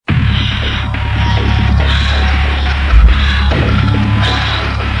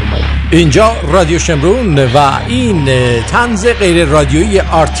اینجا رادیو شمرون و این طنز غیر رادیویی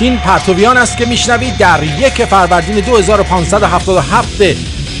آرتین پرتویان است که میشنوید در 1 فروردین 2577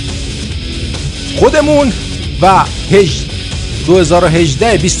 خودمون و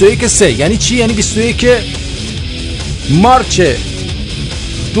 2018 21/3. یعنی چی؟ یعنی 21 مارچ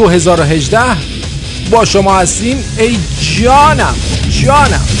 2018 با شما هستیم. ای جانم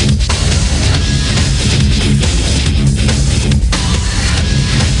جانم.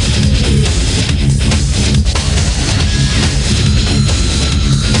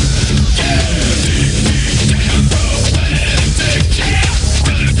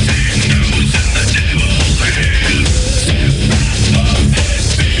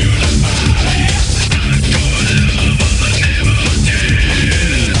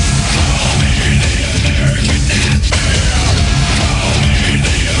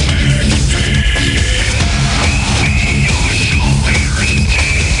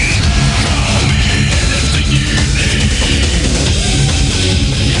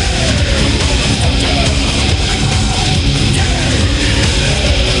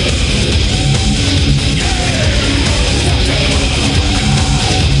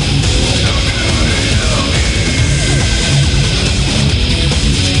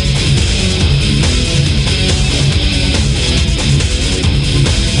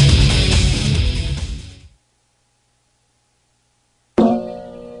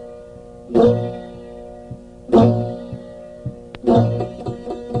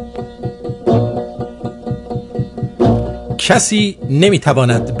 کسی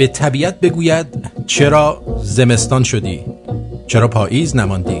نمیتواند به طبیعت بگوید چرا زمستان شدی، چرا پاییز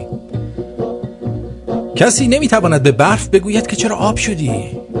نماندی. کسی نمیتواند به برف بگوید که چرا آب شدی،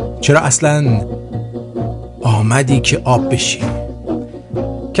 چرا اصلا آمدی که آب بشی.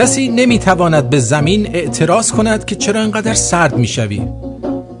 کسی نمیتواند به زمین اعتراض کند که چرا انقدر سرد میشوی.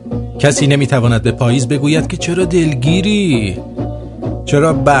 کسی نمیتواند به پاییز بگوید که چرا دلگیری،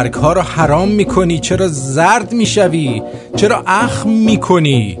 چرا برگ‌ها رو حرام میکنی، چرا زرد میشوی، چرا اخم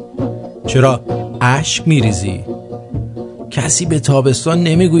میکنی، چرا اشک میریزی. کسی به تابستان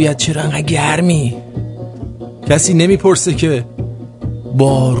نمیگوید چرا انقدر گرمی. کسی نمیپرسه که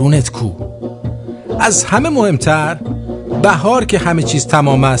بارونت کو. از همه مهمتر بهار که همه چیز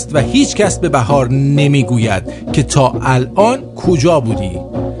تمام است و هیچ کس به بهار نمیگوید که تا الان کجا بودی.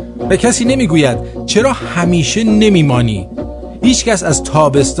 و کسی نمیگوید چرا همیشه نمیمانی. هیچ کس از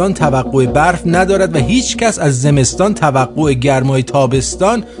تابستان توقع برف ندارد و هیچ کس از زمستان توقع گرمای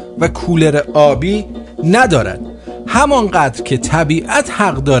تابستان و کولر آبی ندارد. همانقدر که طبیعت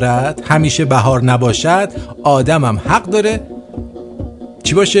حق دارد همیشه بهار نباشد، آدم هم حق داره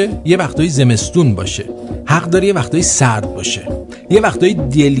چی باشه؟ یه وقتایی زمستون باشه. حق داره یه وقتایی سرد باشه، یه وقتایی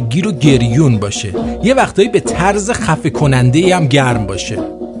دلگیر و گریون باشه، یه وقتایی به طرز خفه کننده هم گرم باشه.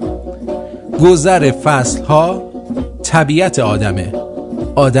 گذر فصل ها طبیعت آدمه.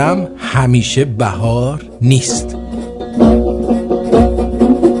 آدم همیشه بهار نیست.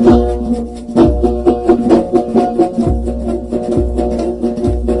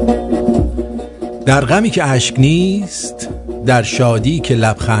 در غمی که اشک نیست، در شادی که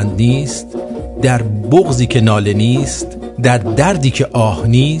لبخند نیست، در بغضی که ناله نیست، در دردی که آه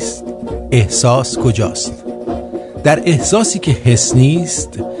نیست، احساس کجاست؟ در احساسی که حس نیست،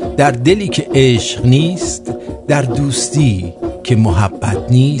 در دلی که عشق نیست، در دوستی که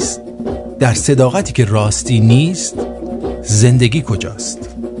محبت نیست، در صداقتی که راستی نیست، زندگی کجاست؟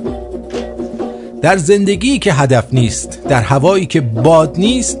 در زندگی که هدف نیست، در هوایی که باد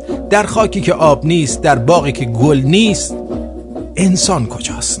نیست، در خاکی که آب نیست، در باغی که گل نیست، انسان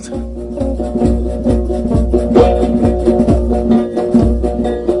کجاست؟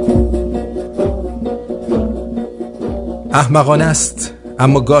 احمقانه است،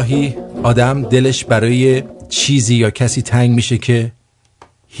 اما گاهی آدم دلش برای چیزی یا کسی تنگ میشه که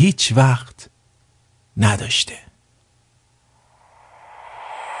هیچ وقت نداشته.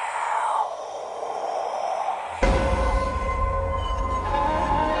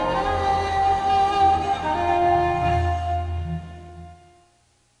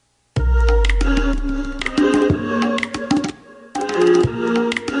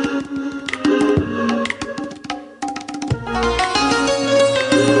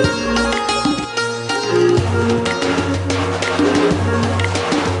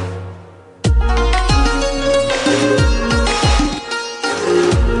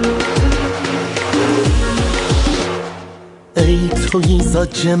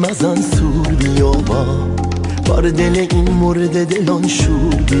 جم از آن سور بیابا، بار دل این مورد دلان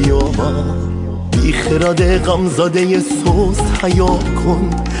شور بیابا. بی خرد غمزاده سوز حیا کن،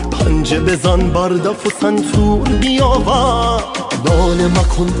 پنجه بزن بارداف و سنتور بیابا. ناله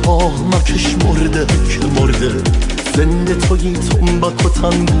مکن آه مکش مرده که مرده زنده تویی تنبک و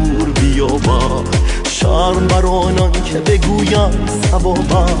تنبور بیاور شرم بر آنان که بگویم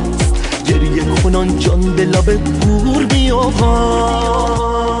ثواب است گریه کنان جان به لب گور بیاور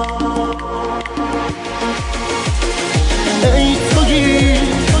ای تویی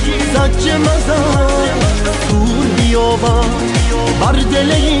زجه مزن دور بیاور بر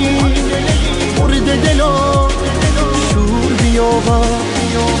دل این مرد دلا شور بیاور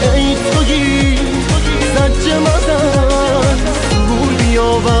ای تویی زجه مزن دور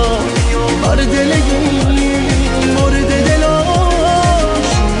بیاور بر دل این مرد دلا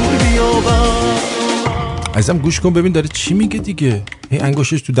شور بیاور. عزیزم گوش کن ببین داره چی میگه دیگه. این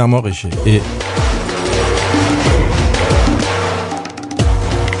انگشتش تو دماغشه.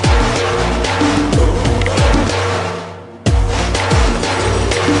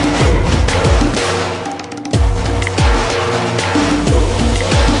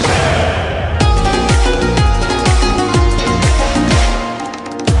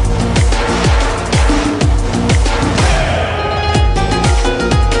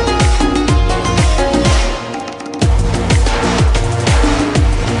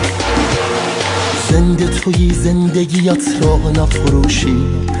 توی زندگیت را نفروشی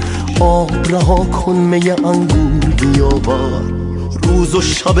آب رها کن می انگور بیاور روز و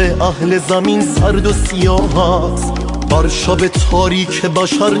شب اهل زمین سرد و سیاه است بر شب تاریک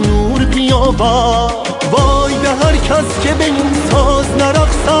بشر نور بیاور وای به هر کس که به این ساز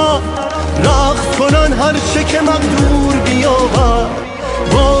نرقصد رقص کنن هر چه که مقدور بیاور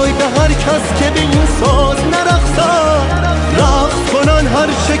وای به هر کس که به این ساز نرقصد رقص کنن هر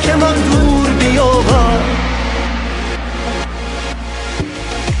چه که مقدور بیاور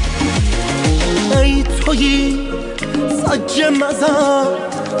ای تویی سجه مزن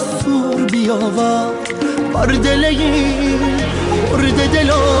سور بیاور بر دل این مرد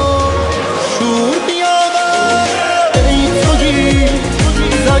دلا شور بیاور ای تویی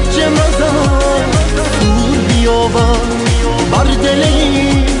سجه مزن سور بیاور بر دل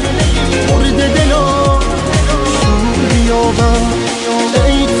این مرد دلا شور بیاور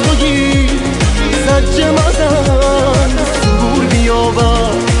ای تویی سجه مزن سور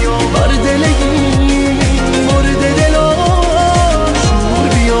بیاور بر دل این مرد دلا شور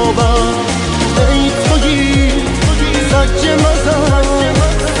بیاور ای تویی سجه مزن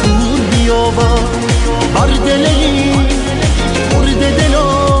سور بیاور بر دل این مرد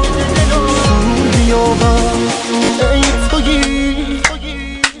دلا شور بیاور ای تویی.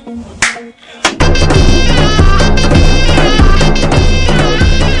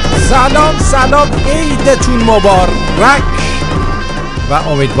 سلام عیدتون مبارک و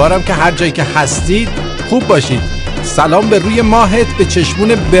امیدوارم که هر جایی که هستید خوب باشید. سلام به روی ماهت، به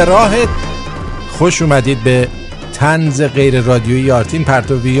چشمون براهت. خوش اومدید به طنز غیر رادیویی آرتین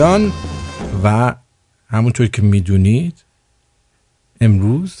پرتویان و همونطور که میدونید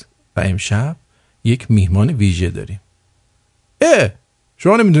امروز و امشب یک میهمان ویژه داریم.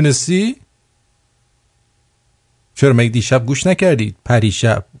 شما نمیدونستی؟ چرا مگه دیشب گوش نکردید؟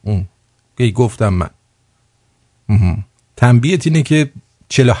 پریشب اون که گفتم من تنبیهت اینه که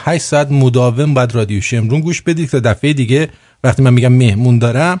 48 ساعت مداوم باید رادیو شمرون گوش بدید تا دفعه دیگه وقتی من میگم مهمون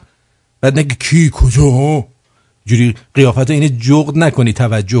دارم بعد نگه کی کجا جوری قیافت اینه جغد نکنی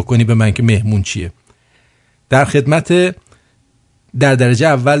توجه کنی به من که مهمون چیه. در خدمت در درجه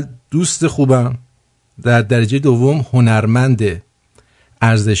اول دوست خوبم، در درجه دوم هنرمند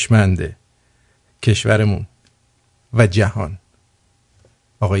ارزشمند کشورمون و جهان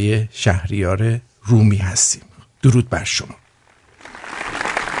آقای شهریار رومی هستیم. درود بر شما.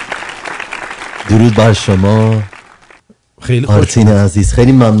 درود بر شما خیلی آرتین عزیز،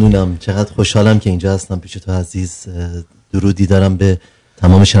 خیلی ممنونم، چقدر خوشحالم که اینجا هستم پیش تو عزیز. درودی دارم به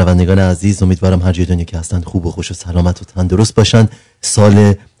تمام شنوندگان عزیز، امیدوارم هر جای دنیا که هستن خوب و خوش و سلامت و تندرست باشن.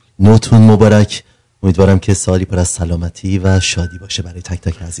 سال نوتون مبارک، امیدوارم که سالی پر از سلامتی و شادی باشه برای تک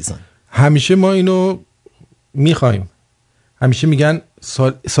تک عزیزان. همیشه ما اینو میخوایم، همیشه میگن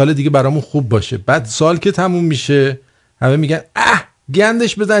سال دیگه برامون خوب باشه، بعد سال که تموم میشه همه میگن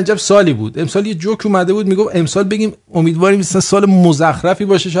گندش بزن عجب سالی بود. امسال یه جوک اومده بود میگم امسال بگیم امیدواریم مثلا سال مزخرفی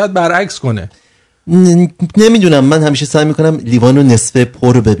باشه، شاید برعکس کنه. نمیدونم، من همیشه سعی میکنم لیوانو نصفه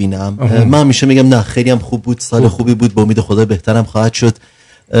پر ببینم. من همیشه میگم نه خیلی هم خوب بود، سال خوبی بود، با امید خدا بهترم خواهد شد.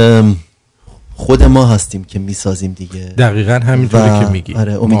 خود ما هستیم که میسازیم دیگه. دقیقاً همینطوری که میگی.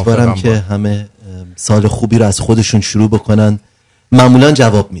 آره امیدوارم که همه سال خوبی رو از خودشون شروع بکنن. معمولا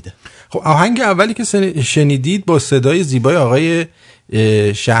جواب میده. خب آهنگ اولی که شنیدید با صدای زیبای آقای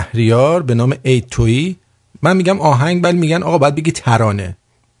شهریار به نام ای تویی، من میگم آهنگ، بله میگن آقا باید بگی ترانه.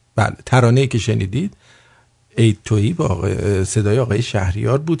 بله ترانه‌ای که شنیدید عید تویی با صدای آقای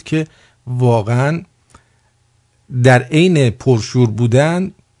شهریار بود که واقعا در عین پرشور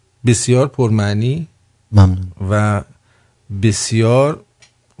بودن بسیار پرمعنی ممنون و بسیار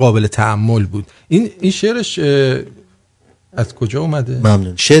قابل تأمل بود. این شعرش از کجا اومده؟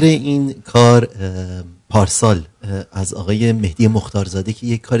 ممنون. شعر این کار پارسال از آقای مهدی مختارزاده که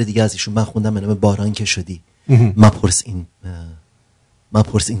یک کار دیگه از ایشون من خوندم به نام باران که شدی مپرس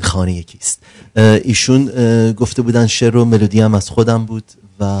این خانه یکیست. ایشون گفته بودن شعر و ملودی هم از خودم بود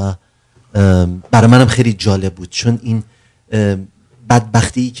و برای منم خیلی جالب بود، چون این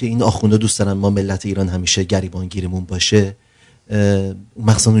بدبختی که این آخونده دوست دارن ما ملت ایران همیشه گریبانگیرمون باشه،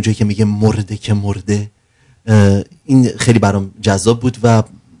 مخصوصا اونجایی که میگه مرده که مرده، این خیلی برام جذاب بود و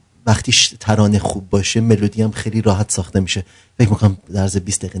وقتی ترانه خوب باشه ملودی هم خیلی راحت ساخته میشه. فکر میکنم در عرض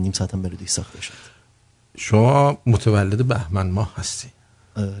 20 دقیقه نیم ساعت هم ملودی ساخته شد. شما متولد بهمن ماه هستی.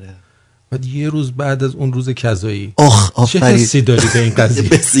 آره. بعد یه روز بعد از اون روز کذایی چه حسی داری به این قضیه؟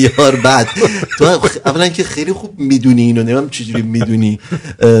 بسیار بد. تو اولا که خیلی خوب میدونی اینو، نمیم چجوری میدونی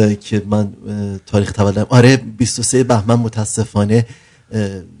که من تاریخ تولدم 23 بهمن متاسفانه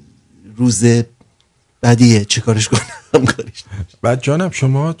روز بعدیه. چه کارش کنم؟ کارش. بعد جانم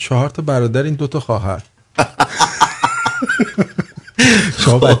شما 4 تا برادر، این 2 تا خواهر.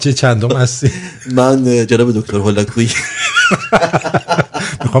 شما بچه چندم هستی؟ من جناب دکتر هولاکویی.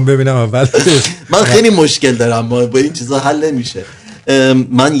 میخوام ببینم اول. من خیلی مشکل دارم، با این چیزا حل نمیشه.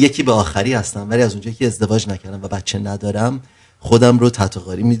 من یکی به آخری هستم، ولی از اونجایی که ازدواج نکردم و بچه ندارم خودم رو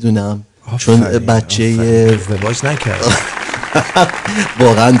تحتقاری میدونم، چون بچه ازدواج نکردم.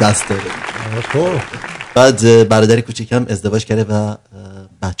 واقعا دست داره. بعد برادر کوچیکم ازدواج کرده و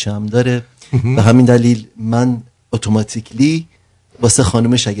بچه هم داره. به همین دلیل من اتوماتیکلی واسه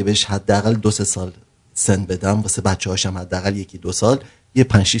خانومش اگه بهش حداقل 2-3 سال سن بدم، واسه بچه‌هاشم حداقل 1-2 سال، یه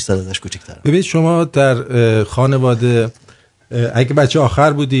 5-6 سال ازش کوچیک‌ترم. ببین شما در خانواده اگه بچه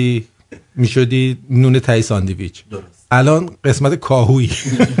آخر بودی میشدی نون تای ساندویچ. درست. الان قسمت کاهویی.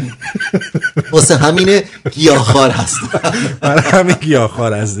 واسه همینه گیاهخوار هست. برای همین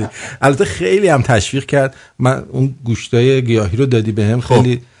گیاهخوار هستی. البته خیلی هم تشویق کرد، من اون گوشتای گیاهی رو دادی بهم،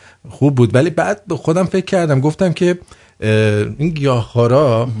 خیلی خوب بود، ولی بعد به خودم فکر کردم گفتم که این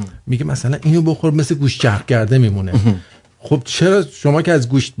گیاهخوارا میگه مثلا اینو بخور مثل گوشت چرخ کرده میمونه. خب چرا شما که از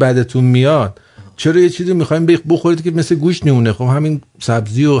گوشت بعدتون میاد چرا یه چیزی میخوایم بخورید که مثل گوشت نمونه؟ خب همین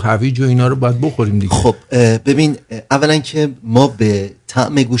سبزی و هویج و اینا رو باید بخوریم دیگه. خب ببین، اولا که ما به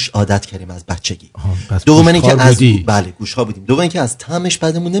طعم گوشت عادت کردیم از بچگی. دوم اینکه از گوشت‌ها بودیم. دوم اینکه از طعمش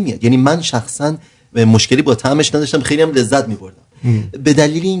بعدمون نمیاد. یعنی من شخصا مشکلی با طعمش نداشتم، خیلی هم لذت می‌بردم. به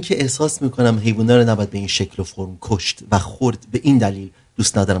دلیل اینکه احساس میکنم حیونا رو نباید به این شکل و فرم کشت و خورد، به این دلیل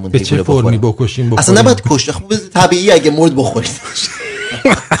دوست ندارم اون حیونا رو بخورم. به چه فرمی بکشیم؟ اصلا نباید کشت. خب طبیعی اگه مرد بخورید.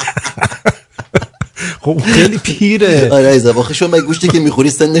 خب خیلی پیره. آره ایزا واخه شما گوشتی که میخوری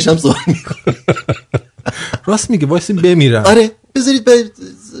سنش هم سوال میکنه. راست میگه، وایسین بمیرن. آره بذارید به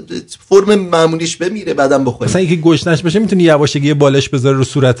فرم معمولیش بمیره بعدم بخورید. مثلا یکی گشنش بشه میتونی یواشکی یه بالش بذاره رو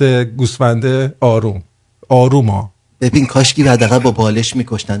صورت گوسفنده، آروما. ببین کاشکی حداقل با بالش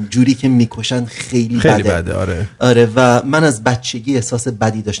میکشتن، جوری که میکشن خیلی بده. آره و من از بچگی احساس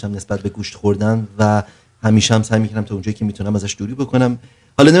بدی داشتم نسبت به گوشت خوردن و همیشه هم سعی میکنم تا اونجایی که میتونم ازش دوری بکنم.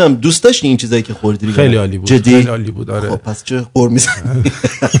 حالا نمیدونم دوست داشتی این چیزایی که خوردی؟ خیلی عالی بود. جدی؟ خیلی عالی بود. آره. خب پس چه قرم میزنی؟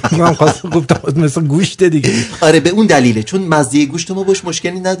 من خواستم گفتم مثلا گوشت دیگه. آره به اون دلیله، چون مزه گوشت ما باش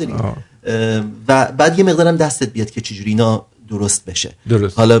مشکلی نداریم. و بعد یه مقدارم دستت بیاد که چجوری اینا درست بشه.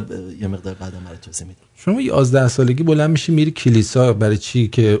 درست. حالا یه مقدار بعدم برات توضیح میدم. شما 11 سالگی بلند میشی میری کلیسا، برای چی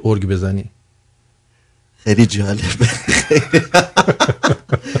که ارگ بزنی؟ خیلی جالبه.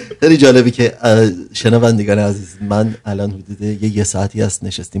 خیلی جالبه که شنوندگان عزیز، من الان حدود یه ساعتی هست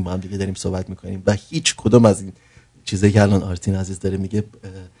نشستیم با هم دیگه داریم صحبت میکنیم و هیچ کدوم از این چیزایی که الان آرتین عزیز داره میگه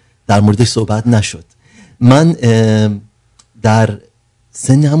در موردش صحبت نشد. من در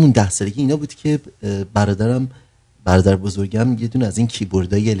سن همون 10 سالگی اینا بود که برادر بزرگم یه دونه از این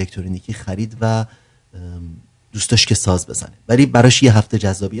کیبوردهای الکترونیکی خرید و دوست داشت که ساز بزنه، ولی براش یه هفته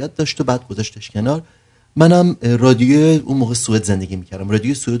جذابیت داشت و بعد گذاشتش کنار. منم رادیو اون موقع سوئد زندگی میکردم،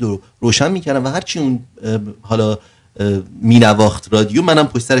 رادیو سوئد رو روشن میکردم و هرچی اون حالا مینواخت رادیو منم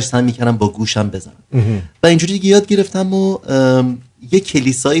پشت سرش سعی میکردم با گوشم بزنم و اینجوری دیگه یاد گرفتم. و یک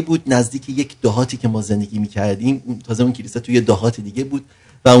کلیسایی بود نزدیک یک دهاتی که ما زندگی میکردیم، تازه اون کلیسا توی دهات دیگه بود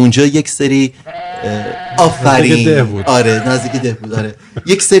و اونجا یک سری آفرین، آره نزدیک ده بود، آره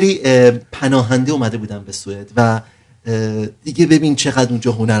یک سری پناهنده اومده بودن به سوئد و دیگه ببین چقدر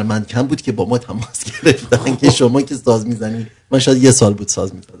اونجا هنرمند کم بود که با ما تماس گرفتن که شما که ساز میزنی. من شاید 1 سال بود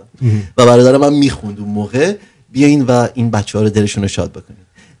ساز میزدم و برادرم هم میخوند اون موقع، بیاین و این بچه‌ها رو دلشون رو شاد بکنید.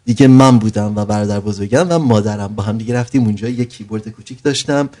 دیگه من بودم و برادر بزرگم و مادرم با هم دیگه رفتیم اونجا. یه کیبورد کوچیک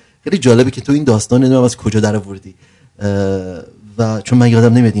داشتم. خیلی جالبه که تو این داستان نمیدونم از کجا در آوردی و چون من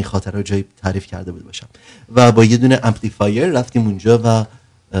یادم نمیاد این خاطره رو جایی تعریف کرده بود باشم. و با یه دونه امپلیفایر رفتیم اونجا و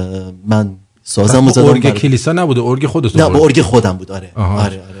من سازم رو زدم. ارگ کلیسا نبوده، ارگ خودت؟ نه، با ارگ خودم بود. آره.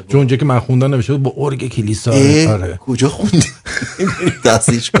 چون اونجا که من خوندم نوشته بود با ارگ کلیسا. آره. کجا خوندی؟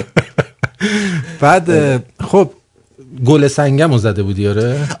 دستیش کن. بعد خب گل سنگم رو زده بودی؟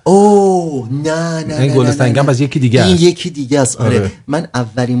 آره. اوه نه این گل سنگم از یکی دیگه است. این یکی دیگه است. آره. من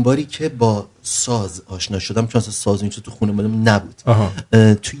اولین باری که با ساز آشنا شدم، چون ساز اینجا تو خونه مون نبود،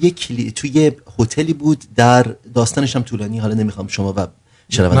 توی هتلی بود. در داستانش هم طولانی، حالا نمیخوام شما و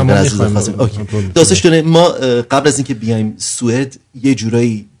شنوندگان عزیز داستانش کنه. ما قبل از اینکه بیایم سوئد یه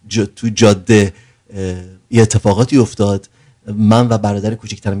جورایی تو جاده یه اتفاقاتی افتاد. من و برادر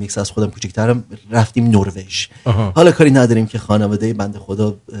کوچیک‌ترم، یک سال از خودم کوچیک‌ترم، رفتیم نروژ. حالا کاری نداریم که خانواده بنده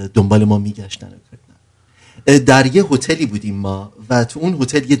خدا دنبال ما میگشتن. در یه هتلی بودیم ما و تو اون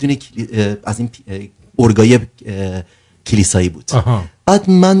هتل یه دونه از این ارگای کلیسایی بود. بعد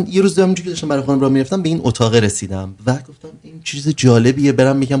من یه روز همونجوری که داشتم برای خودم راه میرفتم به این اتاق رسیدم و گفتم این چیز جالبیه،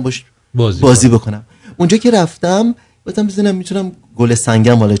 برم میگم باش بازی بکنم. اونجا که رفتم گفتم بزنم میتونم گل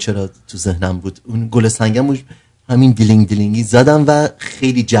سنگم، حالا چرا تو ذهنم بود اون گل سنگم، همین دیلینگی زدم و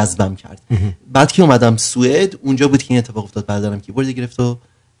خیلی جذبم کرد. بعد که اومدم سوئد اونجا بود که این اتفاق افتاد. برادرم کیبورد گرفت و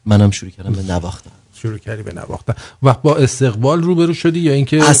منم شروع کردم به نواختن. شروع کردی به نواختن. وقت با استقبال روبرو شدی یا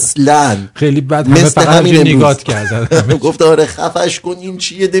اینکه اصلا خیلی بد همه فقط نگات کردن؟ گفت آره خفش کن این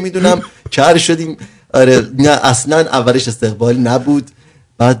چیه نمیدونم کار شدیم. آره نه اصلا اولش استقبال نبود.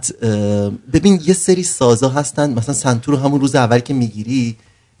 بعد ببین یه سری سازا هستن، مثلا سنتور رو همون روز اول که میگیری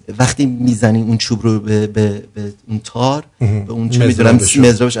وقتی میزنی اون چوب رو به اون تار، به اون چوب میدونم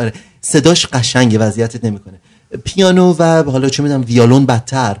مزرابش، آره صداش قشنگه، وضعیتت نمیکنه. پیانو و حالا چه میدونم ویولون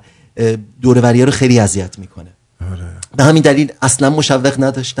بدتر دور و بری‌ها رو خیلی اذیت میکنه. آره. به همین دلیل اصلا مشوق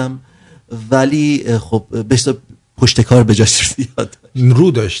نداشتم، ولی خب بهش پشت کار به جاش زیاد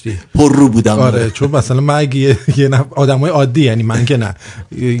رو داشتی، پر رو بودم. آره چون مثلا من اگه یه آدمای عادی، یعنی من که نه،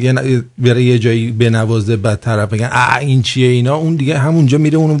 بره یه جایی بنوازه بعد طرف بگن این چیه اینا، اون دیگه همونجا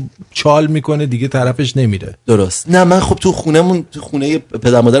میره اونو چال میکنه دیگه، طرفش نمیره. درست. نه من خب تو خونه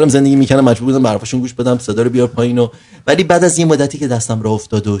پدر مادرم زندگی میکنم، مجبور بودم حرفاشون گوش بدم، صدا رو بیار پایینو. ولی بعد از یه مدتی که دستم راه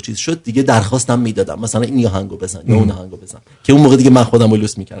افتاد و چیز شد دیگه درخواستم میدادم مثلا این آهنگو بزن یا اون آهنگو بزن، که اون موقع دیگه من خودم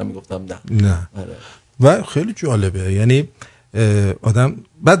لوس میکردم، میگفتم نه. آره. و خیلی جالبه، یعنی آدم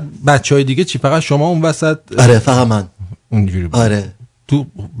بعد بچهای دیگه چی؟ فقط شما اون وسط؟ آره فقط من اونجوری بود. آره تو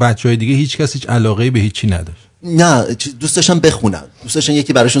بچهای دیگه هیچ کس هیچ علاقه‌ای به هیچی نداشت؟ نه، دوست داشتم بخونم، دوست داشتم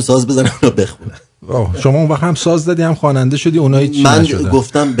یکی براشون ساز بزنم و بخونم. شما اون وقت هم ساز زدی هم خواننده شدی، اونایی چی نشدن؟ من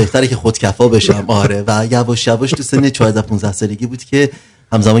گفتم بهتره که خودکفا بشم. آره و یواش یواش تو سن 14 15 سالگی بود که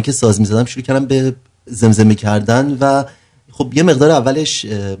همزمان که ساز می‌زدم شروع کردم به زمزمه کردن و خب یه مقدار اولش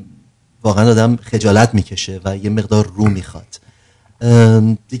واقعا آدم خجالت میکشه و یه مقدار رو میخواد.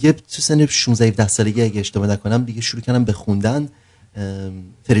 دیگه تو سن 16 17 سالگی اگه اشتباه نکنم دیگه شروع کردم به خوندن.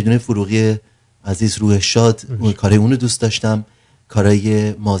 فریدون فروغی عزیز روح شاد، کارای اونو دوست داشتم،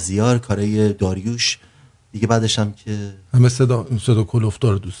 کارای مازیار، کارای داریوش دیگه. بعدش هم که همه صدا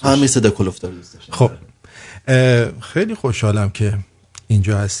کلوفتار دوست داشتم. همه صدا کلوفتار دوست داشتم. خب خیلی خوشحالم که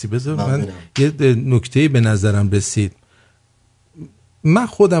اینجا هستی. بذار من یه نکته‌ای به نظرم رسید. من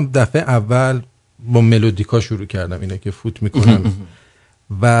خودم دفعه اول با ملودیکا شروع کردم، اینا که فوت میکنم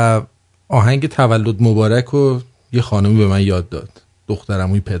و آهنگ تولد مبارک رو یه خانمی به من یاد داد،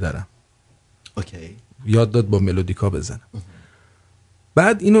 دخترموی پدرم. اوکی. یاد داد با ملودیکا بزنم.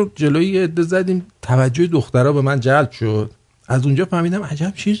 بعد اینو جلوی عده زدیم، توجه دخترها به من جلب شد. از اونجا فهمیدم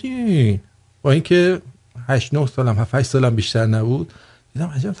عجب چیزی، با اینکه 8 9 سالم 7 8 سالم بیشتر نبود،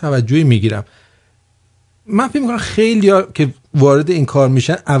 دیدم عجب توجهی میگیرم. من فکر می‌کنم خیلی‌ها که وارد این کار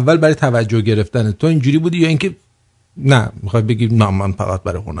میشن اول برای توجه گرفتن. تو اینجوری بودی یا اینکه نه میخوای بگی نه من فقط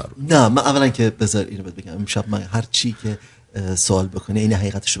برای هنر؟ نه من اولا که بذار اینو بهت بگم، امشب من هر چی که سوال بکنه این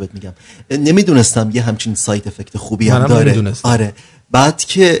حقیقتش رو بهت میگم. نمیدونستم یه همچین سایت افکت خوبی هم داره. آره بعد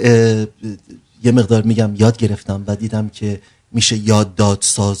که یه مقدار میگم یاد گرفتم و دیدم که میشه یاد داد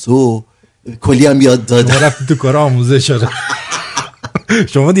سازو، کلی هم یاد داد. رفتی تو کار آموزش شده.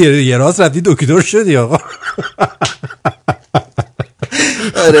 شما یه راست رفتی دکتر شدی آقا.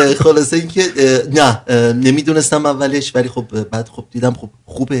 آره خلاصه این که نه نمیدونستم اولش، ولی خب بعد خب دیدم خب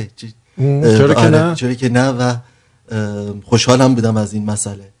خوبه. چرا که نه و خوشحالم بودم از این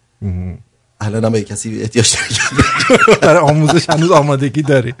مسئله. الان هم کسی احتیاج داره برای آموزش، هنوز آمادگی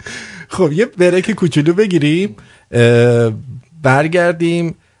داری. خب یه بریک کوچولو بگیریم،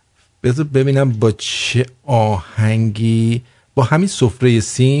 برگردیم بذار ببینم با چه آهنگی. با همین سفره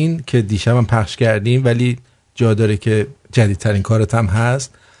سین که دیشبم پخش کردیم ولی جا داره که جدیدترین کارت هم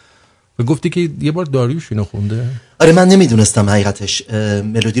هست و گفتی که یه بار داریوش اینو خونده. آره من نمیدونستم حقیقتش.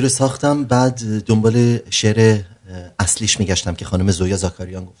 ملودی رو ساختم، بعد دنبال شعر اصلیش میگشتم که خانم زویا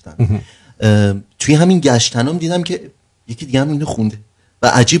زاکاریان گفتن. توی همین گشتنم دیدم که یکی دیگه هم اینو خونده و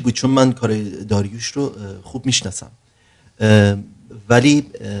عجیب بود، چون من کار داریوش رو خوب میشناسم ولی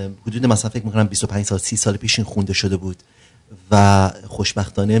حدود مثلا فکر میکنم 25 سال 30 سال پیش این خونده شده بود و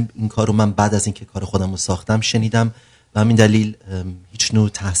خوشبختانه این کار رو من بعد از اینکه کار خودم رو ساختم شنیدم و همین دلیل هیچ نوع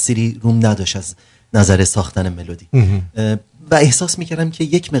تأثیری روم نداشت از نظر ساختن ملودی و احساس میکردم که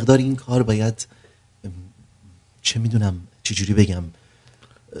یک مقدار این کار باید چه میدونم چجوری بگم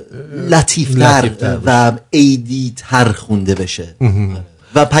لطیفتر و ایدی تر خونده بشه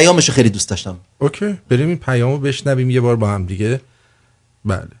و پیامشو خیلی دوست داشتم. اوکی بریم این پیامو بشنویم یه بار با هم دیگه.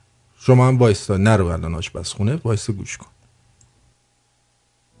 بله شما هم وایستا، نرو الان آشپزخونه، وایستا گوش کن.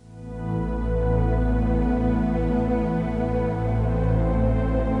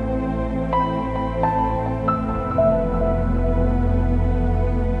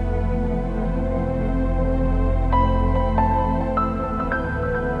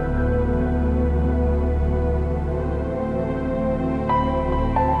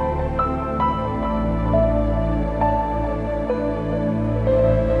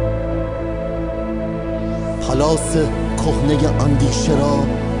 پلاس کهنه اندیشه را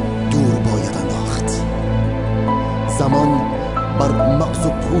دور باید انداخت. زمان بر مغز و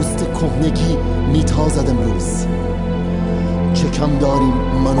پوست کهنگی میتازد امروز. چه کم داریم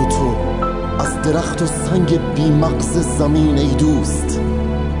من و تو از درخت و سنگ بی مغز زمین ای دوست.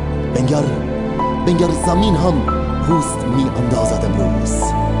 بنگر زمین هم پوست می اندازد امروز.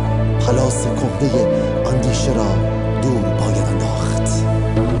 پلاس کهنه اندیشه را دور باید انداخت.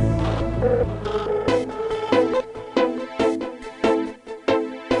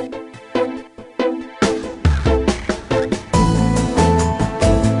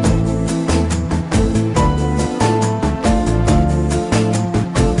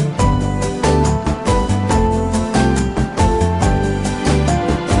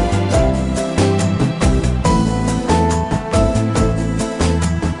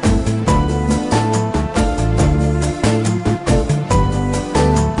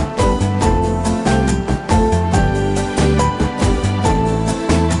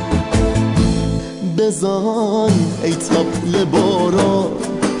 بزن ای طبل باران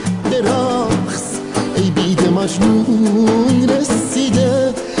به رقص، ای بید مجنون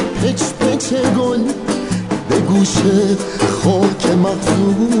رسیده پچ پچ گل به گوش خاک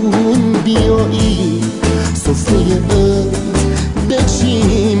مدفون. بیایی سفره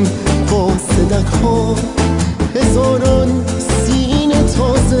بچیم با صدک ها، هزاران سینه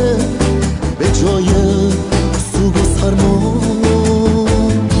تازه به جای سوگ و سرما.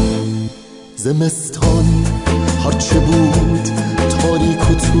 زمستان هرچه بود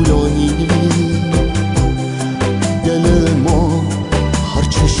تاریک و طولانی، دل ما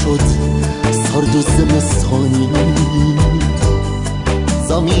هرچه شد سرد و زمستانی.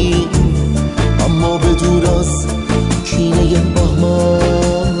 زمین اما به دور از کینه بهمن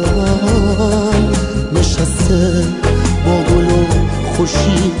نشسته با گل و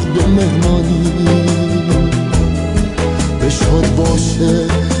خورشید به مهمانی. به شاد باشه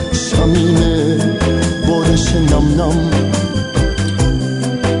شمینه بارش نم نم،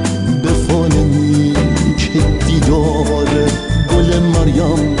 به فانه که دیدار گل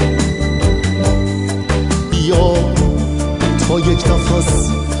مریم. بیا تا یک نفس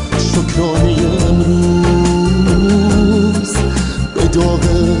شکرانه امروز به داغ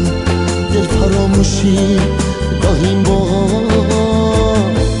دل فراموشی دهیم با هم.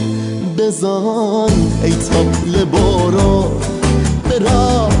 بزن ای طبل باران به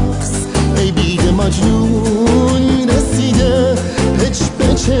رقص، ای بید مجنون رسیده پچ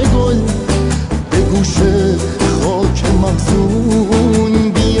پچ گل به گوش خاک محزون.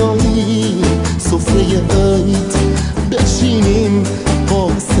 بیایی سفره عید بچینیم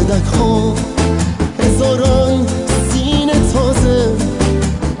با صدک ها، هزاران سینه تازه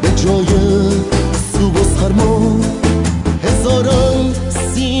به جای سوگ و سرما. هزاران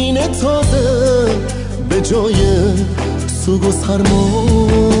سینه تازه به جای سوگ و سرما.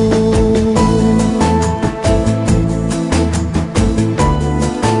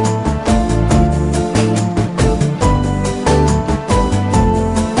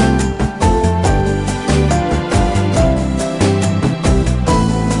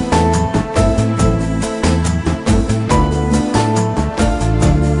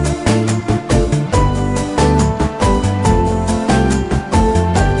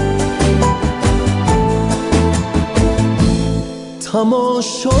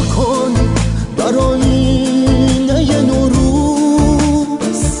 نگاه کن در آینه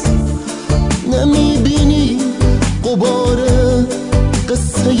نوروز، نمیبینی غبار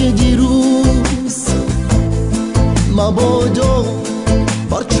قصه دیروز؟ مبادا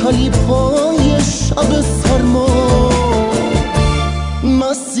بر چلیپای شب سرما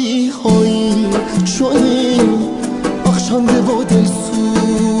مسیحایی چونین بخشنده و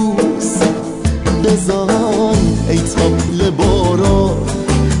دلسوز، بزن ای طبل باران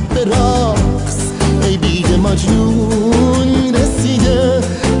به رقص ای بید مجنون، رسیده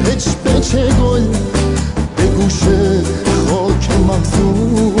پچ پچ گل به گوش خاک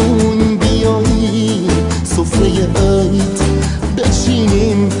محزون، بیایی سفره عید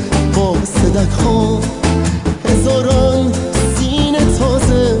بچینیم با صدک ها، هزاران سینه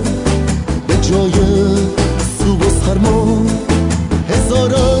تازه به جای سوگ و سرما،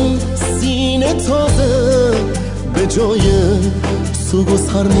 هزاران سینه تازه به جای سوگ و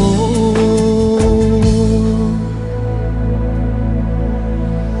سرما.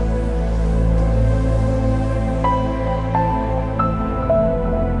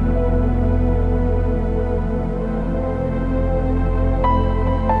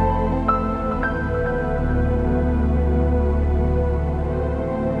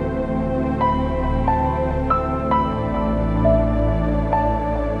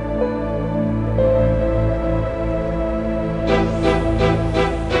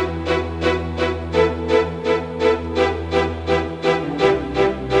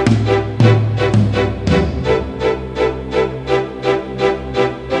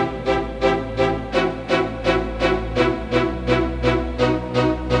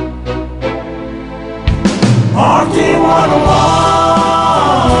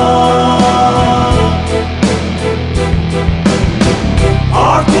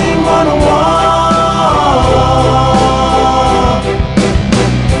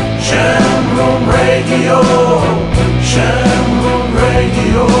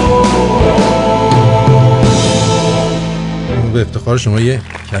 شما یه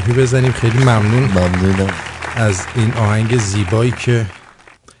کفی بزنیم. خیلی ممنونم از این آهنگ زیبایی که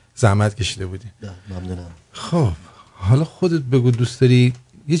زحمت کشیده بودی. ممنونم. خب حالا خودت بگو، دوست داری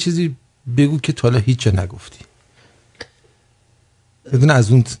یه چیزی بگو که تا حالا هیچ نگفتی، بدون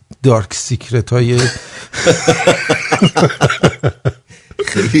از اون دارک سیکرت های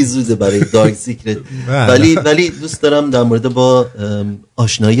خیلی زوده برای دارک سیکرت، ولی دوست دارم در مورد با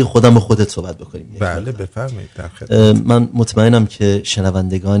آشنایی خودم و خودت صحبت بکنیم. بله بفرمایید. در خدمت. من مطمئنم که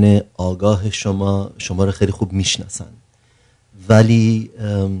شنوندگان آگاه شما رو خیلی خوب میشناسن، ولی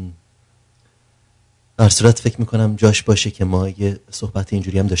در صورت فکر میکنم جاش باشه که ما یه صحبت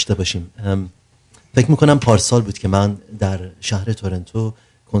اینجوری هم داشته باشیم. فکر میکنم پارسال بود که من در شهر تورنتو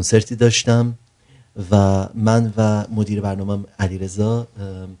کنسرتی داشتم و من و مدیر برنامه‌ام علیرضا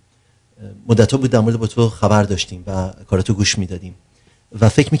مدت‌ها بود در مورد با تو خبر داشتیم و کاراتو گوش میدادیم و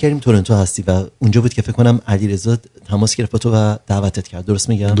فکر میکردیم تورنتو هستی و اونجا بود که فکر کنم علیرضا تماس گرفت با تو و دعوتت کرد. درست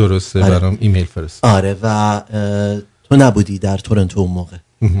میگم؟ درسته. برام ایمیل فرست. آره و تو نبودی در تورنتو اون موقع.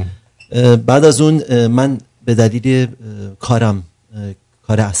 بعد از اون من به دلیل کار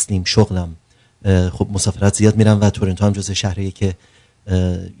اصلیم، شغلم، خب مسافرت زیاد میرم و تورنتو هم جزو شهریه که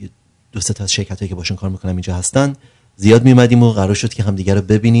دو سه تا از شرکتایی که باشون کار میکنم اینجا هستن، زیاد میومدیم و قرار شد که همدیگه رو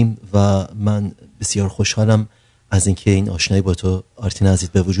ببینیم و من بسیار خوشحالم از اینکه این آشنایی با تو آرتین عزیز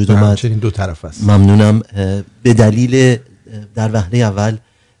به وجود اومد. همچنین دو طرف است. ممنونم. به دلیل در وهله اول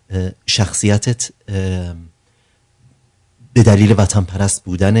شخصیتت، به دلیل وطن پرست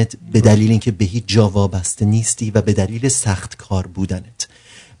بودنت، به دلیل اینکه به هیچ جا وابسته نیستی و به دلیل سخت کار بودنت.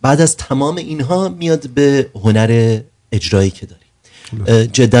 بعد از تمام اینها میاد به هنر اجرایی که داری.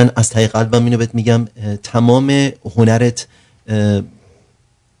 جدا از ته قلبم اینو بهت میگم، تمام هنرت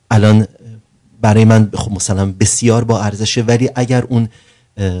الان برای من خب مثلا بسیار با ارزشه، ولی اگر اون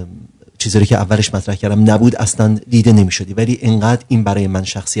چیزی که اولش مطرح کردم نبود اصلا دیده نمیشدی. ولی انقدر این برای من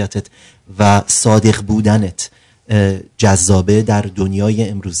شخصیتت و صادق بودنت جذابه در دنیای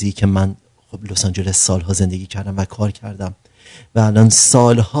امروزی که من خب لس آنجلس سالها زندگی کردم و کار کردم و الان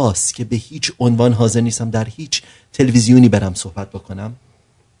سالهاست که به هیچ عنوان حاضر نیستم در هیچ تلویزیونی برم صحبت بکنم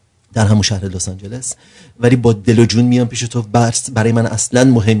در همون شهر لس آنجلس، ولی با دل و جون میام پیش تو. برای من اصلا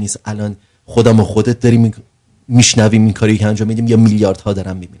مهم نیست الان خودم و خودت داریم میشنویم این کاری که انجام میدیم یا میلیاردها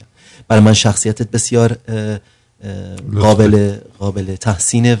دارم میبینم. برای من شخصیتت بسیار قابل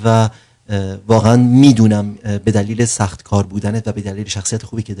تحسینه و واقعا میدونم به دلیل سخت کار بودنت و به دلیل شخصیت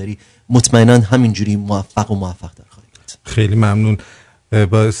خوبی که داری مطمئنا همینجوری موفق در خواهی بود. خیلی ممنون،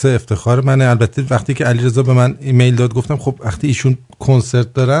 باعث افتخار منه. البته وقتی که علیرضا به من ایمیل داد گفتم خب وقتی ایشون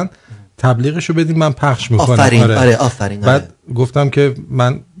کنسرت دارن تبلیغشو بدین من پخش میکنم. آفرین. آره آفرین. بعد گفتم که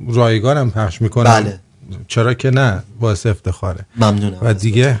من رایگانم پخش میکنم. بله. چرا که نه، باعث افتخاره. ممنونم. و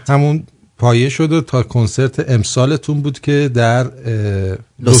دیگه همون پایه شد و تا کنسرت امسالتون بود که در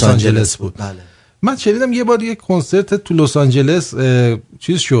لس آنجلس بود. بله. من شنیدم یه بار یک کنسرت تو لس آنجلس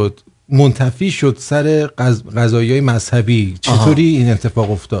چیز شد، منتفی شد سر قضایای مذهبی. چطوری این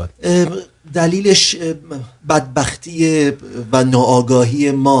اتفاق افتاد؟ دلیلش بدبختی و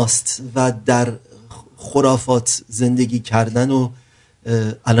ناآگاهی ماست و در خرافات زندگی کردن. و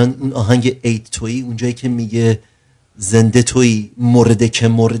الان اون آهنگ اید تویی، اونجایی که میگه زنده تویی مرده که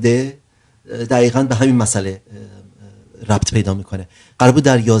مرده، دقیقاً به همین مسئله ربط پیدا میکنه. قرار بود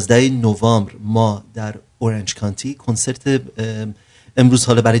در 11 نوامبر ما در اورنج کانتی کنسرت. امروز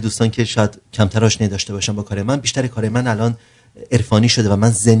حالا برای دوستان که شاید کمتر آشنایی داشته باشن با کار من، بیشتر کار من الان عرفانی شده و من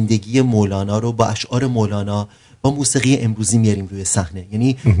زندگی مولانا رو با اشعار مولانا با موسیقی امروزی میاریم روی صحنه.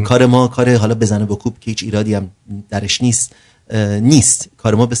 یعنی کار ما کار حالا بزنه بکوب که هیچ ایرادی هم درش نیست.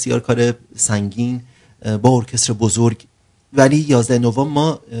 کار ما بسیار کار سنگین با ارکستر بزرگ. ولی 11 نوامبر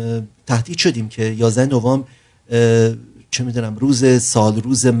ما تهدید شدیم که 11 نوامبر چه میدونم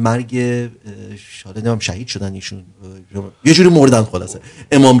روز مرگ شاید شهید شدن ایشون، یه جوری مردن خلاصه،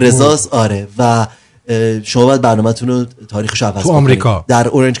 امام رضاست. آره. و شما باید برنامه‌تون رو تاریخش عوض کنید تو آمریکا، در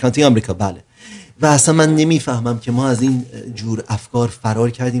اورنج کانتی آمریکا. بله. و اصلا من نمیفهمم که ما از این جور افکار فرار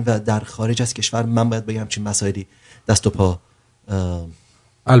کردیم و در خارج از کشور من باید بگم چه مسائلی دست و پا.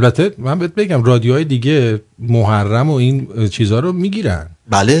 البته من بهت بگم رادیوهای دیگه محرم و این چیزها رو میگیرن.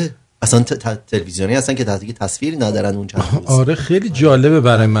 بله. اصلا تلویزیونی هستن که دیگه تصویری ندارن اون چند روز. آره خیلی جالبه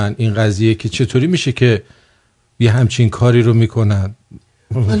برای من این قضیه که چطوری میشه که یه همچین کاری رو میکنن.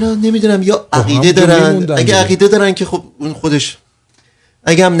 حالا نمیدونم یا عقیده دارن. اگه عقیده دارن که خب اون خودش،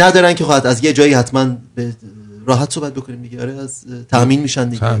 اگه هم ندارن که خب از یه جایی حتما راحت صحبت بکنیم دیگه. آره از تامین میشن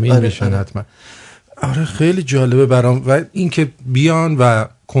دیگه. تامین میشن حتما. آره خیلی جالبه برام. و این که بیان و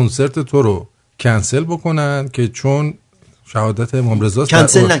کنسرت تو رو کنسل بکنن که چون شهادت امام رضا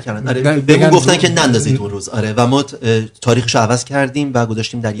کنسل نکردن. آره بهمون گفتن که نندازید اون روز. آره و ما تاریخش عوض کردیم و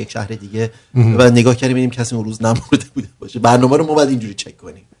گذاشتیم در یک شهر دیگه و نگاه کردیم ببینیم کسی اون روز نمرده بوده باشه. برنامه رو ما باید اینجوری چک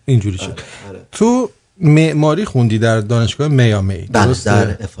کنیم. اینجوری چک. آره. تو معماری خوندی در دانشگاه میامی؟ درست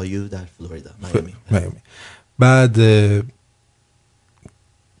در FIU در فلوریدا، میامی. بعد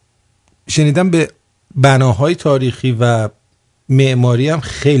شنیدم به بناهای تاریخی و معماری هم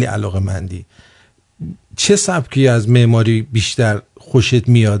خیلی علاقه‌مندی. چه سبکی از معماری بیشتر خوشت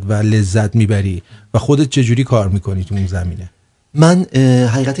میاد و لذت میبری و خودت چجوری کار میکنی تو اون زمینه؟ من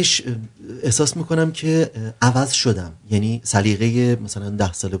حقیقتش احساس میکنم که عوض شدم. یعنی سلیقه مثلا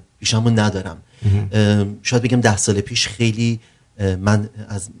 10 سال پیشمو ندارم. شاید بگم 10 سال پیش خیلی من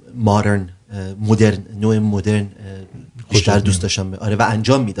از نوع مدرن بیشتر دوست داشتم. آره و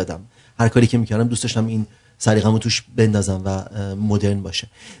انجام میدادم. هر کاری که میکردم دوست داشتم این سلیقه‌مو توش بندازم و مدرن باشه.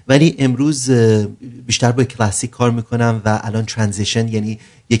 ولی امروز بیشتر با کلاسیک کار میکنم و الان ترانزیشن، یعنی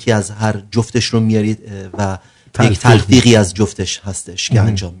یکی از هر جفتش رو میارید و یک تلفیقی از جفتش هستش که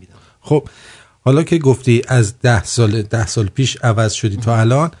انجام میدم. خب حالا که گفتی از 10 سال پیش عوض شدی تا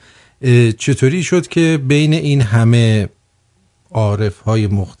الان، چطوری شد که بین این همه عارف‌های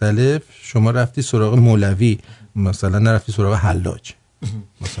مختلف شما رفتی سراغ مولوی، مثلا نرفتی سراغ حلاج؟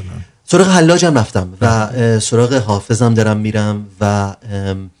 مثلا سراغ حلاج هم رفتم و سراغ حافظم دارم میرم و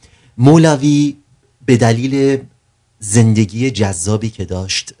مولوی به دلیل زندگی جذابی که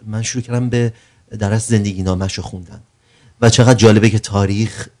داشت من شروع کردم به درس زندگی نامش رو خوندن و چقدر جالبه که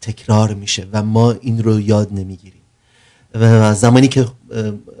تاریخ تکرار میشه و ما این رو یاد نمیگیریم. و زمانی که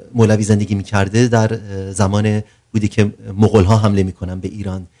مولوی زندگی میکرده در زمان بودی که مغول‌ها حمله میکنن به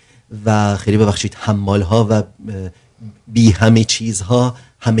ایران و خیلی ببخشید حمال‌ها و بی همه چیزها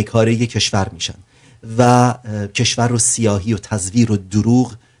همه کاره یک کشور میشن و کشور رو سیاهی و تزویر و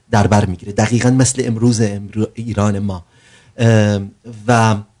دروغ در بر میگیره، دقیقاً مثل امروز ایران ما.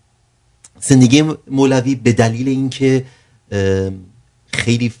 و زندگی مولوی به دلیل اینکه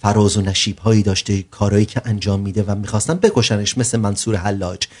خیلی فراز و نشیب هایی داشته، کارهایی که انجام میده و میخواستن بکشنش مثل منصور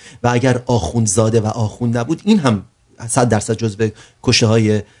حلاج و اگر آخوند زاده و آخوند نبود این هم 100% جزو کشته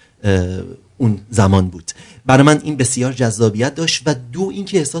های اون زمان بود. برای من این بسیار جذابیت داشت و دو این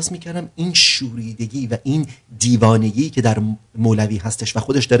که احساس میکردم این شوریدگی و این دیوانگی که در مولوی هستش و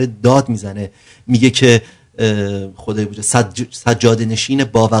خودش داره داد میزنه، میگه که خدای بوده سجاده نشین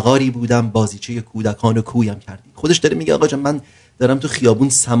باوقاری بودم، بازیچه کودکان و کویم کردی. خودش داره میگه آقا جان من دارم تو خیابون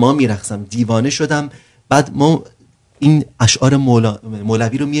سما میرقصم، دیوانه شدم. بعد ما این اشعار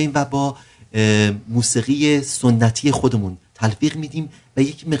مولوی رو میاییم و با موسیقی سنتی خودمون تلفیق میدیم و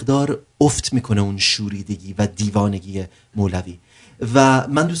یک مقدار افت میکنه اون شوریدگی و دیوانگی مولوی. و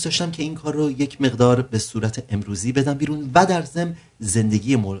من دوست داشتم که این کار رو یک مقدار به صورت امروزی بدم بیرون و در ضمن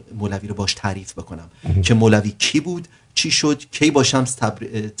زندگی مولوی رو باش تعریف بکنم که مولوی کی بود، چی شد، کی با شمس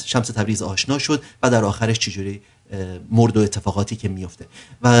تبریز آشنا شد و در آخرش چجوری مرد و اتفاقاتی که میفته.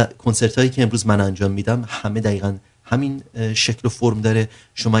 و کنسرت هایی که امروز من انجام میدم همه دقیقاً همین شکل و فرم داره.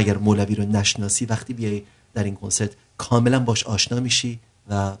 شما اگر مولوی رو نشناسی وقتی بیای در این کنسرت کاملا باش آشنا میشی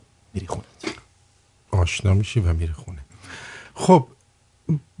و میری خونه. آشنا میشی و میری خونه. خب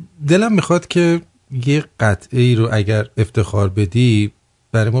دلم میخواد که یه قطعه ای رو اگر افتخار بدی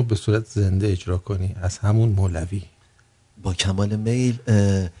برای ما به صورت زنده اجرا کنی از همون مولوی. با کمال میل.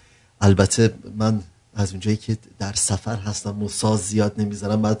 البته من از اونجایی که در سفر هستم و ساز زیاد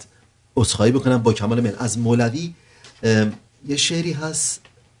نمیذارم بعد عذرخواهی بکنم. با کمال میل از مولوی یه شعری هست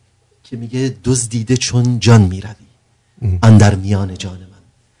که میگه دزدیده چون جان میروی اندر میان جان من،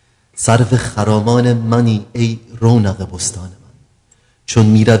 سرو خرامان منی ای رونق بستان من، چون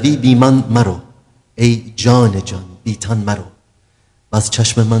میروی بی من مرو ای جان جان بی تن مرو، و از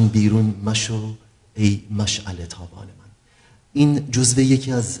چشم من بیرون مشو ای مشعل تابان من. این جزو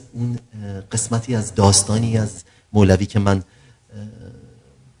یکی از اون قسمتی از داستانی از مولوی که من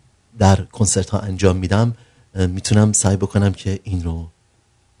در کنسرت ها انجام میدم. میتونم سعی بکنم که این رو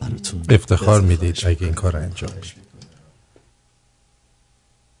براتون افتخار میدید اگه این کار انجام بدید.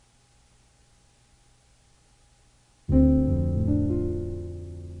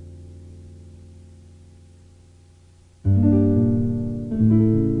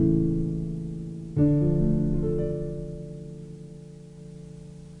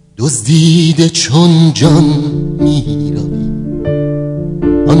 دزدیده چون جان می روی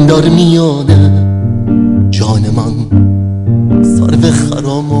اندر میانه جان من، سرو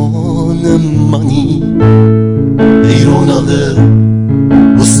خرامان منی ای رونق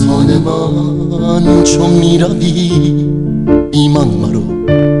بستان من، چون می روی بی من مرو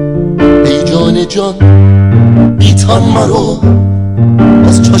ای جان جان بی تن مرو،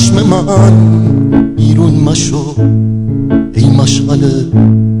 از چشم من بیرون مشو ای مشعل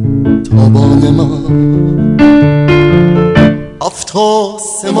تابان من. هفت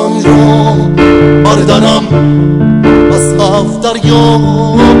آسمان را بردارم از هفت دریا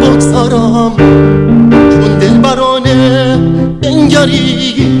بگذرم، چون دلبرانه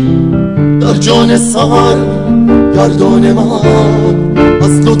بنگری در جان سر گردان من،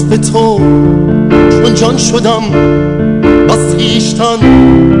 از لطف تو چون جان شدم بس خویشتن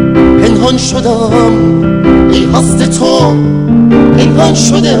پنهان شدم، ای هست تو پنهان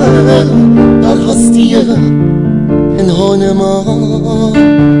شده در هستی پنهان من.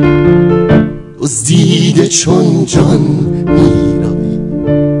 دزدیده چون جان می روی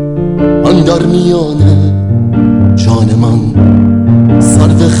اندر میانه جان من،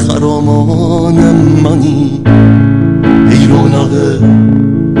 سرو خرامان منی ای رونق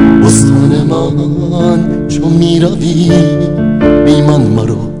بستان من، چون می روی بی من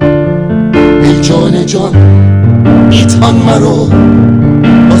مرو ای جان جان بی تن مرو،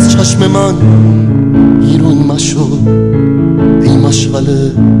 از چشم من بیرون مشو ای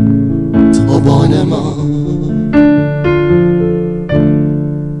مشعل تابان من.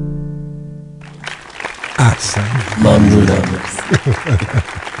 احسن. ممنونم.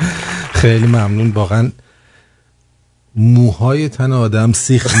 خیلی ممنون. واقعا موهای تن آدم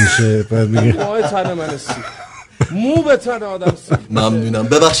سیخ میشه. موهای تن من سیخ، مو به تن آدم سیخ. ممنونم.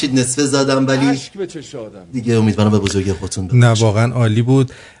 ببخشید نصفه زدم ولی اشک به چشم آدم دیگه امیدوارم به بزرگی خودتون ببخشید. نه واقعا عالی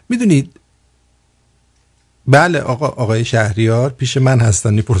بود. میدونید بله آقای شهریار پیش من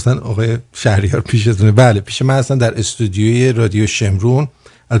هستن. میپرسن آقای شهریار پیشتونه؟ بله پیش من هستن در استودیوی رادیو شمرون،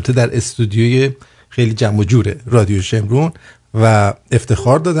 البته در استودیوی خیلی جمع و جوره رادیو شمرون، و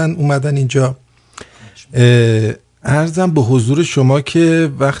افتخار دادن اومدن اینجا. عرضم به حضور شما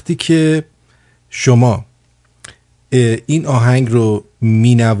که وقتی که شما این آهنگ رو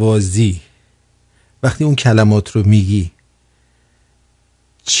مینوازی، وقتی اون کلمات رو میگی،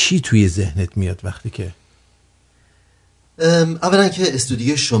 چی توی ذهنت میاد وقتی که؟ اولا که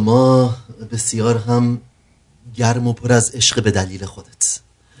استودیو شما بسیار هم گرم و پر از عشق به دلیل خودت.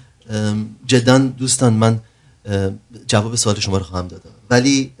 جدا دوستان من جواب سوال شما رو خواهم داد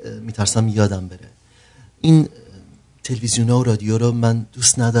ولی میترسم یادم بره. این تلویزیون ها و رادیو رو من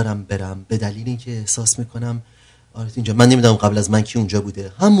دوست ندارم برم به دلیل اینکه احساس میکنم آرت اینجا، من نمیدونم قبل از من کی اونجا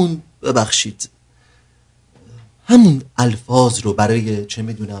بوده، همون ببخشید همون الفاظ رو برای چه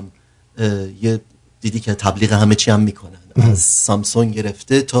میدونم یه دیدی که تبلیغ همه چی هم میکنن از سامسونگ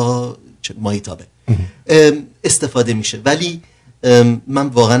گرفته تا مایتابه استفاده میشه. ولی من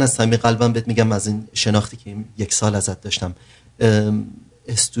واقعا از صمیم قلبم بهت میگم از این شناختی که یک سال ازت داشتم،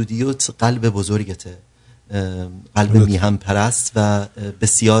 استودیو قلب بزرگته قلب میهم پرست و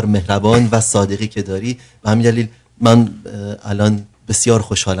بسیار مهربان و صادقی که داری و همین دلیل من الان بسیار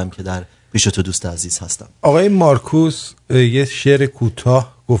خوشحالم که در پیش تو دوست عزیز هستم. آقای مارکوس یه شعر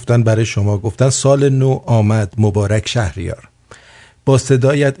کوتاه گفتن برای شما، گفتن سال نو آمد مبارک شهریار، با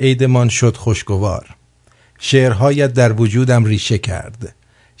صدایت عیدمان شد خوشگوار، شعرهایت در وجودم ریشه کرد،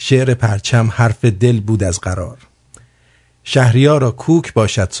 شعر پرچم حرف دل بود از قرار، شهریارا کوک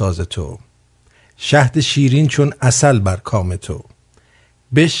باشد ساز تو، شهد شیرین چون عسل بر کام تو،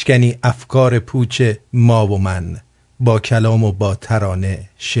 بشکنی افکار پوچ ما و من، با کلام و با ترانه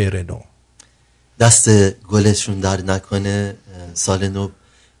شعر نو. دست گلشون در نکنه، سال نو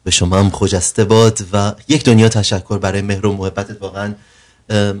به شما هم خجسته باد و یک دنیا تشکر برای مهر و محبتت. واقعا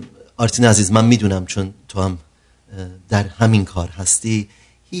آرتین عزیز، من میدونم چون تو هم در همین کار هستی،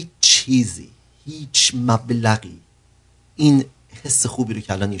 هیچ چیزی، هیچ مبلغی این حس خوبی رو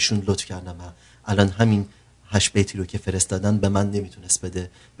که الان ایشون لطف کردن و الان همین 8 بیتی رو که فرستادن به من نمیتونست بده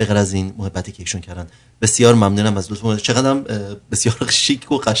به غیر از این محبتی که ایشون کردن. بسیار ممنونم از لطفتون. چقدرم بسیار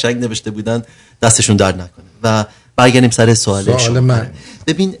شیک و قشنگ نوشته بودن، دستشون در نکنه. و برگردیم سر سوال من.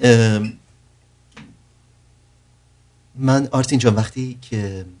 ببین من آرتین جان وقتی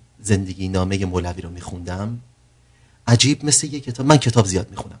که زندگی نامه مولوی رو میخوندم، عجیب مثل یه کتاب، من کتاب زیاد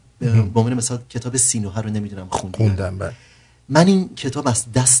میخونم، به عنوان مثلا کتاب سینوها رو نمیدونم خوندم. من این کتاب از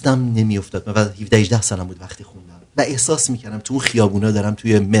دستم نمیافتاد. من 17-18 سالم بود وقتی خوندم و احساس میکردم تو اون خیابونا دارم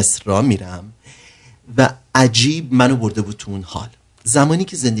توی مصر راه میرم و عجیب منو برده بود تو اون حال. زمانی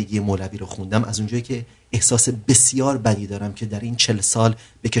که زندگی مولوی رو خوندم، از اونجایی که احساس بسیار بدی دارم که در این 40 سال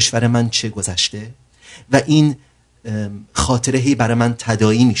به کشور من چه گذشته و این خاطره هی برای من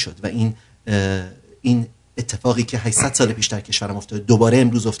تداعی میشد و این اتفاقی که 800 سال پیش در کشورم افتاده دوباره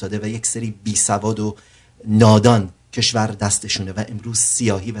امروز افتاده و یک سری بی سواد و نادان کشور دستشونه و امروز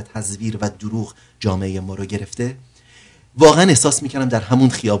سیاهی و تزویر و دروغ جامعه ما رو گرفته. واقعا احساس میکردم در همون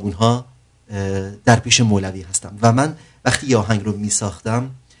خیابونها در پیش مولوی هستم و من وقتی یه آهنگ رو میساختم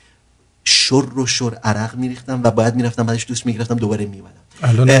شر عرق میریختم و باید میرفتم بعدش دوست میگرفتم دوباره میومدم.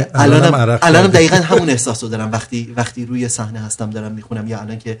 الانم دقیقاً همون احساس رو دارم وقتی روی صحنه هستم دارم میخونم، یا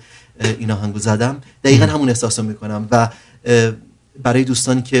الان که این آهنگو زدم دقیقاً همون احساس رو میکنم. و برای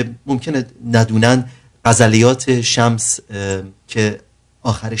دوستانی که ممکنه ندونن، غزلیات شمس که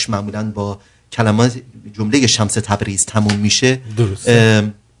آخرش معمولاً با کلمات جمله شمس تبریز تموم میشه،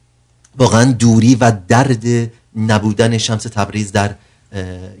 واقعاً دوری و درد نبودن شمس تبریز در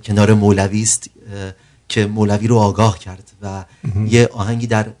کنار مولوی است که مولوی رو آگاه کرد و یه آهنگی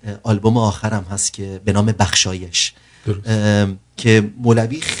در آلبوم آخرم هست که به نام بخشایش که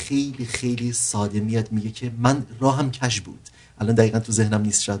مولوی خیلی خیلی ساده میاد میگه که من راهم کج بود، الان دقیقاً تو ذهنم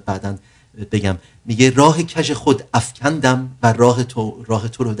نیست، شاید بعداً بگم، میگه راه کج خود افکندم و راه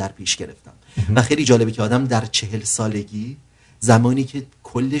تو رو در پیش گرفتم. و خیلی جالبه که آدم در 40 سالگی، زمانی که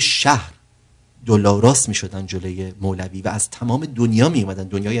کل شهر دلاراست می شدن جلوی مولوی و از تمام دنیا می اومدن،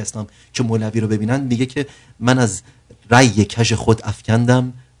 دنیای اسلام که مولوی رو ببینن، میگه که من از رأی کج خود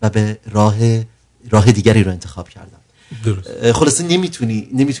افکندم و به راه دیگری رو انتخاب کردم. درست. خلاصه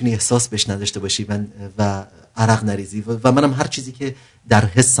نمیتونی احساس بهش نداشته باشی و عرق نریزی و منم هر چیزی که در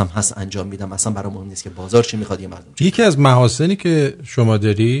حسم هست انجام میدم، اصلا برام مهم نیست که بازار چی میخواد یا مردم چی. یکی از محاسنی که شما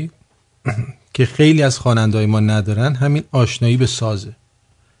داری که خیلی از خواننده‌های ما ندارن، همین آشنایی به سازه.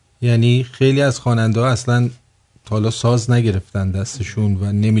 یعنی خیلی از خواننده‌ها اصلا تا حالا ساز نگرفتن دستشون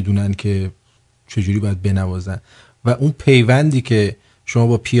و نمیدونن که چجوری باید بنوازن و اون پیوندی که شما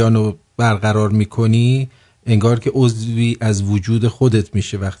با پیانو برقرار میکنی انگار که عضوی از وجود خودت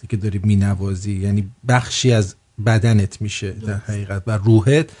میشه وقتی که داری مینوازی، یعنی بخشی از بدنت میشه در حقیقت و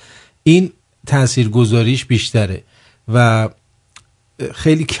روحت. این تاثیرگذاریش بیشتره و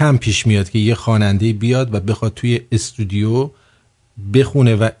خیلی کم پیش میاد که یه خواننده بیاد و بخواد توی استودیو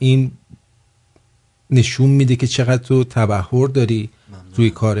بخونه و این نشون میده که چقدر تو تبحر داری توی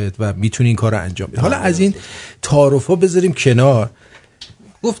کارت و میتونی این کار رو انجام بدی. حالا از این تعارفا بذاریم کنار.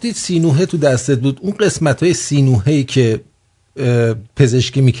 گفتید سینوحه تو دستت بود، اون قسمت‌های سینوحه‌ای که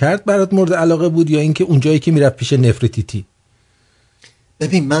پزشکی میکرد برات مورد علاقه بود یا اینکه اونجایی که میرفت پیش نفرتیتی؟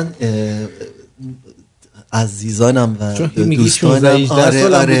 ببین من عزیزانم و دوستانم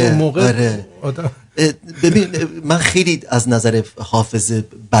آره. ببین من خیلی از نظر حافظه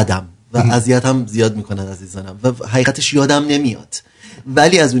بدم و اذیتم زیاد میکنن عزیزانم و حقیقتش یادم نمیاد،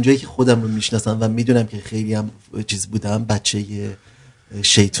 ولی از اونجایی که خودم رو میشناسم و میدونم که خیلی هم چیز بودم، بچه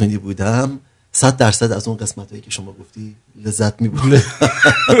شیطونی بودم، 100% از اون قسمتایی که شما گفتی لذت می‌بردم.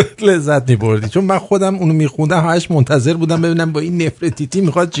 لذت می‌بردی، چون من خودم اونو می‌خوندم همش منتظر بودم ببینم با این نفرتیتی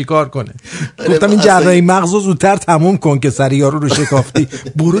میخواد چیکار کنه. گفتم این جراحی مغزو زودتر تموم کن که سر یارو رو شکافتی،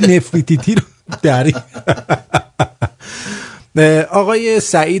 برو نفرتیتی رو داری. آقای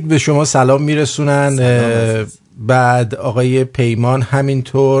سعید به شما سلام میرسونن. بعد آقای پیمان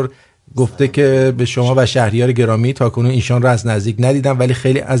همینطور گفته که به شما و شهریار گرامی تاکنون ایشان رو از نزدیک ندیدم ولی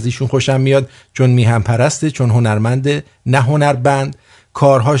خیلی از ایشون خوشم میاد، چون میهم پرسته، چون هنرمنده نه هنربند،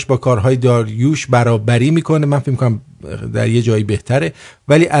 کارهاش با کارهای داریوش برابری میکنه. من فکر میکنم در یه جایی بهتره،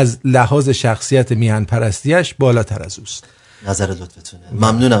 ولی از لحاظ شخصیت میهن پرستیش بالاتر از اوست. نظر لطفتونه.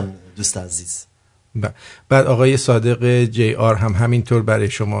 ممنونم دوست عزیز. بعد آقای صادق جی آر هم همینطور برای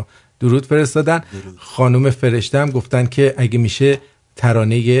شما درود فرستادن. خانم فرشته هم گفتن که اگه میشه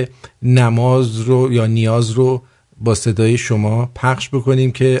ترانه نماز رو یا نیاز رو با صدای شما پخش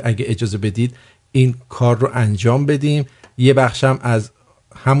بکنیم که اگه اجازه بدید این کار رو انجام بدیم. یه بخشم از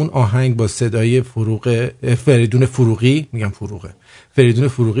همون آهنگ با صدای فریدون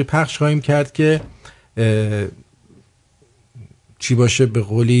فروغی پخش خواهیم کرد که چی باشه، به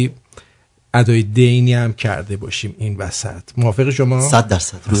قولی ادای دینی هم کرده باشیم این وسط. موافق شما؟ 100%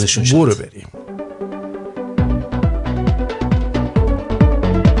 روزشون شد. برو بریم.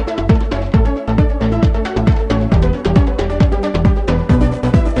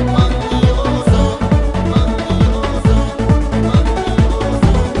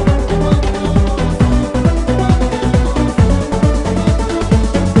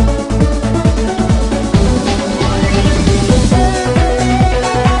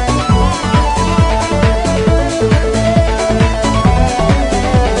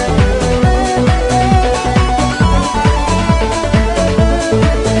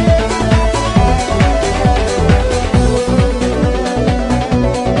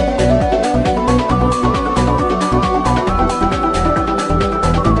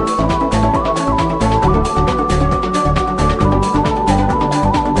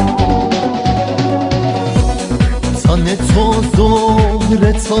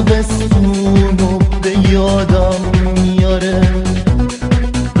 تابستونو به یادم میاره،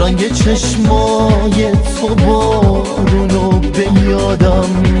 رنگ چشمای تو بارونو به یادم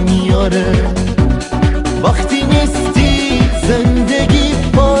میاره. وقتی نیستی زندگی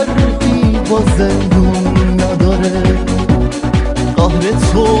فرقی با زندون نداره، قهر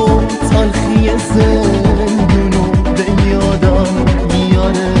تو تلخی زندونو به یادم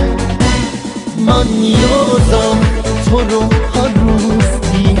میاره. من یادم تو رو هر روز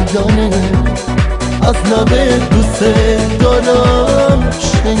دیدنه، از لب دوست دارم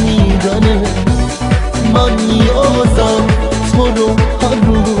شنیدنه. من یادم تو رو هر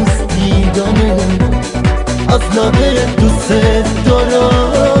روز دیدنه، از لب دوست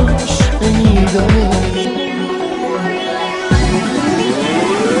دارم شنیدنه.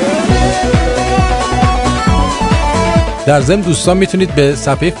 در ضمن دوستان میتونید به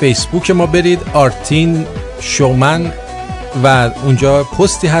صفحه فیسبوک ما برید، آرتین شومن، و اونجا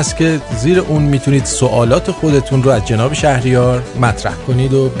پستی هست که زیر اون میتونید سوالات خودتون رو از جناب شهریار مطرح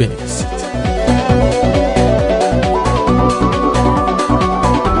کنید و بنویسید.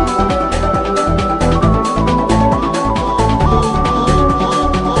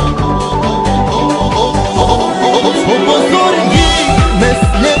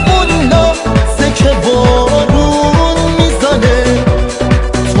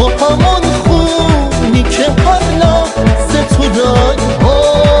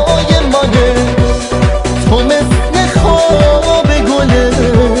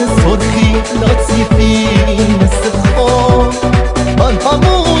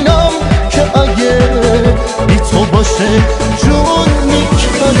 جون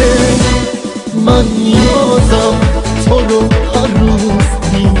میکنه. من یادم تو رو هر روز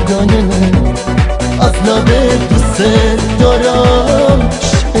دیدنه، از لب دوست دارم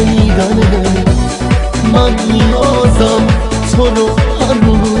شنیدنه. من یادم تو رو هر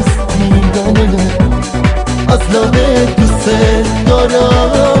روز دیدنه، از لب دوست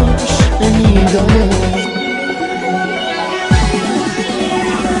دارم شنیدنه.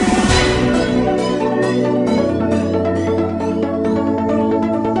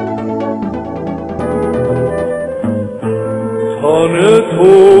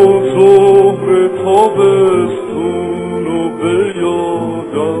 تو ظهر تابستون رو به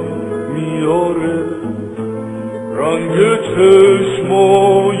یادم میاره، رنگ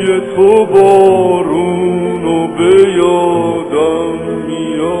چشمای تو بارون رو به یادم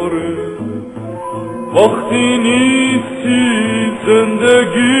میاره. وقتی نیستی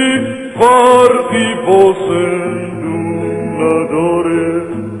زندگی فرقی با زندون نداره،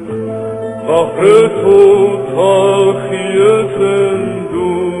 بهر تو تلخی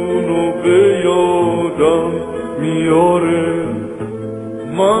زندون و به یادم میاره،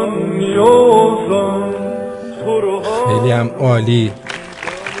 من نیازم تو رو. خیلی هم عالی.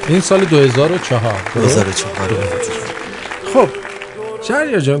 این سال 2004. خب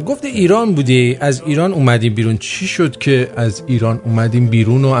شهریار جان، گفته ایران بودی، از ایران اومدیم بیرون. چی شد که از ایران اومدیم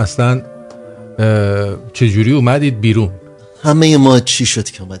بیرون و اصلا چجوری اومدید بیرون؟ همه ما چی شد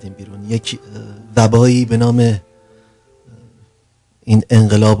که اومدیم بیرون؟ یک وبایی به نام این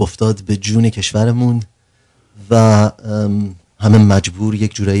انقلاب افتاد به جون کشورمون و همه مجبور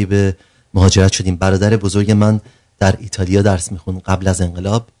یک جورایی به مهاجرت شدیم. برادر بزرگ من در ایتالیا درس میخوند قبل از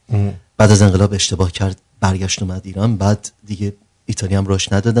انقلاب. بعد از انقلاب اشتباه کرد، برگشت اومد ایران. بعد دیگه ایتالیا هم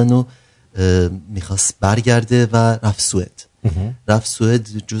راش ندادن و میخواست برگرده و رفت سوئد. رفت سوئد،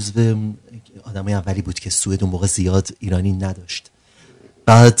 جزو آدمای اولی بود که سوئد اون موقع زیاد ایرانی نداشت.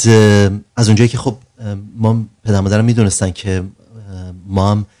 بعد از اونجایی که خب ما پدر مادرم میدونستن که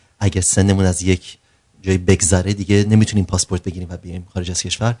ما هم اگه سنمون از یک جایی بگذره دیگه نمیتونیم پاسپورت بگیریم و بیایم خارج از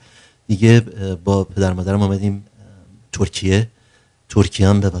کشور، دیگه با پدر مادرم اومدیم ترکیه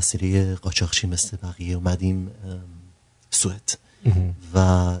هم به وسیله قاچاقچی مثل بقیه اومدیم سوئد.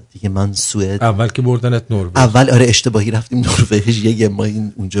 و دیگه من سوئد اول که بردنت نروژ. اول آره اشتباهی رفتیم نروژ، یه ماه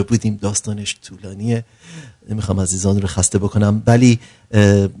اونجا بودیم، داستانش طولانیه، نمیخوام عزیزان رو خسته بکنم. ولی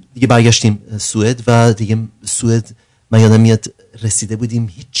دیگه برگشتیم سوئد و دیگه سوئد من یادم میاد رسیده بودیم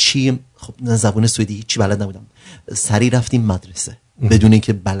هیچی، خب زبان سوئدی هیچی بلد نبودم، سری رفتیم مدرسه بدون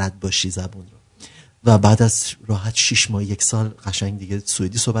اینکه بلد باشی زبان رو و بعد از راحت 6 ماه 1 سال قشنگ دیگه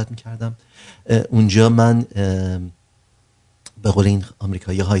سوئدی صحبت میکردم. اونجا من به قول این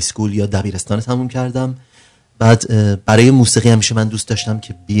آمریکایی های سکول یا دبیرستان تموم کردم. بعد برای موسیقی همیشه من دوست داشتم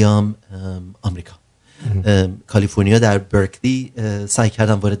که بیام آمریکا. کالیفرنیا در برکلی سعی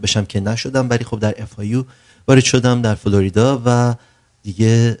کردم وارد بشم که نشدم، ولی خب در FIU وارد شدم در فلوریدا و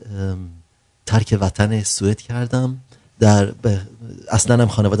دیگه ترک وطن سوئد کردم. اصلا هم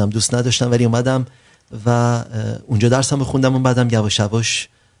خانوادم دوست نداشتم ولی اومدم و اونجا درسم بخوندم و بعدم یواش یواش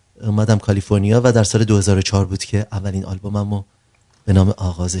اومدم کالیفرنیا و در سال 2004 بود که اولین آلبوممو به نام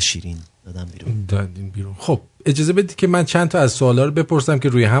آغاز شیرین دادیم بیرون. خب اجازه بدید که من چند تا از سوالا رو بپرسم که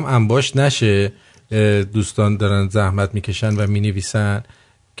روی هم انباش نشه. دوستان دارن زحمت میکشن و مینویسن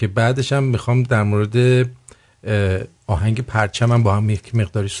که بعدش هم میخوام در مورد آهنگ پرچمم با هم یک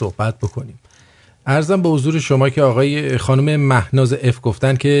مقداری صحبت بکنیم. عرضم به حضور شما که آقای خانم مهناز اف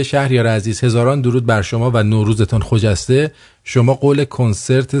گفتن که شهریار عزیز هزاران درود بر شما و نوروزتان خجسته. شما قول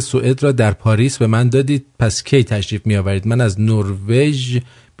کنسرت سوئد را در پاریس به من دادید، پس کی تشریف می آورید؟ من از نروژ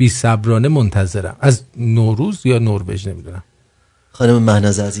بی صبرانه منتظرم. از نوروز یا نروژ نمیدونم. خانم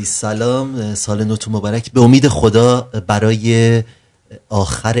مهناز عزیز سلام، سال نوتون مبارک. به امید خدا برای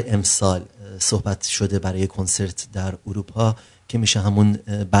آخر امسال صحبت شده برای کنسرت در اروپا که میشه همون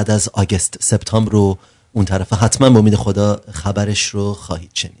بعد از آگست سپتامبر رو اون طرف، حتما به امید خدا خبرش رو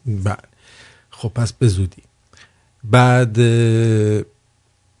خواهید شنید. بله خب پس به زودی. بعد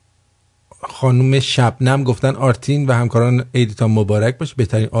خانم شبنم گفتن آرتین و همکاران عیدتان مبارک باشه،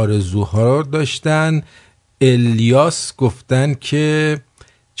 بهترین آرزوها داشتن. الیاس گفتن که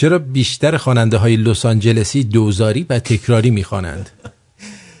چرا بیشتر خواننده های لس آنجلسی دوزاری و تکراری میخوانند؟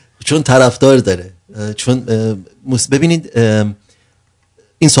 چون طرفدار داره. چون ببینید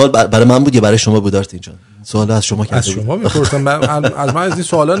این سوال برای من بود یا برای شما بود آرتین جان؟ سوال از شما از شما میپرسن، از من از این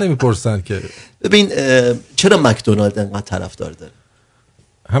سوالا نمیپرسن که. ببین چرا مکدونالد انقدر طرفدار داره؟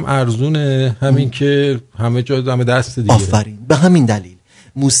 هم ارزونه، همین که همه جا همه دست دیگه. آفرین، به همین دلیل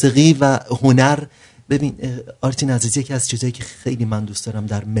موسیقی و هنر. ببین آرتین عزیزی، یکی از چیزایی که خیلی من دوست دارم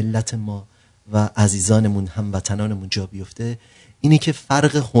در ملت ما و عزیزانمون هموطنانمون جا بیفته اینه که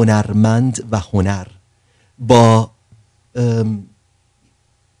فرق هنرمند و هنر با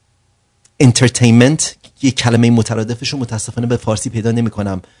انترتینمنت، یک کلمه مترادفش رو متاسفانه به فارسی پیدا نمی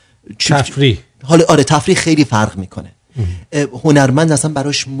کنم. تفریح. حالا آره تفریح خیلی فرق میکنه. هنرمند اصلا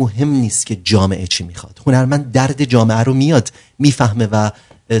براش مهم نیست که جامعه چی میخواد. هنرمند درد جامعه رو میاد میفهمه و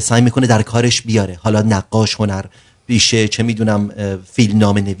سعی میکنه در کارش بیاره. حالا نقاش، هنر ریشه، چه میدونم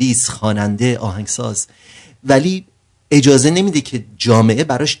فیلمنامه نویس، خواننده، آهنگساز، ولی اجازه نمیده که جامعه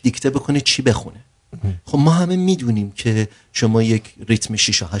براش دیکته بکنه چی بخونه. خب ما همه میدونیم که شما یک ریتم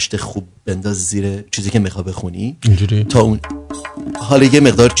 6 و 8 خوب بنداز زیر چیزی که میخوای بخونی اینجوری تا اون حالا یه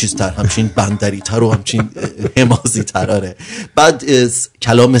مقدار چیزتر، همچین بندری تر و همچین حمازی تراره، بعد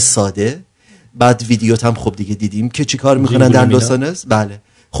کلام ساده، بعد ویدیوت هم خب دیگه دیدیم که چی کار میکنن در لس آنجلس. بله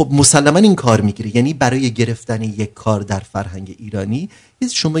خب مسلما این کار میگیره. یعنی برای گرفتن یک کار در فرهنگ ایرانی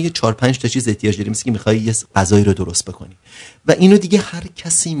شما یه 4-5 تا چیز احتیاج داری، مثل که میخوای یه غذایی رو درست بکنی و اینو دیگه هر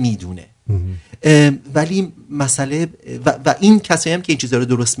کسی میدونه. ولی مسئله و این کسایی هم که این چیزا رو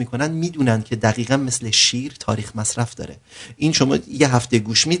درست میکنن میدونن که دقیقاً مثل شیر تاریخ مصرف داره. این شما یه هفته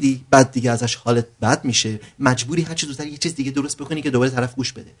گوش میدی، بعد دیگه ازش حالت بد میشه، مجبوری هر چه زودتر یه چیز دیگه درست بکنی که دوباره طرف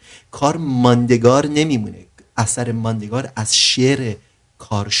گوش بده. کار ماندگار نمیمونه. اثر ماندگار از شعر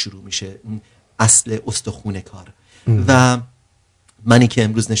کار شروع میشه، اون اصل استخون کار. و منی که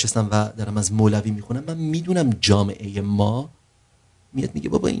امروز نشستم و دارم از مولوی میخونم، من میدونم جامعه ما میاد میگه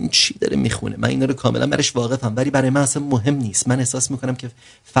بابا این چی داره میخونه، من اینا رو کاملا برش واقفم، ولی برای من اصلا مهم نیست. من احساس میکنم که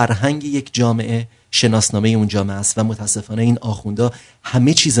فرهنگ یک جامعه شناسنامه اون جامعه است و متاسفانه این آخوندا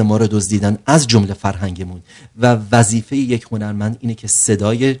همه چیز ما رو دزدیدن از جمله فرهنگمون و وظیفه یک هنرمند اینه که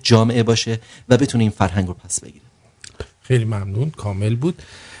صدای جامعه باشه و بتونه این فرهنگ رو پس بگیره. خیلی ممنون، کامل بود.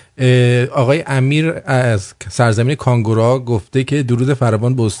 آقای امیر از سرزمین کانگورا گفته که درود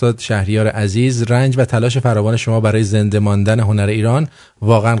فراوان به استاد شهریار عزیز. رنج و تلاش فراوان شما برای زنده ماندن هنر ایران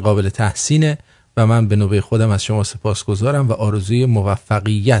واقعا قابل تحسینه و من به نوبه خودم از شما سپاسگزارم و آرزوی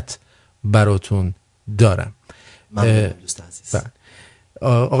موفقیت براتون دارم. ممنون دوست عزیز.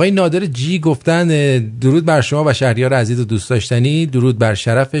 آقای نادر جی گفتن درود بر شما و شهریار عزیز و دوست داشتنی، درود بر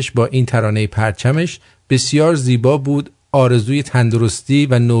شرفش با این ترانه پرچمش، بسیار زیبا بود، آرزوی تندرستی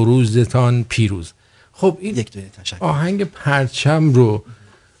و نوروزتان پیروز. خب این آهنگ پرچم رو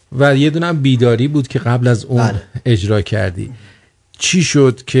و یه دونه هم بیداری بود که قبل از اون اجرا کردی. چی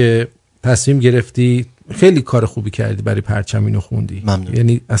شد که تصمیم گرفتی؟ خیلی کار خوبی کردی برای پرچم اینو خوندی. ممنون.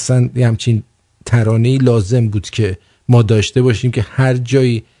 یعنی اصلا همچین ترانه‌ای لازم بود که ما داشته باشیم که هر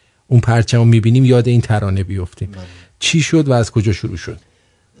جایی اون پرچم رو میبینیم یاد این ترانه بیفتیم. چی شد و از کجا شروع شد؟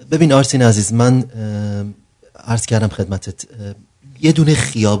 ببین آرسین عزیز، من عرض کردم خدمتت، یه دونه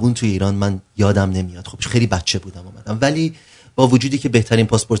خیابون توی ایران من یادم نمیاد. خب خیلی بچه بودم اومدم، ولی با وجودی که بهترین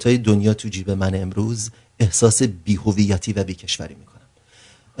پاسپورت‌های دنیا تو جیب من امروز، احساس بی‌هویتی و بیکشوری میکنم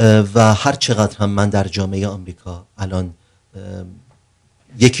و هر چقدر هم من در جامعه آمریکا الان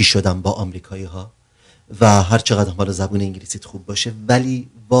یکی شدم با آمریکایی ها و هر چقدر هم حالا زبون انگلیسیت خوب باشه، ولی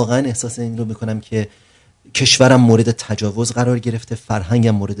واقعا احساس این رو میکنم که کشورم مورد تجاوز قرار گرفته،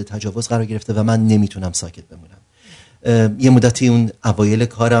 فرهنگم مورد تجاوز قرار گرفته و من نمیتونم ساکت بمونم. یه مدتی اون اوایل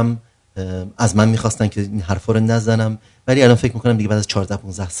کارم از من میخواستن که این حرفا رو نزنم، ولی الان فکر میکنم دیگه بعد از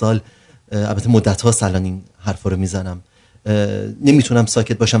 14-15 سال، البته مدت هاست الان این حرفا رو میزنم، نمیتونم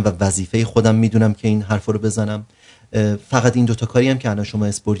ساکت باشم و وظیفه خودم میدونم که این حرفا رو بزنم. فقط این دوتا کاری هم که الان شما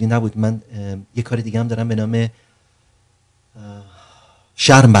اسپوردی نبود، من یه کار دیگه هم دارم به نام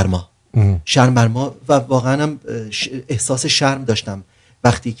شرم بر ما و واقعا هم احساس شرم داشتم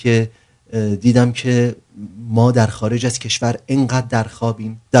وقتی که دیدم که ما در خارج از کشور اینقدر در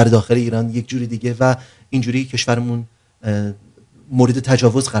خوابیم، در داخل ایران یک جوری دیگه و اینجوری کشورمون مورد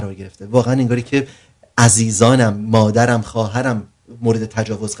تجاوز قرار گرفته. واقعا انگاری که عزیزانم، مادرم، خواهرم مورد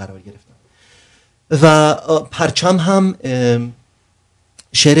تجاوز قرار گرفتن. و پرچم هم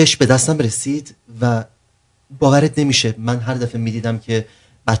شعرش به دستم رسید و باورت نمیشه، من هر دفعه میدیدم که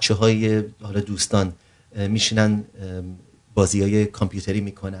بچه های حالا دوستان میشینن بازی های کامپیوتری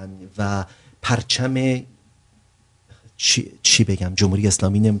میکنن و پرچم چی بگم، جمهوری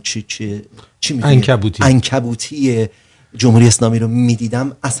اسلامی چی عنکبوتی جمهوری اسلامی رو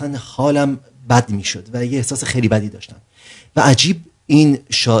میدیدم، اصلا حالم بد میشد و یه احساس خیلی بدی داشتم. و عجیب این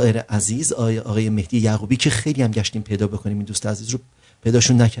شاعر عزیز آقای مهدی یعقوبی که خیلی هم گشتیم پیدا بکنیم، این دوست عزیز رو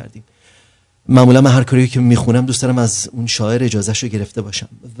پیداشون نکردیم. معمولا من هر کاری که میخونم دوست دارم از اون شاعر اجازهشو گرفته باشم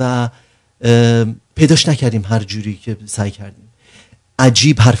و پیداش نکردیم، هر جوری که سعی کردیم.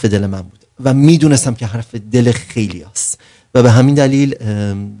 عجیب حرف دل من بود و میدونستم که حرف دل خیلی هست و به همین دلیل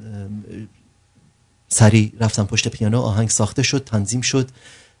سریع رفتم پشت پیانو، آهنگ ساخته شد، تنظیم شد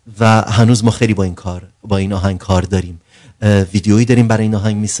و هنوز ما خیلی با این آهنگ کار داریم، ویدیویی داریم برای این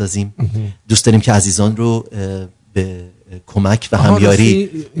آهنگ میسازیم. دوست داریم که عزیزان رو به کمک و همیاری،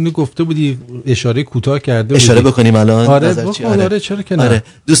 اینو گفته بودی اشاره کوتاه کرده بودی، اشاره بکنیم الان. آره چرا که نه. آره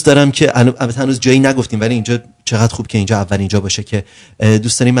دوست دارم که البته هنوز جایی نگفتیم ولی اینجا چقدر خوب که اینجا اولین جا باشه که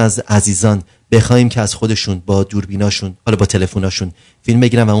دوست داریم از عزیزان بخوایم که از خودشون با دوربیناشون، حالا با تلفناشون فیلم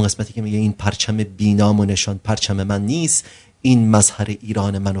بگیرن و اون قسمتی که میگه این پرچم بینام و نشان پرچم من نیست، این مظهر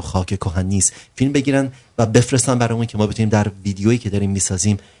ایران من و خاک کهن نیست، فیلم بگیرن و بفرستن برامون که ما بتونیم در ویدیویی که داریم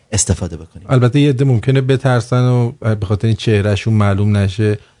میسازیم استفاده بکنیم. البته یه عده ممکنه بترسن و به خاطر این چهرهشون معلوم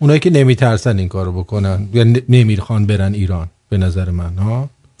نشه. اونایی که نمیترسن این کارو بکنن یا نمیخوان برن ایران، به نظر من ها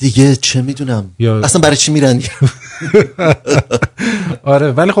دیگه چه میدونم اصلا برای چی میرن.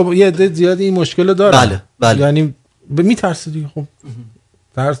 آره ولی خب یه عده زیادی این مشکل داره. بله. یعنی میترسه دیگه. خب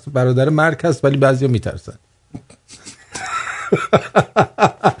ترس برادر مرگ هست ولی بعضیا میترسن.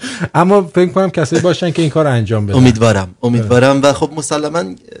 اما فکر کنم کسایی باشن که این کار انجام بدن. امیدوارم و خب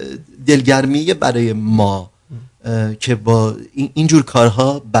مسلما دلگرمی برای ما که با اینجور کارها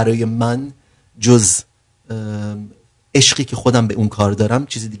برای من جز عشقی که خودم به اون کار دارم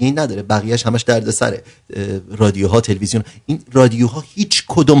چیزی دیگه این نداره. بقیهش همش دردسره. رادیوها، تلویزیون، این رادیوها هیچ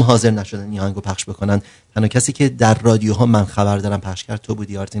کدوم حاضر نشدن این آهنگو پخش بکنن. تنها کسی که در رادیوها من خبر دارم پخش کرد تو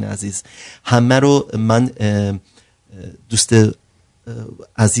بودی آرتین عزیز. همه رو من دوست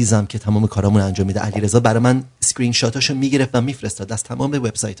عزیزم که تمام کارامون انجام میده علیرضا برای من اسکرین شاتاشو میگرفت و میفرستاد از تمام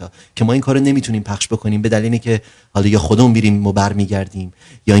وبسایت ها که ما این کارو نمیتونیم پخش بکنیم به دلیلی که حالا یا خودمون میریم و برمیگردیم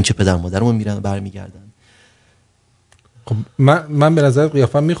یا اینکه پدر مادرمون میرن و برمیگردن. خب من به نظر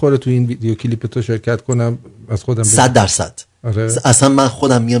قیافم میخوره تو این ویدیو کلیپ تو شرکت کنم از خودم 100%. آره. اصلا من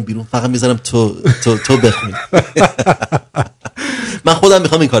خودم میام بیرون فقط میذارم تو بخونی. من خودم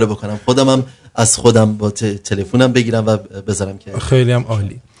میخوام این کارو بکنم. خودمم از خودم با تلفنم بگیرم و بذارم که خیلی هم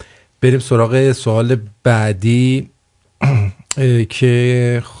عالی. بریم سراغ سوال بعدی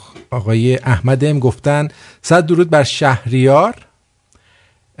که آقای احمدم گفتن 100 درود بر شهریار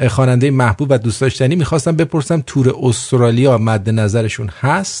خواننده محبوب و دوست داشتنی. میخواستم بپرسم تور استرالیا مد نظرشون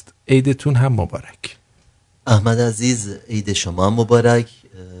هست؟ عیدتون هم مبارک. احمد عزیز عید شما هم مبارک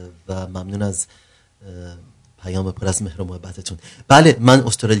و ممنون از پیام پر از مهر و محبتتون. بله من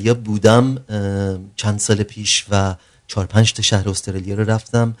استرالیا بودم چند سال پیش و 4-5 تا شهر استرالیا رو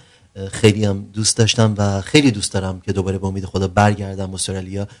رفتم. خیلی هم دوست داشتم و خیلی دوست دارم که دوباره به امید خدا برگردم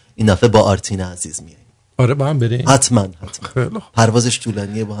استرالیا. این دفعه با آرتین عزیز میاییم. آره با هم بریم حتما. پروازش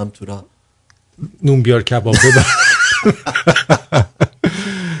طولانیه با هم تورا نون بیار کباب ببر.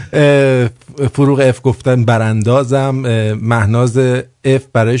 فروغ اف گفتن براندازم. مهناز اف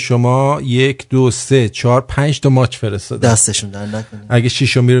برای شما 1 2 3 4 5 تا ماچ فرستاد. دستشون در نکنه. اگه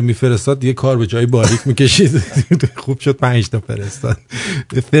 6 رو میفرستاد دیگه کار به جای باریک میکشید. خوب شد 5 تا فرستاد.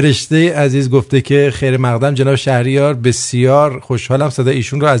 فرشته عزیز گفته که خیر مقدم جناب شهریار، بسیار خوشحالم صدای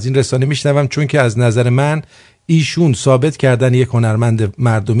ایشون رو از این رسانه میشنوم چون که از نظر من ایشون ثابت کردن یک هنرمند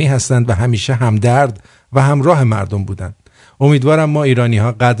مردمی هستند و همیشه همدرد و همراه مردم بودند. امیدوارم ما ایرانی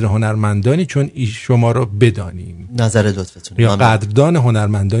ها قدر هنرمندانی چون شما رو بدانیم. نظر لطفتون. یا قدردان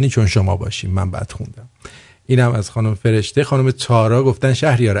هنرمندانی چون شما باشیم. من بعد خوندم. اینم از خانم فرشته. خانم تارا گفتن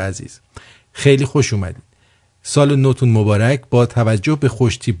شهریار عزیز خیلی خوش اومدید. سال نوتون مبارک. با توجه به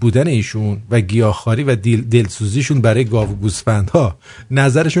خوشتیپ بودن ایشون و گیاهخواری و دلسوزیشون برای گاو و گوسفندها،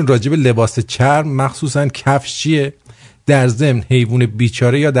 نظرشون راجع به لباس چرم مخصوصا کفش چیه؟ در ضمن حیوان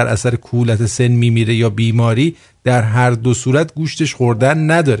بیچاره یا در اثر کولت سن میمیره یا بیماری، در هر دو صورت گوشتش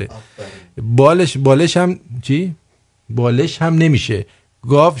خوردن نداره. بالش هم چی؟ بالش هم نمیشه.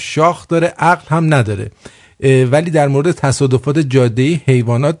 گاو شاخ داره عقل هم نداره. ولی در مورد تصادفات جاده‌ای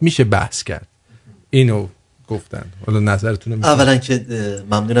حیوانات میشه بحث کرد. اینو گفتن. حالا نظرتون رو اولا که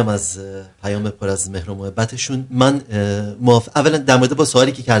ممنونم از پیام پر از مهر و محبتشون. من اولا در مورد با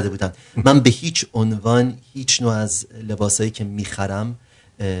سوالی که کرده بودن، من به هیچ عنوان هیچ نوع از لباسایی که میخرم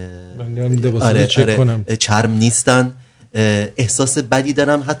چرم نیستن. احساس بدی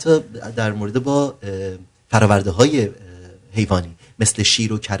دارم حتی در مورد با فراورده های حیوانی مثل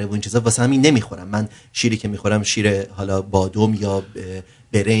شیر و کره و این چیزا. واسه همین نمیخورم. من شیری که میخورم شیر حالا بادوم یا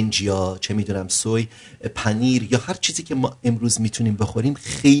برنج یا چه میدونم سوی، پنیر یا هر چیزی که ما امروز میتونیم بخوریم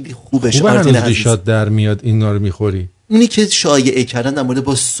خیلی خوبه. آرتین عزیز ریشات در میاد اینا رو میخوری. اونی که شایعه کردن در مورد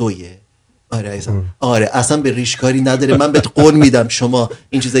با سویه. آره اصلا به ریشکاری نداره. من بهت قول میدم شما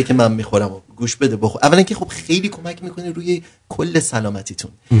این چیزایی که من میخورم گوش بده بخور. اولا که خب خیلی کمک میکنه روی کل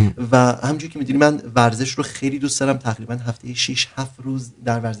سلامتیتون و همونجوری که میدونی من ورزش رو خیلی دوست دارم. تقریبا هفته 6-7 روز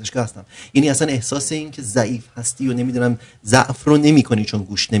در ورزشگاه هستم. یعنی اصلا احساس این که ضعیف هستی و نمیدونم ضعف رو نمیکنی چون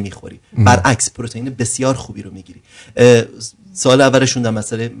گوشت نمیخوری. برعکس پروتئین بسیار خوبی رو میگیری. سوال اولشون در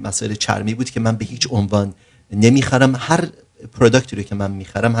مسئله چرمی بود که من به هیچ عنوان نمیخرم. هر پروداکتی رو که من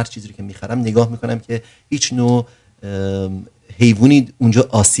میخرم، هر چیزی رو که میخرم نگاه میکنم که هیچ نوع حیوانی اونجا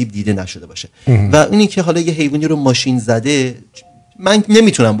آسیب دیده نشده باشه. و اونی که حالا یه حیوانی رو ماشین زده من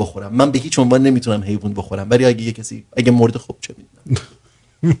نمیتونم بخورم. من به هیچ عنوان نمیتونم حیوان بخورم. ولی اگه مرده خب چه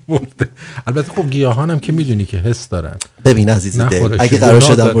میدونم. البته خب گیاهان هم که میدونی که حس دارن. ببین عزیز دل اگه قرار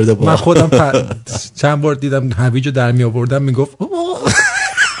شد مرده من خودم چند بار دیدم هویجو در می آوردم میگفت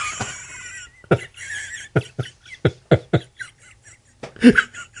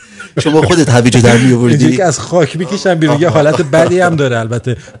شما خودت هویجو در می آوردی؟ اینجوری که از خاک میکشم بیرون. یه حالت بدی هم داره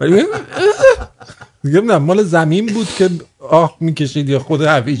البته. ولی میگم نه مال زمین بود که آه میکشید یا خود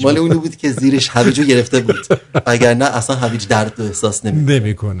هویج مال اونو بود که زیرش هویجو گرفته بود. اگر نه اصلا هویج درد و احساس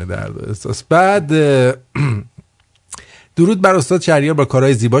نمیکنه. درد و احساس. بعد درود بر استاد شهریار با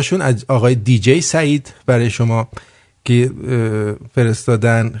کارهای زیباشون. از آقای دیجی سعید برای شما که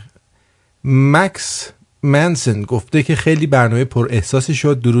فرستادن. مکس منسن گفته که خیلی برنامه پر احساسی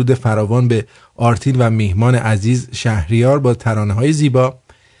شد. درود فراوان به آرتین و میهمان عزیز شهریار با ترانه‌های زیبا.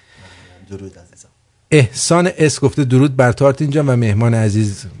 درود عزیزم. احسان اس گفته درود بر تو آرتین جان و مهمان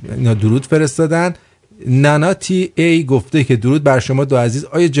عزیز. اینا درود فرستادن. ناناتی ای گفته که درود بر شما دو عزیز.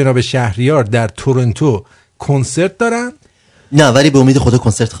 آیا جناب شهریار در تورنتو کنسرت دارن؟ نه، ولی به امید خدا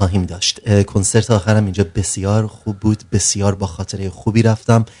کنسرت خواهیم داشت. کنسرت آخرم اینجا بسیار خوب بود، بسیار با خاطره خوبی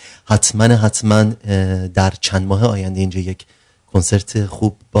رفتم. حتما در چند ماه آینده اینجا یک کنسرت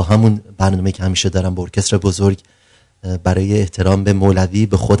خوب با همون برنامه که همیشه دارم با ارکستر بزرگ برای احترام به مولوی،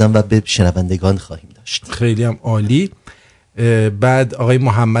 به خودم و به شنوندگان خواهیم داشت. خیلی هم عالی. بعد آقای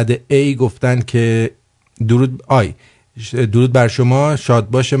محمد ای گفتن که درود بر شما، شاد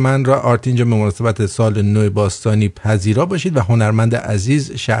باش من را آرتین جان به مناسبت سال نو باستانی پذیرا باشید و هنرمند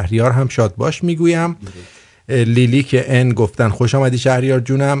عزیز شهریار هم شاد باش میگویم. لیلی که ان گفتن خوش آمدی شهریار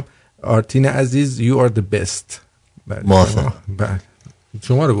جونم، آرتین عزیز you are the best. موافقم.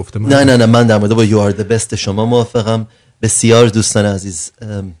 شما رو گفتم. نه من در مورد با you are the best شما موافقم. بسیار دوستان عزیز،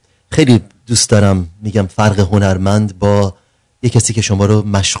 خیلی دوست دارم میگم فرق هنرمند با یک کسی که شما رو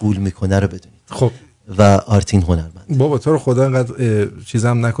مشغول میکنه رو بدونید. خب و آرتین هنرمند. بابا تو رو خدا انقدر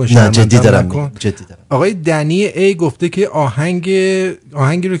چیزم نکن، نه جدی دارم. آقای دنی ای گفته که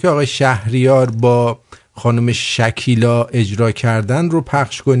آهنگی رو که آقای شهریار با خانم شکیلا اجرا کردن رو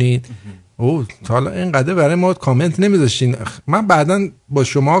پخش کنید. اوه حالا اینقدر برای ما کامنت نمیذاشتین. من بعداً با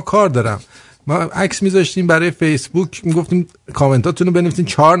شما کار دارم. ما عکس میذاشتیم برای فیسبوک، میگفتیم کامنتاتون رو بنویسین،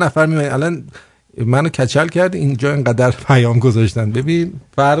 4 نفر میمونید. الان منو کچل کرد اینجا اینقدر پیام گذاشتن. ببین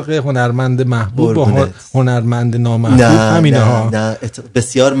فرق هنرمند محبوب با هنرمند نامحبوب همینه ها. نه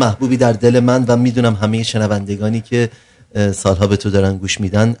بسیار محبوبی در دل من و میدونم همه شنوندگانی که سالها به تو دارن گوش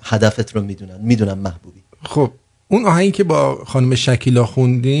میدن هدفت رو میدونم محبوبی. خب اون آهنگی که با خانم شکیلا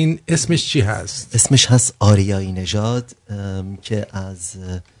خوندین اسمش چی هست؟ اسمش هست آریایی نژاد که از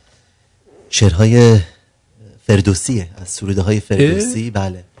شعرهای فردوسیه، از سروده های فردوسی.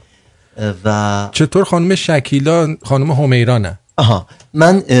 بله. و چطور خانم شکیلا خانم همیرانه؟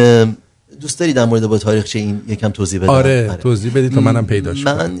 من دوست داری در مورد با تاریخچه این یکم توضیح بدم؟ آره توضیح بدید تا منم پیداش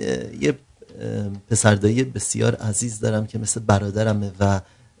کنم. من یه پسردایی بسیار عزیز دارم که مثل برادرمه و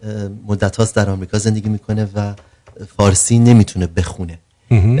مدت هاست در آمریکا زندگی میکنه و فارسی نمیتونه بخونه،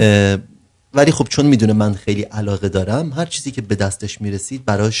 ولی خب چون میدونه من خیلی علاقه دارم هر چیزی که به دستش میرسید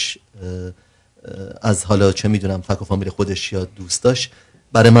براش از حالا چه میدونم فک و فامیل خودش یا دوستاش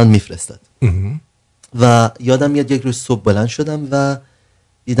برای من میفرستاد. و یادم میاد یک روز صبح بلند شدم و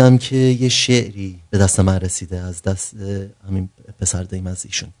دیدم که یه شعری به دست من رسیده از دست همین پسرداییم از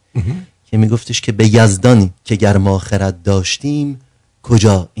ایشون که میگفتش که به یزدانی که گر ما خرد داشتیم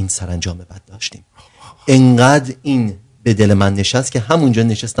کجا این سرانجام بد داشتیم. انقدر این به دل من نشست که همونجا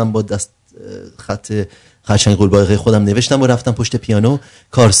نشستم با دست خط خرچنگ قولباغه خودم نوشتم و رفتم پشت پیانو.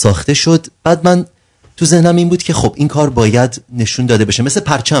 کار ساخته شد. بعد من تو ذهنم این بود که خب این کار باید نشون داده بشه. مثل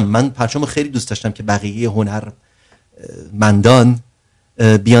پرچم، من پرچم رو خیلی دوست داشتم که بقیه هنرمندان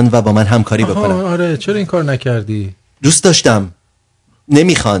بیان و با من همکاری بکنن. آره چرا این کار نکردی؟ دوست داشتم.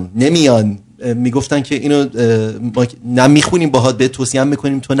 نمیان میگفتن که اینو ما نمیخونیم باهات به توصیه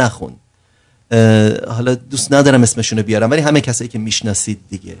میکنیم تو نخون. حالا دوست ندارم اسمشونو بیارم ولی همه کسایی که میشناسید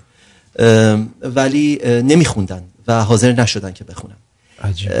دیگه، ولی نمیخوندن و حاضر نشدن که بخونم.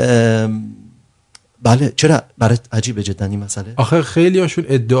 عجیب. بله چرا برات عجیبه جدا این مسئله؟ آخه خیلی هاشون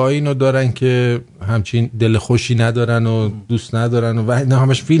ادعای اینو دارن که همچین دل خوشی ندارن و دوست ندارن و نه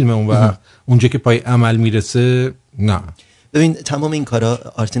همش فیلمه اون وقت اونجا که پای عمل میرسه نه. ببین تمام این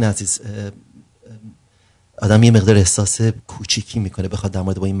کارا آرتین عزیز آدم یه مقدار احساس کوچیکی میکنه بخواد در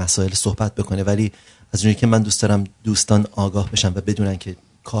مورد با این مسائل صحبت بکنه، ولی از اونجایی که من دوست دارم دوستان آگاه بشن و بدونن که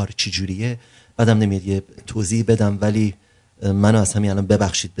کار چی جوریه بعدم نمیاد یه توضیح بدم، ولی منو از همین الان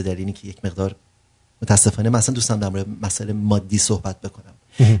ببخشید به دلیلی که یک مقدار متاسفانه مثلا دوستم در مورد مسئله مادی صحبت بکنم.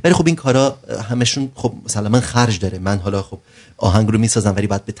 ولی خب این کارا همشون خب مثلا من خرج داره. من حالا خب آهنگ رو میسازم ولی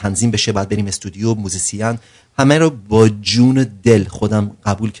بعد به تنظیم بشه، بعد بریم استودیو، موزیسین، همه رو با جون دل خودم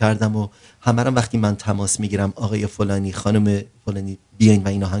قبول کردم و همه رو وقتی من تماس میگیرم آقای فلانی خانم فلانی بیاین و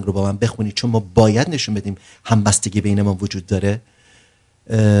این آهنگ رو با من بخونید چون ما باید نشون بدیم همبستگی بین ما وجود داره،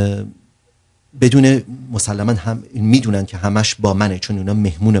 بدون مسلما هم میدونن که همش با منه چون اونا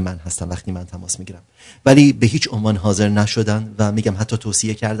مهمون من هستن وقتی من تماس میگیرم، ولی به هیچ عنوان حاضر نشدن و میگم حتی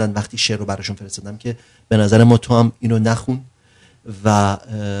توصیه کردن وقتی شعر رو براشون فرستادم که به نظر ما تو هم اینو نخون و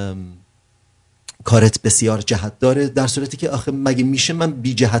کارت بسیار جهت داره، در صورتی که آخه مگه میشه من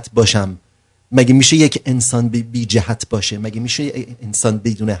بی جهت باشم مگه میشه یک انسان بی جهت باشه؟ مگه میشه انسان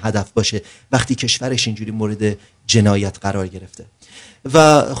بدون هدف باشه وقتی کشورش اینجوری مورد جنایت قرار گرفته؟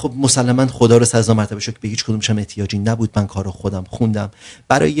 و خب مسلما خدا رو 100,000 مرتبه شکر به هیچ کدومشم احتیاجی نبود. من کارو خودم خوندم.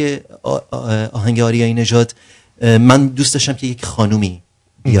 برای آهنگ آریایی نژاد من دوست داشتم که یک خانومی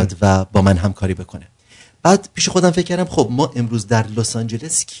بیاد و با من همکاری بکنه. بعد پیش خودم فکر کردم خب ما امروز در لس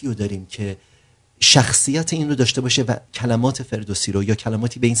آنجلس کیو داریم که شخصیت این رو داشته باشه و کلمات فردوسی رو یا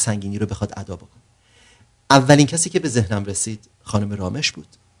کلماتی به این سنگینی رو بخواد ادا بکنه. اولین کسی که به ذهنم رسید خانم رامش بود،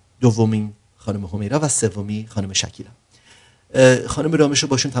 دومین خانم همیرا و سومی خانم شکیلا. خانم رامش رو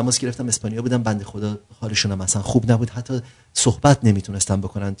باشون تماس گرفتم، اسپانیا بودن، بنده خدا حالشون هم اصلا خوب نبود، حتی صحبت نمیتونستن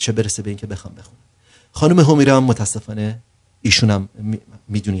بکنن چه برسه به این که بخوام بخونن. خانم همیرا هم متاسفانه ایشون هم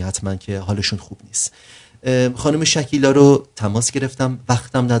میدونی حتما که حالشون خوب نیست. خانم شکیلا رو تماس گرفتم،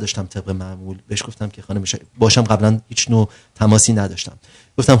 وقتم نداشتم طبق معمول، بهش گفتم که خانم باشم قبلا هیچ نوع تماسی نداشتم،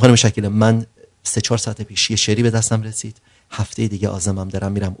 گفتم خانم شکیلا من 3-4 ساعت پیش یه شعری به دستم رسید، هفته دیگه عازمم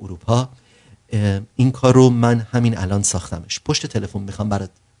دارم میرم اروپا، این کار رو من همین الان ساختمش، پشت تلفن میخوام برات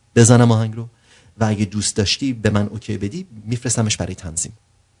بزنم آهنگ رو و اگه دوست داشتی به من اوکی بدی میفرستمش برای تنظیم.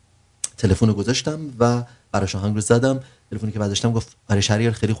 تلفن رو گذاشتم و براش آهنگ رو زدم. تلفنی که برداشتم گفت آره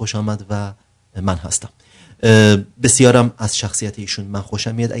شهریار خیلی خوش آمد و من هستم. بسیارم از شخصیت ایشون من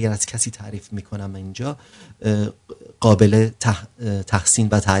خوشم میاد. اگر از کسی تعریف میکنم اینجا قابل تحسین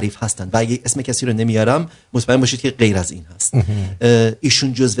و تعریف هستن و اگه اسم کسی رو نمیارم مطمئن باشید که غیر از این هست.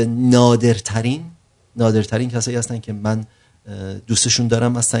 ایشون جزو نادرترین کسایی هستن که من دوستشون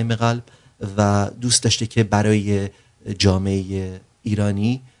دارم از صمیم قلب و دوست داشته که برای جامعه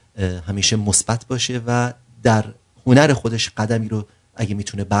ایرانی همیشه مثبت باشه و در هنر خودش قدمی رو اگه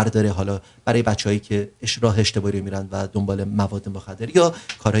میتونه برداره، حالا برای بچه‌هایی که راه اشتباهی میرن و دنبال مواد مخدر یا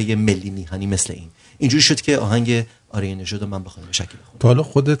کارهای ملی میهنی مثل این. اینجوری شد که آهنگ آریایی نژاد من بخوام به شکل بخونم. تو حالا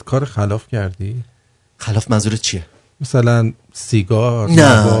خودت کار خلاف کردی؟ خلاف منظورت چیه؟ مثلا سیگار؟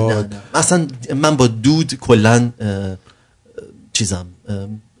 نه. اصلا من با دود کلا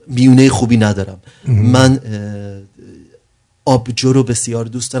میونه خوبی ندارم. من آبجو رو بسیار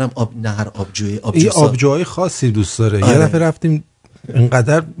دوست دارم. نه هر آبجوی آبجوهای خاصی دوست داره. یه دفعه رفتیم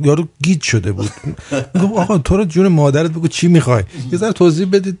اینقدر یارو گیج شده بود، میگم آقا تو رو جون مادرت بگو چی میخوای، یه ذره توضیح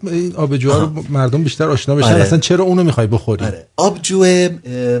بدید این آبجوها رو مردم بیشتر آشنا بشن. اصلا چرا اونو میخوای بخوری؟ آبجو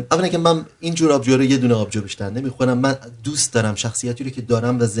اولا که من این جور آبجو رو یه دونه آبجو بیشتر نمیخورم. من دوست دارم شخصیتی رو که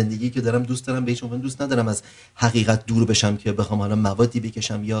دارم و زندگی که دارم دوست دارم، به هیچ عنوان دوست ندارم از حقیقت دور بشم که بخوام حالا موادی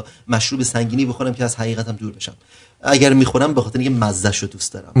بکشم یا مشروب سنگینی بخورم که از حقیقتم دور بشم. اگر میخورم به خاطر اینکه مزه‌شو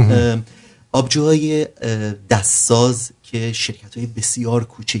دوست دارم. آبجوهای دستساز که شرکت‌های بسیار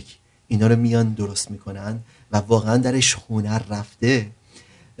کوچیک اینا رو میان درست میکنن و واقعا درش هنر رفته.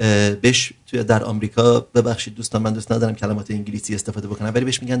 بهش در آمریکا، ببخشید دوستان من دوست ندارم کلمات انگلیسی استفاده بکنم، ولی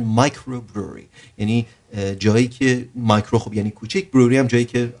بهش میگن مایکرو بروری، یعنی جایی که مایکرو خب یعنی کوچیک، بروری هم جایی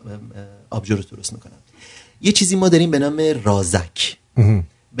که آبجو رو درست میکنن. یه چیزی ما داریم به نام رازک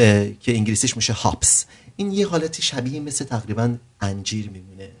که انگلیسیش میشه هاپس. این یه حالتی شبیه مثل تقریبا انجیر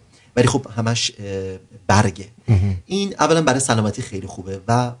میمونه ولی خب همش برگه. این اولا برای سلامتی خیلی خوبه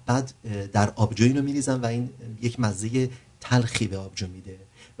و بعد در آبجو اینو میریزن و این یک مزه تلخی به آبجو میده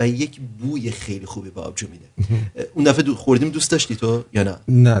و یک بوی خیلی خوبی به آبجو میده. اون دفعه خوردیم، دوست داشتی تو یا نه؟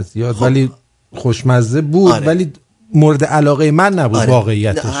 نه زیاد خب. ولی خوشمزه بود. آره. ولی مورد علاقه من نبود. آره.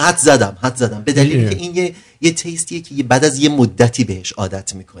 واقعیتش حد زدم به دلیلی که این یه تیستیه که بعد از یه مدتی بهش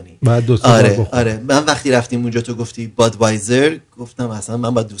عادت میکنی. بعد دو آره من وقتی رفتیم اونجا تو گفتی بادوایزر، گفتم اصلا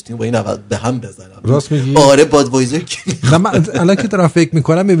من باید دوستیم با این اول به هم بزنم. راست میگی؟ آره بادوایزر. نه من الان که دارم فکر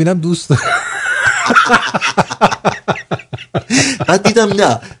میکنم میبینم دوست دارم. بعد دیدم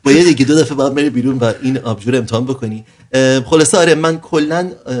نه باید یکی دو دفعه باید بری بیرون و این آبجو رو امتحان بکنی. خلاصه آره من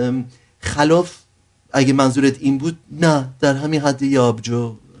کلا خلاف، اگه منظورت این بود، نه در همین حد یه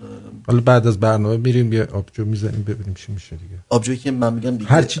آبجو. حالا بعد از برنامه میریم یه آبجو میزنیم ببینیم چی میشه دیگه. آبجویی که من میگم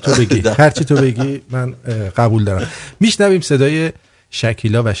دیگه هر چی تو بگی من قبول دارم. میشنویم صدای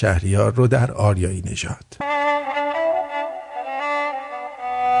شکیلا و شهریار رو در آریایی نژاد.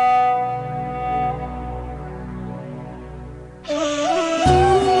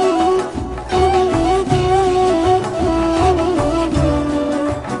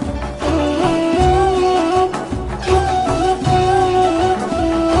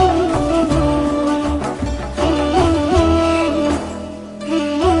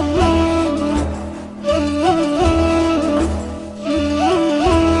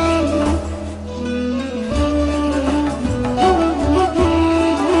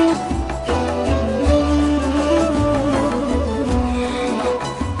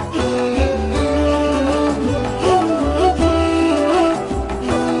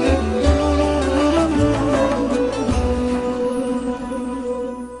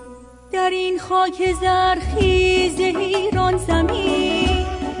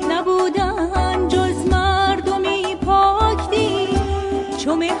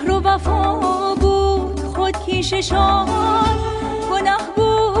 پیششان، گناه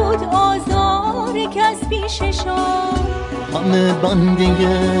بود آزار کس پیششان. همه بنده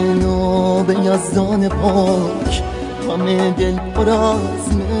ناب یزدان پاک، همه دل پر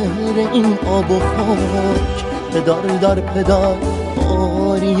از مهر این آب و خاک. پدر در پدر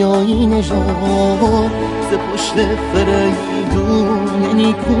آریایی نژاد، ز پشت فریدون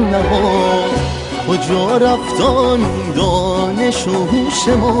نیکونه ها. کجا رفتان دانش و هوش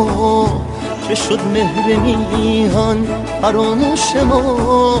ما، که شد مهر میهن فراموش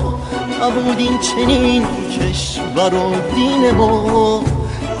ما. نبود این چنین کشور و دین ما،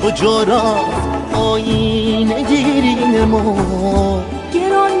 کجا رفت آیین دیرین ما.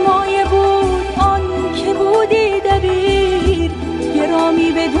 گران مایه بود آن که بودی دبیر،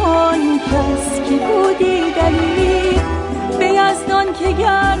 گرامی بدان کس که بودی دلیر. به یزدان که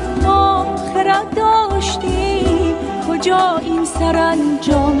گر ما خرد داشتی، کجا این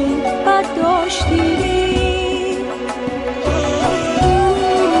سرانجام بد داشتی.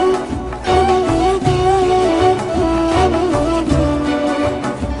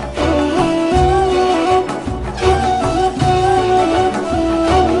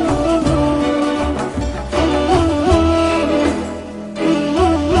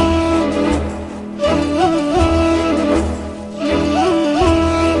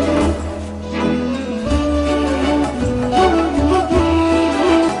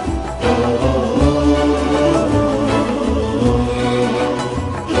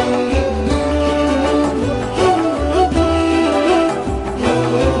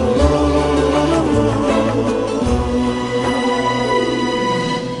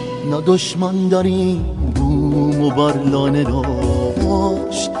 دشمن داریم بوم و برلانه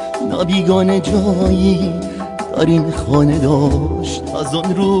داشت، نه بیگانه جایی در این خانه داشت. از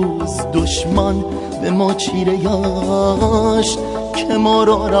آن روز دشمن به ما چیره گشت، که ما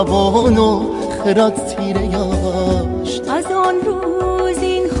را روان و خرد تیره گشت. از آن روز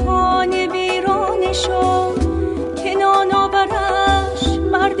این خانه ویرانه شد، که نانآورش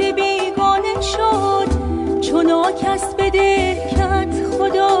مرد بیگانه شد. چون کس به درکت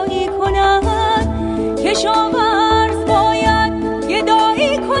خدایی کند، کشاورز باید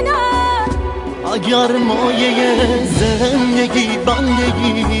گدایی کند. اگر مایه زندگی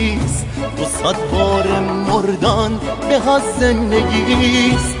بندگیست، 200 بار مردن به از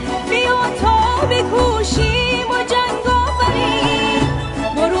زندگیست. بیا تا بکوشیم و جنگ آوریم،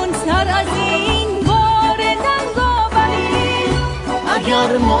 برون سر از این بار ننگ آوریم.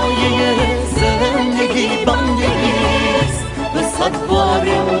 اگر مایه زندگی بندگیست، 200 بار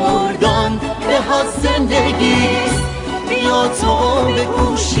مردن به از زندگیست. بیا تا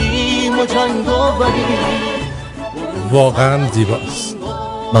بکوشیم و جنگ آوریم. واقعا زیباست.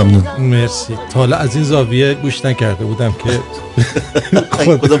 ممنون. مرسی. تا حالا از این زاویه گوش نکرده بودم که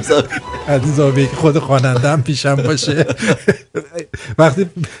از این زاویه که خود خواننده هم پیشم باشه. وقتی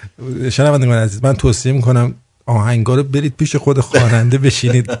شنوندگان عزیز، من توصیه میکنم آهنگا رو برید پیش خود خواننده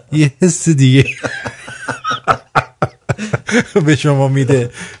بشینید، یه حس دیگه به شما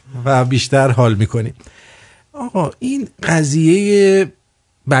میده و بیشتر حال میکنید. آقا این قضیه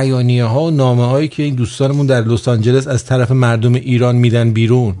بیانیه ها و نامه هایی که این دوستانمون در لس آنجلس از طرف مردم ایران میدن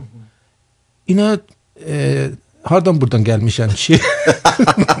بیرون، اینا هاردان بردان گل میشن چیه؟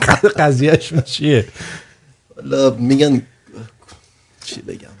 قضیهشون چیه؟ میگن چی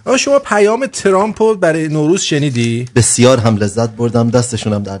بگم؟ آقا شما پیام ترامپ رو برای نوروز شنیدی؟ بسیار هم لذت بردم،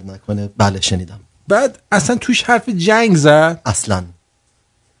 دستشونم درد نکنه. بله شنیدم. بعد اصلا توش حرف جنگ زد؟ اصلا.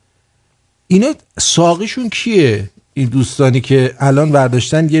 اینا ساقیشون کیه؟ این دوستانی که الان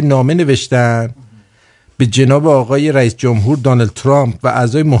برداشتن یه نامه نوشتن به جناب آقای رئیس جمهور دونالد ترامپ و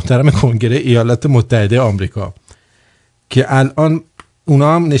اعضای محترم کنگره ایالات متحده آمریکا، که الان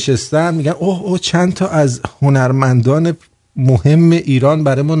اونا هم نشستن میگن اوه چند تا از هنرمندان مهم ایران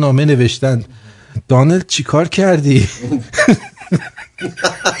برای ما نامه نوشتن. دانالد چی کار کردی؟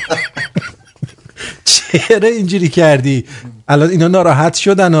 چرا اینجوری کردی؟ الان اینا ناراحت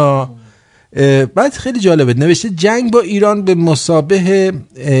شدن ها. بعد خیلی جالبه نوشته جنگ با ایران به مثابه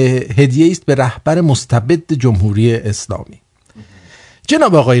هدیه است به رهبر مستبد جمهوری اسلامی.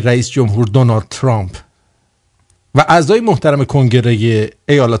 جناب آقای رئیس جمهور دونالد ترامپ و اعضای محترم کنگره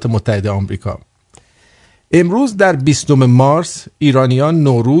ایالات متحده آمریکا، امروز در 20 مارس ایرانیان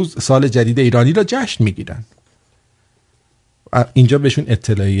نوروز سال جدید ایرانی را جشن میگیرن. اینجا بهشون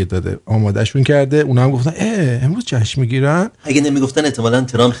اطلاعیه داده، آمادهشون کرده، اونا هم گفتن امروز جشن میگیرن. اگه نمیگفتن احتمالاً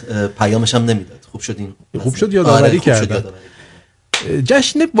ترامپ پیامش هم نمیداد. خوب شد یادآوری کردن.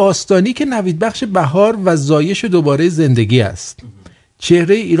 جشن باستانی که نوید بخش بهار و زایش دوباره زندگی است.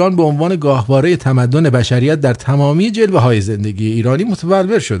 چهره ایران به عنوان گاهواره تمدن بشریت در تمامی جلوه‌های زندگی ایرانی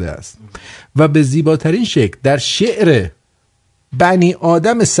متبلور شده است و به زیباترین شکل در شعر بنی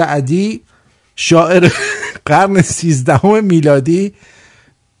آدم سعدی، شاعر قرن 13 میلادی،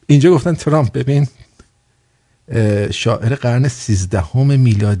 اینجا گفتن ترامپ، ببین شاعر قرن 13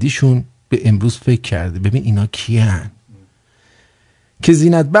 میلادیشون به امروز فکر کرده، ببین اینا کیان، که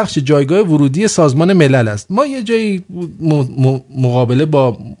زینت بخش جایگاه ورودی سازمان ملل است. ما یه جایی مقابله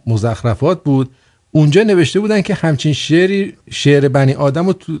با مزخرفات بود، اونجا نوشته بودن که همچین شعر بنی آدم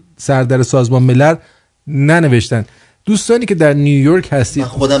رو تو سردر سازمان ملل ننوشتن. دوستانی که در نیویورک هستید، من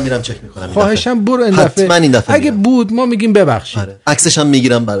خودم میرم چک میکنم، خواهشم برو این دفعه اگه بود ما میگیم ببخشید. آره. عکسش هم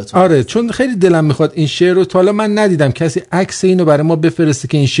میگیرم براتون. آره، چون خیلی دلم میخواد این شعر رو، تا حالا من ندیدم کسی عکس اینو برای ما بفرسته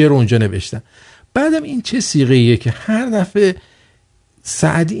که این شعر رو اونجا نوشتن. بعدم این چه صیغه‌ایه که هر دفعه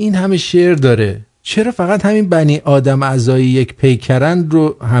سعدی این همه شعر داره، چرا فقط همین بنی آدم اعضای یک پیکرند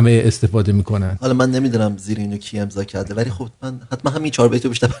رو همه استفاده میکنن؟ حالا من نمیدونم زیر اینو کی امضا کرده، ولی خب من حتما همین 4 بیتو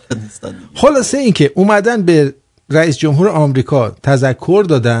بیشتر بلد نیستم. خلاصه این که اومدن به رئیس جمهور آمریکا تذکر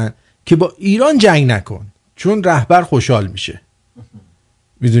دادن که با ایران جنگ نکن چون رهبر خوشحال میشه.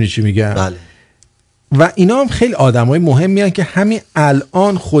 میدونی چی میگم؟ بله. و اینا هم خیلی آدمای مهمی هستن که همین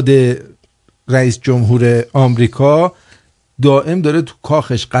الان خود رئیس جمهور آمریکا دائم داره تو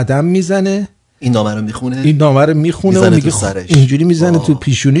کاخش قدم میزنه، این نامه رو میخونه و میگه اینجوری میزنه تو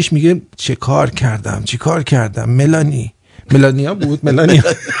پیشونیش، میگه چه کار کردم ملانیا بود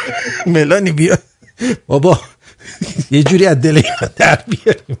ملانی بیا بابا یه جوری از دل در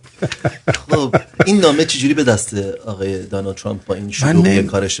بیاریم. خب این نامه چجوری به دست آقای دونالد ترامپ با این شروع به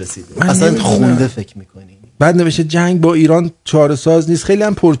کارش رسیده؟ اصلا خونده فکر میکنی؟ بعد نوشته جنگ با ایران چاره ساز نیست، خیلی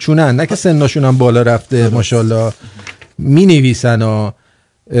هم پرچونن، نه که سنشون هم بالا رفته ماشاءالله، می نویسن و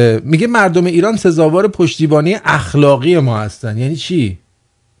میگه مردم ایران سزاوار پشتیبانی اخلاقی ما هستن. یعنی چی؟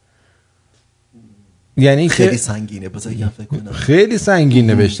 یعنی خیلی سنگینه، بذاریم فکر کنم خیلی سنگین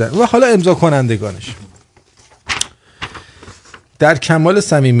نوشتن. و حالا امضا کنندگانش در کمال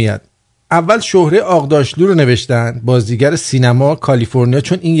صمیمیت، اول شهره آقداشلو رو نوشتن، بازیگر سینما کالیفرنیا،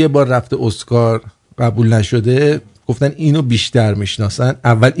 چون این یه بار رفته اسکار قبول نشده، گفتن اینو بیشتر میشناسن،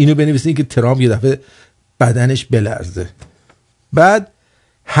 اول اینو بنویسین که ترامپ یه دفعه بدنش بلرزه. بعد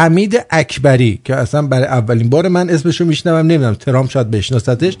حمید اکبری که اصلا برای اولین بار من اسمشو میشنوم، نمیدونم ترامپ شاید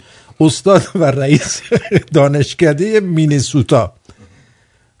بشناستش، استاد و رئیس دانشکده مینیسوتا.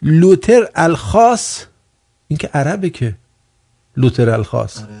 لوتر الخاص، این که عربه که لوتر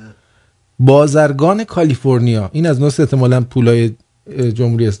الخاص، بازرگان کالیفرنیا، این از نوع احتمالاً پولای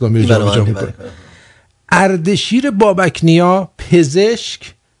جمهوری اسلامی رو جابجا میکنه. اردشیر بابکنیا،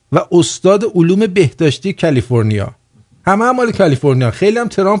 پزشک و استاد علوم بهداشتی کالیفرنیا، همه مال کالیفرنیا. خیلی هم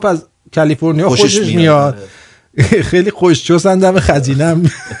ترامپ از کالیفرنیا خوشش میاد، خیلی خوشچوسند، هم خزینه‌ام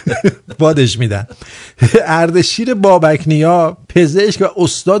بادش میدن. اردشیر بابکنیا، پزشک و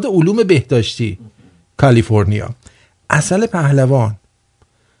استاد علوم بهداشتی کالیفرنیا. عسل پهلوان،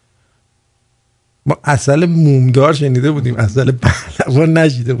 ما عسل مومدار شنیده بودیم، عسل پهلوان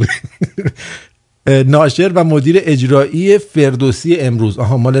نشیده بودیم. ناشر و مدیر اجرایی فردوسی امروز،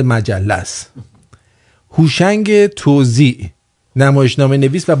 مال مجله است. هوشنگ توزیع، نمایشنامه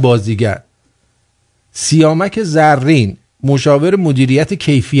نویس و بازیگر. سیامک زرین، مشاور مدیریت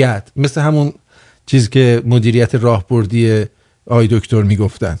کیفیت، مثل همون چیز که مدیریت راهبردی آی دکتر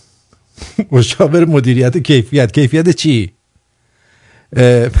میگفتن. مشاور مدیریت کیفیت. کیفیت چی؟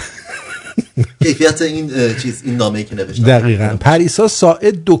 کیفیت این چیز، این نامه‌ای که نوشتم. دقیقاً. پریسا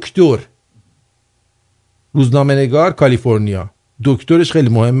ساعد دکتر، روزنامه نگار کالیفرنیا. دکترش خیلی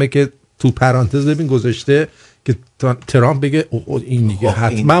مهمه که تو پرانتز ببین گذاشته که ترامپ بگه این دیگه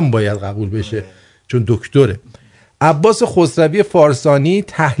حتما باید قبول بشه چون دکتره. عباس خسروی فارسانی،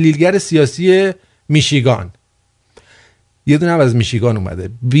 تحلیلگر سیاسی میشیگان، یه دونه هم از میشیگان اومده.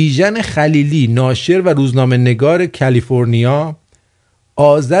 بیژن خلیلی، ناشر و روزنامه نگار کالیفرنیا.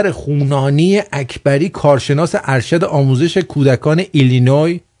 آذر خونانی اکبری، کارشناس ارشد آموزش کودکان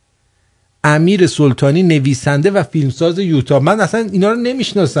ایلینوی. امیر سلطانی، نویسنده و فیلمساز یوتا. من اصلا اینا رو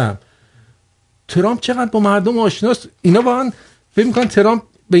نمیشناسم. ترامپ چقدر با مردم آشناست. اینا واقعا فکر میکنن ترامپ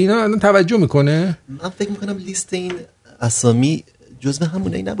به اینا توجه میکنه؟ من فکر میکنم لیست این اسامی جزو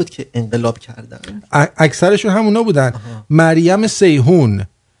همونایی نبود که انقلاب کردن. اکثرشون همونا بودن. مریم سیهون،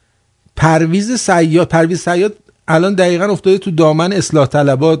 پرویز صیاد الان دقیقاً افتاده تو دامن اصلاح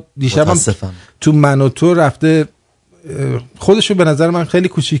طلبات. دیشبم تو من و تو رفته، خودشو به نظر من خیلی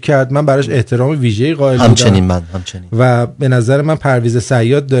کوچیک کرد، من براش احترام ویژه‌ای قائل بودم. همچنین و به نظر من پرویز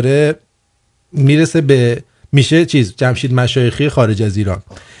صیاد داره میرسه به میشه جمشید مشایخی خارج از ایران.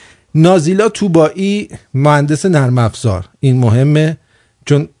 نازیلا توبایی، مهندس نرم افزار، این مهمه.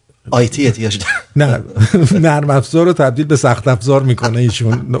 چون آیتی احتیاج نه نرم افزار رو تبدیل به سخت افزار میکنه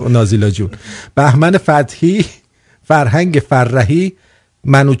ایشون. نازیلا جون. بهمن فتحی، فرهنگ فرحی،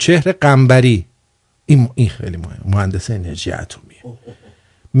 منوچهر قنبری، این خیلی مهم، مهندس انرژی اتمی.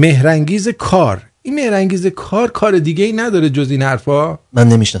 مهرنگیز کار، این مهرنگیز کار دیگه ای نداره جز این حرفا. من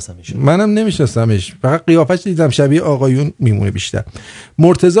نمیشناسمش. منم نمیشناسمش، فقط قیافش دیدم شبیه آقایون میمونه بیشتر.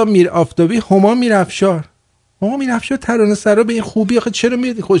 مرتضی میر آفتابی، هما میرافشار. هما میرافشار ترانه سرا به این خوبی آخه چرا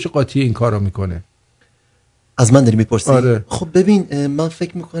میاد خودش قاطی این کارا میکنه؟ از من داری میپرسی؟ آره. خب ببین من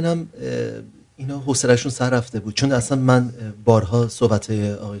فکر میکنم اینا حوصله‌شون سر رفته بود، چون اصلا من بارها صحبت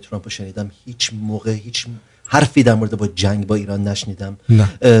آقای ترامپ رو شنیدم، هیچ موقع هیچ حرفی در مورد با جنگ با ایران نشنیدم.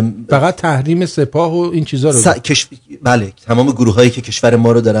 فقط تحریم سپاه و این چیزا رو بله، تمام گروهایی که کشور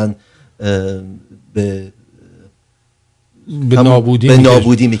ما رو دارن به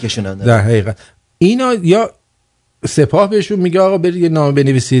نابودی میکشونن. در حقیقت اینا یا سپاه بهشون میگه آقا برید یه نامه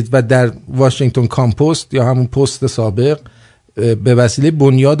بنویسید و در واشنگتن کامپوست یا همون پست سابق به وسیله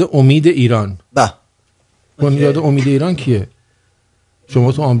بنیاد امید ایران. بنیاد امید ایران کیه؟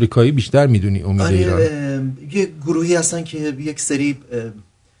 شما تو آمریکایی بیشتر میدونی امید ایران. یه گروهی هستن که یک سری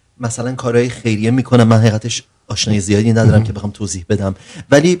مثلا کارهای خیریه میکنن، من حقیقتش آشنایی زیادی ندارم که بخوام توضیح بدم،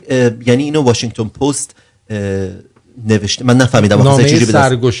 ولی یعنی اینو واشنگتن پست نوشته، من نفهمیدم نامه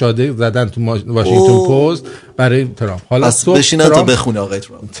سرگشاده زدن تو واشنگتن پست برای ترامپ. حالا بشینن تا بخونه آقای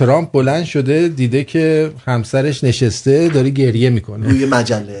ترامپ بلند شده دیده که همسرش نشسته داره گریه میکنه روی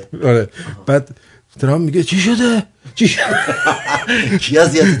مجله. آره. بعد ترامپ میگه چی شده؟ کی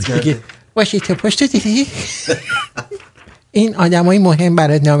اذیتت کرده؟ واشنگتن پست دیدی؟ این آدمای مهم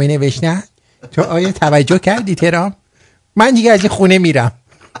برای نامه نوشتن، تو آیا توجه کردی ترامپ؟ من دیگه از این خونه میرم.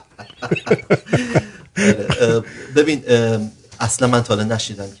 ببین اصلا من تا الان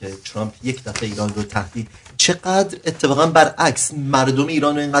نشیدم که ترامپ یک دفعه ایران رو تهدید، چقدر اتفاقا برعکس مردم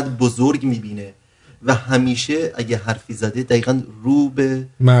ایران رو اینقدر بزرگ میبینه و همیشه اگه حرفی زده دقیقاً رو به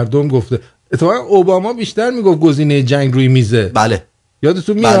مردم گفته. اتفاقا اوباما بیشتر میگفت گزینه جنگ روی میزه. بله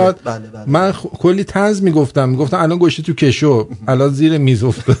یادتون میاد؟ بله. من کلی طنز میگفتم الان گوشت تو کشو، الان زیر میز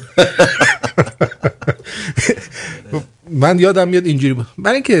افتاد. من یادم میاد اینجوری بود.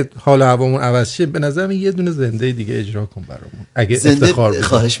 برای اینکه حال هوامون عوض شه به نظرم یه دونه زنده دیگه اجرا کن برامون اگه افتخار بده.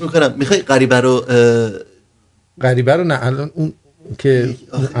 خواهش میکنم. میخوای غریبه رو نه الان اون که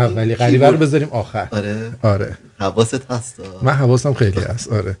اولی غریبه رو بذاریم آخر. آره حواست هست؟ من حواسم خیلی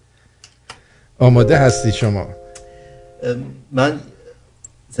هست. آره آماده هستی شما؟ من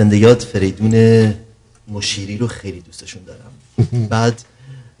زندگیات فریدون مشیری رو خیلی دوستشون دارم. بعد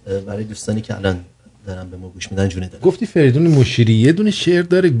برای دوستانی که الان دارم به ما گوش میدن جونه دارم. گفتی فریدون مشیری یه دونه شعر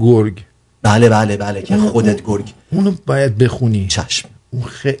داره گرگ. بله که خودت گرگ. اونو باید بخونی. چشم. اون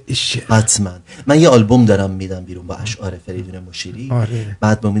خیلی شعر. حتما. من یه آلبوم دارم میدم بیرون با اشعار فریدون مشیری. آره.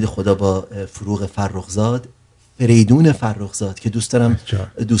 بعد با امید خدا با فروغ فرخزاد، فریدون فرخزاد، که دوست دارم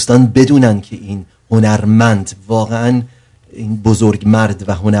دوستان بدونن که این هنرمند، واقعا این بزرگ مرد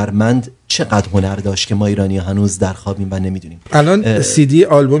و هنرمند چقدر هنر داشت که ما ایرانی هنوز در خوابیم و نمیدونیم. الان CD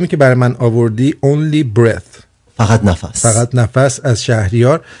آلبومی که برای من آوردی Only Breath، فقط نفس از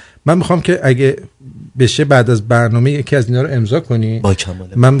شهریار. من میخوام که اگه بشه بعد از برنامه یکی از اینا رو امضا کنی. با کمال.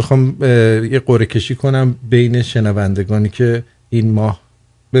 من میخوام یه قرعه کشی کنم بین شنوندگانی که این ماه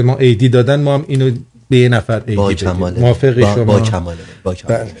به ما ایدی دادن، ما هم اینو به یه نفر ایدی بدیم. موافقی شما؟ با کماله.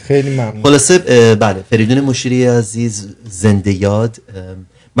 خیلی ممنون. خلاصه بله، فریدون مشیری عزیز زنده یاد.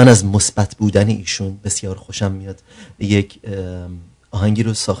 من از مثبت بودن ایشون بسیار خوشم میاد. یک آهنگی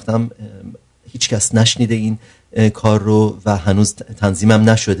رو ساختم، هیچ کس نشنیده این کار رو و هنوز تنظیمم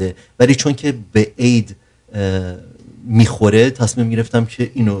نشده، ولی چون که به عید میخوره تصمیم گرفتم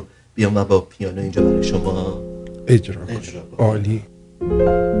که اینو بیام و با پیانو اینجا برای شما اجرا کنم. عالی.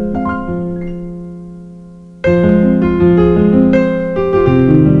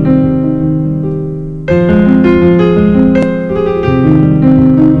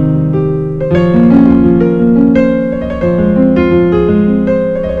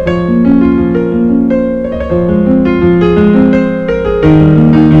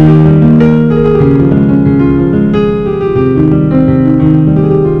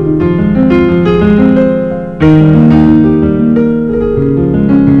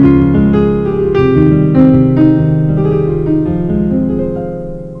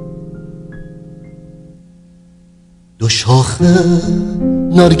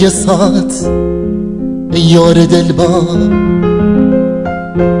 نرگسات یار دلبر،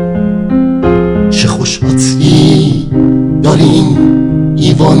 چه خوش عطری داریم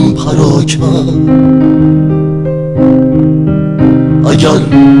ایوان پراکن. اگر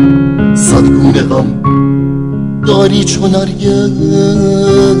صد گونه غم داری چون نرگس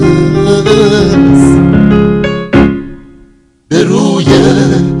به روی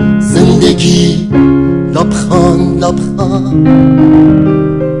زندگی لبخند لبخند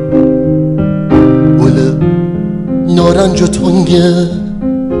گل نارنج و تنگ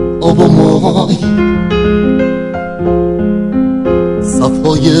آب و مای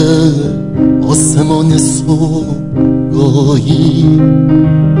صفای آسمان صبحگاهی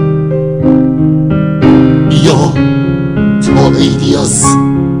بیا تا عیدی از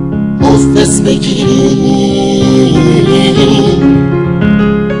حافظ بگیری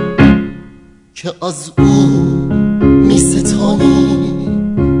که از او می ستانی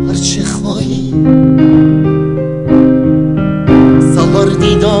هرچه خواهی سهر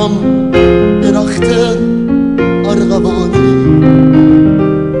دیدم درخت ارغوانی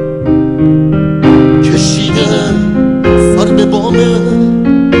کشیده سر به بام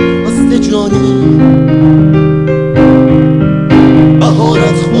اصل جانی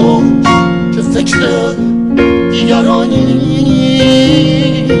بهارت خوش که فکر دیگرانی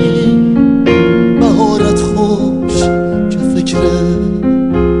بهارت خوش که فکر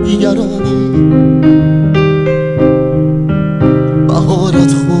دیگرانی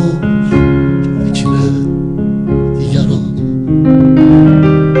بهارت خوش که فکر دیگرانی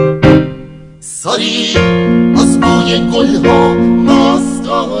سری از بوی گلها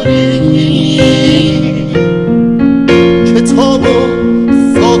مستاری کتاب و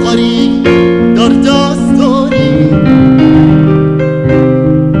ساغری در دست داری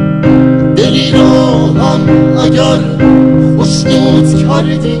دلی را هم اگر خوشنود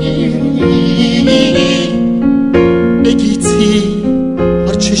کردی بگیتی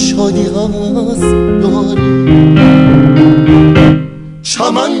هرچه شادی هست داری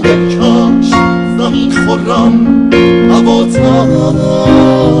چمن بکش زمین خورم هواتر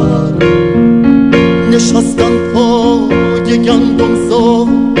نشستن پای گندم زار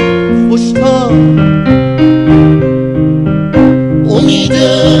خوشتر امید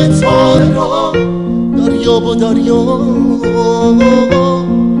تار را دریاب و دریا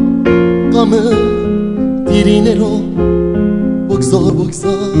غم دیرینه را بگذار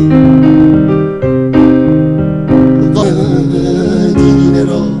بگذار غم دیرینه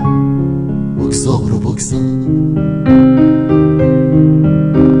را بگذار و بگذار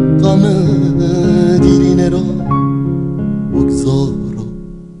غم دیرینه را بگذار و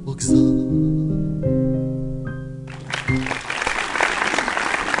بگذار.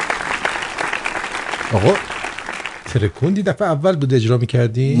 آقا ترکوندی دفعه اول بود اجرا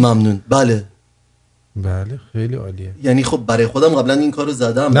می‌کردی؟ ممنون. بله خیلی عالیه. یعنی خب برای خودم قبلا این کارو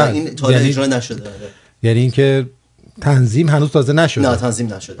زدم و این تا یعنی اجرا نشده. یعنی اینکه تنظیم هنوز تازه نشده. نه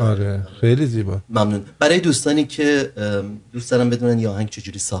تنظیم نشده. آره خیلی زیبا. ممنون. برای دوستانی که دوست دارن بدونن یه آهنگ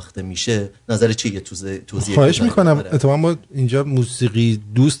چجوری ساخته میشه نظر چیه توضیح خواهش میکنم. اتفاقا ما اینجا موسیقی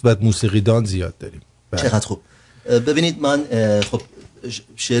دوست و موسیقی دان زیاد داریم. چقدر خوب. ببینید من خب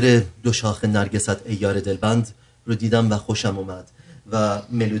شعر دو شاخ نرگست ای یار دلبند رو دیدم و خوشم اومد و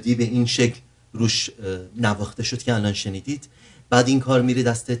ملودی به این شکل روش نواخته شد که الان شنیدید. بعد این کار میره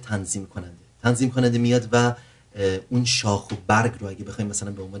دست تنظیم کننده میاد و اون شاخ و برگ رو اگه بخوایم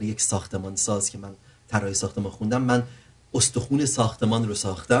مثلا به عنوان یک ساختمان ساز که من طراحی ساختمان خوندم من استخوان ساختمان رو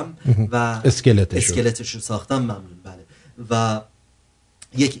ساختم و اسکلتش رو ساختم. ممنون. بله. و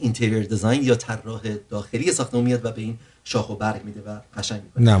یک اینتریور دیزاین یا طراح داخلی ساختمان میاد و به این شاخ و برگ میده و قشنگ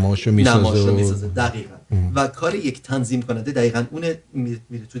میکنه نماشو میسازه. دقیقاً. و کار یک تنظیم کننده دقیقاً اون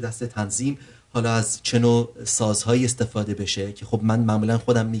میره تو دست تنظیم. حالا از چه نوع سازهایی استفاده بشه که خب من معمولا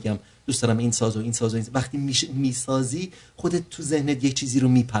خودم میگم دوست دارم این ساز و این ساز و این. وقتی میسازی خودت تو ذهنت یک چیزی رو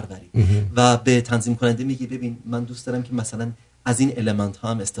میپروری و به تنظیم کننده میگی ببین من دوست دارم که مثلا از این المنت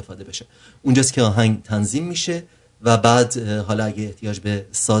ها هم استفاده بشه. اونجاست که آهنگ تنظیم میشه و بعد حالا اگه احتیاج به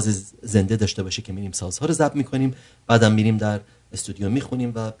ساز زنده داشته باشه که میریم سازها رو ضبط میکنیم، بعدم میریم در استودیو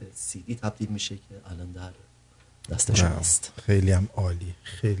میخونیم و به CD تبدیل میشه که الان در دست شماست. خیلی هم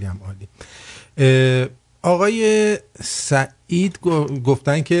عالی. آقای سعید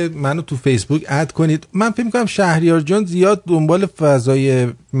گفتن که منو تو فیسبوک اد کنید. من فکر می‌کنم شهریار جان زیاد دنبال فضای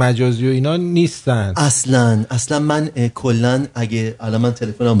مجازی و اینا نیستن. اصلا من کلا اگه الان من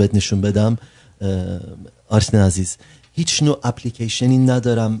تلفنم بهت نشون بدم آرسن عزیز هیچ نوع اپلیکیشنی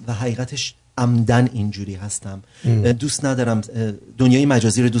ندارم و حقیقتش عمدن اینجوری هستم. دوست ندارم دنیای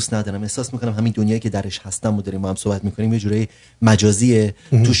مجازی رو دوست ندارم. احساس میکنم همین دنیایی که درش هستم و داریم ما هم صحبت میکنیم یه جوری مجازیه،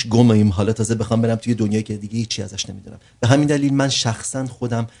 توش گمیم. حالا تازه بخوام برم توی دنیایی که دیگه هیچی ازش نمیدونم. به همین دلیل من شخصا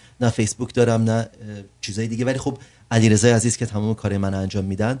خودم نه فیسبوک دارم نه چیزای دیگه، ولی خب علیرضا عزیز که تمام کار من انجام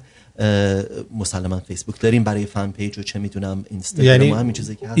میدن مسلما فیسبوک داریم برای فن پیج و چه میدونم اینستاگرام یعنی و همین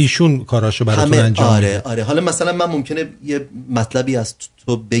چیزایی که هست ایشون کاراشو براتون انجام میده. آره. حالا مثلا من ممکنه یه مطلبی از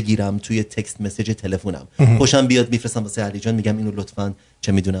تو بگیرم توی تکست مسیج تلفنم، خوشم بیاد میفرستم واسه علی جان، میگم اینو لطفاً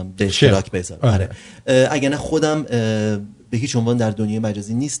چه میدونم به اشتراک بذار. آره. اگه نه خودم به هیچ عنوان در دنیای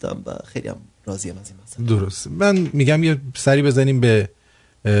مجازی نیستم و خیلی هم راضیم از این مسئله. درست. من میگم یه سری بزنیم به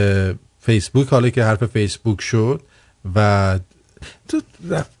فیسبوک، حالا که حرف فیسبوک شد و تو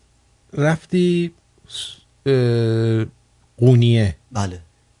رفتی قونیه، بله،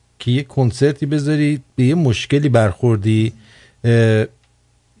 که یه کنسرتی بذاری، به یه مشکلی برخوردی،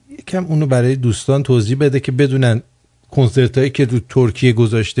 یکم اونو برای دوستان توضیح بده که بدونن کنسرت هایی که رو ترکیه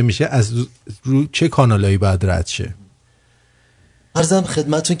گذاشته میشه از رو چه کانالایی باید رد شه. عرضم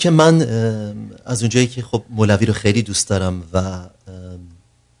خدمتون که من از اونجایی که خب مولوی رو خیلی دوست دارم و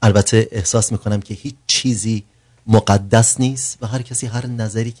البته احساس میکنم که هیچ چیزی مقدس نیست و هر کسی هر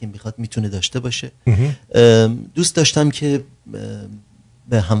نظری که میخواد میتونه داشته باشه، دوست داشتم که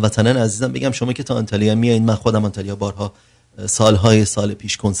به هموطنان عزیزم بگم شما که تا آنتالیا میایین، من خودم آنتالیا بارها سال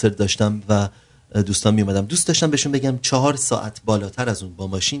پیش کنسرت داشتم و دوستان میومدم، دوست داشتم بهشون بگم 4 ساعت بالاتر از اون با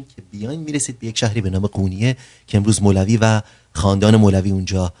ماشین که بیاین میرسید به یک شهری به نام قونیه که امروز مولوی و خاندان مولوی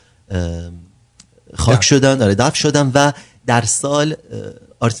اونجا خاک شدن، دفن شدن و در سال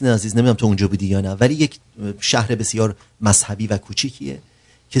آرتین عزیز نمیدونم تو اونجا بودی یا نه، ولی یک شهر بسیار مذهبی و کوچیکیه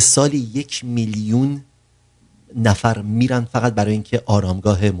که سالی 1 میلیون نفر میرن فقط برای اینکه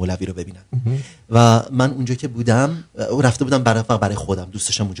آرامگاه مولوی رو ببینن. و من اونجا که بودم رفته بودم برای خودم، دوست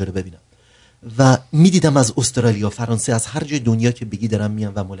داشتم اونجا رو ببینم و میدیدم از استرالیا، فرانسه، از هر جای دنیا که بگی دارم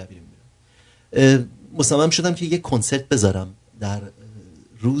میان و مولوی رو میبینم. مصمم شدم که یک کنسرت بذارم در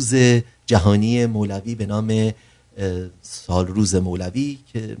روز جهانی مولوی به نام سال روز مولوی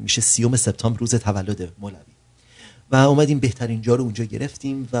که میشه 30 سپتامبر روز تولد مولوی و اومدیم بهترین جا رو اونجا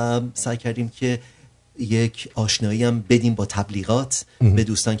گرفتیم و سعی کردیم که یک آشنایی هم بدیم با تبلیغات به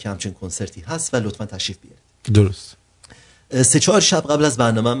دوستان که همچین کنسرتی هست و لطفاً تشریف بیارید. درست. 3-4 شب قبل از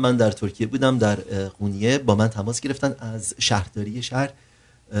برنامه من در ترکیه بودم، در قونیه با من تماس گرفتن از شهرداری شهر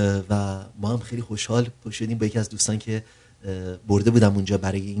و ما هم خیلی خوشحال شدیم با یکی از دوستان که برده بودم اونجا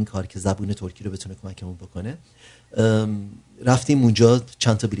برای این کار که زبون ترکی رو بتونه کمکمون بکنه. رفتیم اونجا،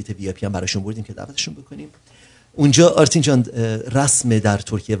 چند تا بلیت وی آی پی هم براشون بردیم که دعوتشون بکنیم. اونجا آرتین جان رسم در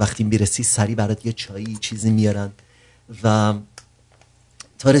ترکیه وقتی میرسی سری برات یه چایی چیزی میارن و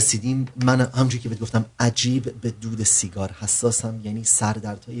تا رسیدیم من همونجوری که بهت گفتم عجیب به دود سیگار حساسم، یعنی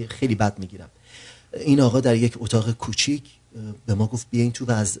سردردهای خیلی بد میگیرم. این آقا در یک اتاق کوچیک به ما گفت بیاین تو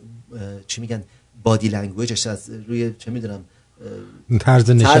و از چی میگن بادی لنگویجش، از روی چه میدونم طرز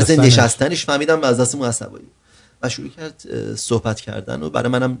نشستنش فهمیدم از دستمون عصبانی و شروع کرد صحبت کردن و برای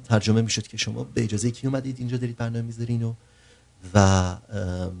منم ترجمه میشد که شما به اجازه کی اومدید اینجا دارید برنامه میذارین و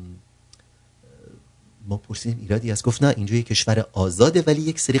ما پرسیدیم ایرادی هست؟ گفت نه اینجا یک کشور آزاده ولی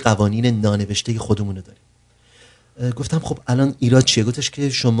یک سری قوانین نانوشته خودمونو داریم. گفتم خب الان ایراد چیه؟ گفتش که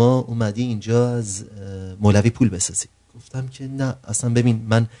شما اومدی اینجا از مولوی پول بسازی. گفتم که نه اصلا ببین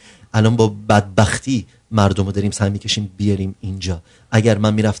من الان با بدبختی مردمو داریم سعی میکشیم بیاریم اینجا، اگر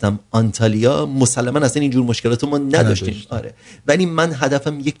من میرفتم آنتالیا مسلما اصلا اینجور مشکلاتو ما نداشتیم. آره ولی من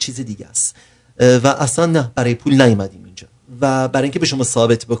هدفم یک چیز دیگه است و اصلا نه برای پول نیومدیم اینجا و برای اینکه به شما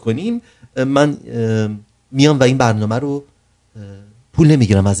ثابت بکنیم من میام و این برنامه رو پول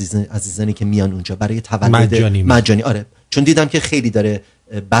نمیگیرم عزیزانی که میان اونجا برای تولد مجانی. آره چون دیدم که خیلی داره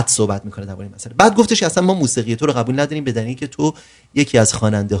بد صحبت میکنه درباره این مسئله. بعد گفتش اصلا ما موسیقی تو رو قبول نداریم به دلیلی که تو یکی از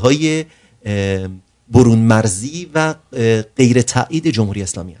خواننده های برون مرزی و غیر تایید جمهوری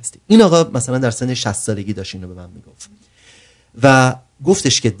اسلامی هستی. این آقا مثلا در سن 60 سالگی داشت اینو به من میگفت و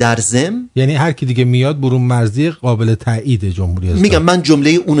گفتش که در ضمن یعنی هر کی دیگه میاد برون مرزی قابل تایید جمهوری اسلامی، میگم من جمله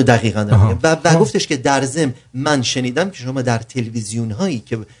اونو دقیقاً دارم و گفتش که در ضمن من شنیدم که شما در تلویزیون هایی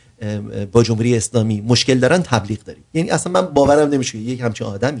که با جمهوری اسلامی مشکل دارن تبلیغ دارید. یعنی اصلا من باورم نمیشه یک همچین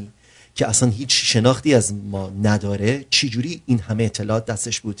آدمی که اصلا هیچ شناختی از ما نداره چجوری این همه اطلاعات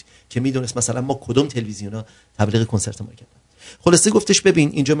دستش بود که میدونست مثلا ما کدوم تلویزیونا تبلیغ کنسرت ما کردن. خلاصه گفتش ببین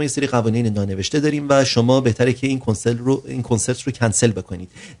اینجا ما یه سری قوانین نانوشته داریم و شما بهتره که این کنسرت رو کنسل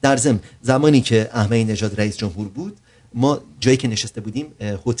بکنید. در ضمن زمانی که احمدی نژاد رئیس جمهور بود ما جایی که نشسته بودیم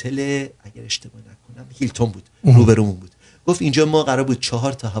هتل اگر اشتباه نکنم هیلتون بود، روبرومون بود. گفت اینجا ما قرار بود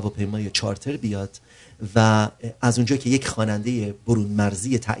 4 تا هواپیمای چارتر بیاد و از اونجا که یک خواننده برون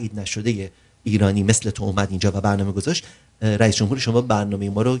مرزی تایید نشده ایرانی مثل تو اومد اینجا و برنامه گذاشت، رئیس جمهور شما برنامه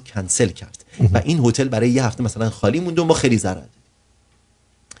ما رو کنسل کرد و این هتل برای یه هفته مثلا خالی موند و ما خیلی ضرر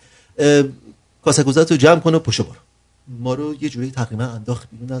دادیم. کاسه کوزاتو جمع کن و پشو برو. ما رو یه جوری تقریبا انداخت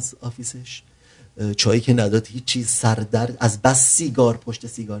بیرون از آفیسش. چایی که نداد هیچ چیز، سردرد، از بس سیگار پشت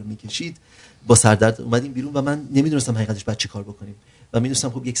سیگار میکشید با سردرد اومدیم بیرون و من نمیدونستم حقیقتش بعد چه کار بکنیم و میدونستم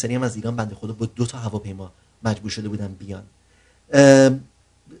خب یک سری هم از ایران بنده خدا با 2 تا هواپیما مجبور شده بودن بیان.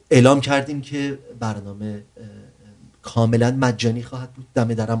 اعلام کردیم که برنامه کاملا مجانی خواهد بود.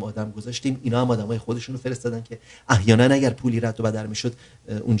 دم درم آدم گذاشتیم، اینا هم آدمای خودشون رو فرستادن که احیانا اگر پولی رد و بدل میشد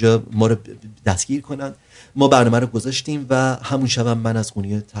اونجا ما رو دستگیر کنن. ما برنامه رو گذاشتیم و همون شبم من از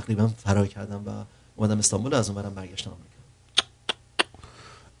قونیه تقریبا فرار کردم و اومدم استانبول و از اونورم برگشتم آمریکا.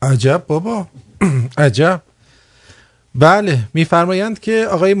 عجب بابا عجب. بله میفرمایند که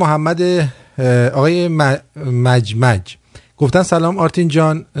آقای محمد آقای مجمج گفتن سلام آرتین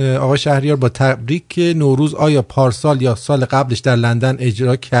جان، آقای شهریار با تبریک نوروز آیا پارسال یا سال قبلش در لندن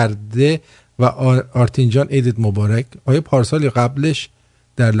اجرا کرده و آرتین جان عیدت مبارک. آیا پارسال یا قبلش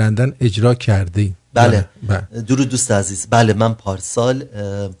در لندن اجرا کرده؟ بله. درود دوست عزیز. بله من پارسال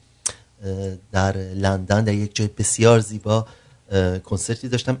در لندن در یک جای بسیار زیبا کنسرتی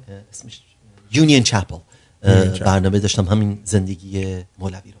داشتم، اسمش یونین چپل، برنامه داشتم همین زندگی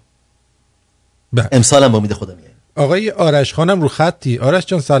مولوی رو. امسال هم با امید خدا میاییم. آقای آرش خانم رو خطی. آرش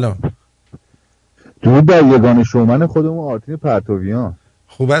جان سلام. درود بر یگان شومن خودمون آرتین پرتویان.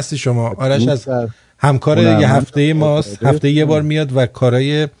 خوب هستی شما؟ آرش از همکار یه هفته ماست، هفته یه بار میاد و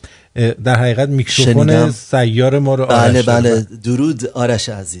کارهای در حقیقت میکروفون سیار ما رو آرش. بله درود آرش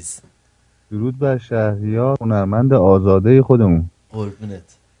عزیز. درود بر شهریار هنرمند آزاده خودمون. قربونت.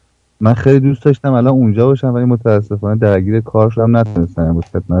 من خیلی دوست داشتم الان اونجا باشم ولی متاسفانه درگیر کار شدم نتونستم امروز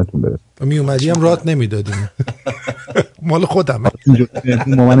خدمتتون برسم. می اومدی هم رات نمیدادیم. مال خودم.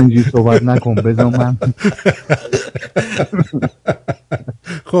 با من اینجوری صحبت نکن بذار من.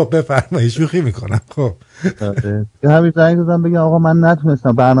 خب بفرمایید شوخی میکنم. خب همین زنگ زدم بگم آقا من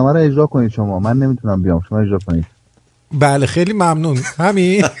نتونستم برنامه رو اجرا کنید شما، من نمیتونم بیام شما اجرا کنید. بله خیلی ممنون.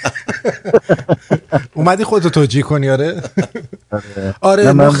 همین اومدی خودتو توجیه کنی.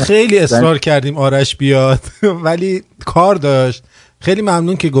 آره ما خیلی اصرار کردیم آرش بیاد ولی کار داشت. خیلی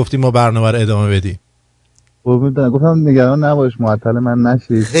ممنون که گفتیم ما برنامه رو ادامه بدیم. گفتم نگران نباش معطل من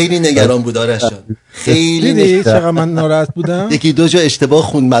نشید. خیلی نگران بود آرش جان. خیلی دیدی چقدر من ناراحت بودم. یکی دو جا اشتباه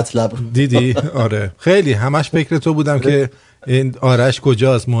خون مطلب دیدی. آره خیلی همش فکر تو بودم که این آرش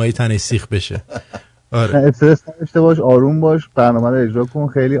کجاست موهای تنش سیخ بشه. آره استرس نداشته باش، آروم باش، برنامه رو اجرا کن.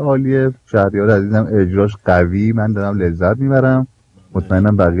 خیلی عالیه. شهریار عزیزم اجراش قوی، من دارم لذت میبرم،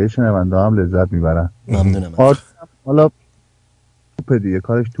 مطمئنم بقیه شنونده هم لذت میبرن. ممنونم. حالا توپ دیگه،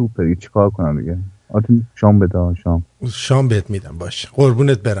 کارش توپ دیگه، چیکار کنم دیگه. آتون شام بده. شام بهت میدم. باش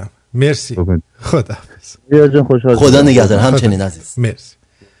قربونت برم. مرسی. خدا خدا نگهدار. همچنین عزیز. مرسی.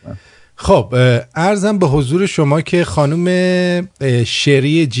 خب عرضم به حضور شما که خانم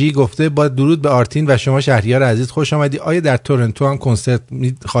شری جی گفته با درود به آرتین و شما شهریار عزیز خوش آمدی. آیا در تورنتو هم کنسرت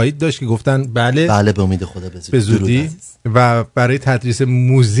خواهید داشت؟ که گفتن بله به امید خدا به زودی. و برای تدریس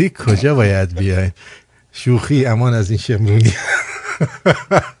موزیک کجا باید بیاید؟ شوخی امان از این شمرونی.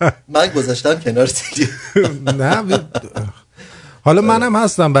 من گذاشتم کنار دیگه. نه حالا منم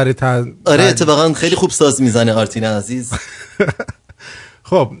هستم برای آره اتفاقا خیلی خوب ساز میزنه آرتین عزیز.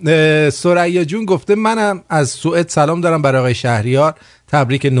 خب سریا جون گفته منم از سوئد سلام دارم برای آقای شهریار،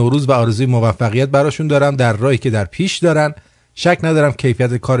 تبریک نوروز و آرزوی موفقیت براشون دارم در راهی که در پیش دارن. شک ندارم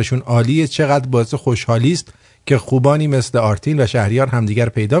کیفیت کارشون عالیه. چقدر باعث خوشحالی است که خوبانی مثل آرتین و شهریار همدیگر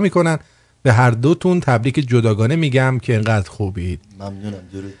پیدا میکنن. به هر دوتون تبریک جداگانه میگم که انقدر خوبید. ممنونم.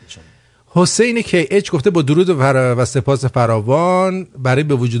 درود به شما. حسین کی اچ گفته با درود و سپاس فراوان برای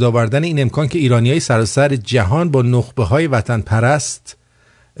به وجود آوردن این امکان که ایرانیای سراسر جهان با نخبه‌های وطن پرست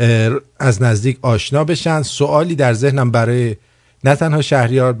از نزدیک آشنا بشن. سوالی در ذهنم برای نه تنها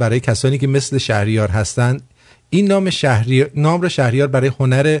شهریار، برای کسانی که مثل شهریار هستند، این نام را شهریار برای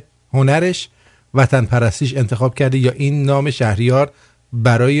هنرش وطن پرستیش انتخاب کرده یا این نام شهریار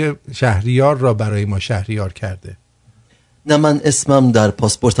را برای ما شهریار کرده؟ نه من اسمم در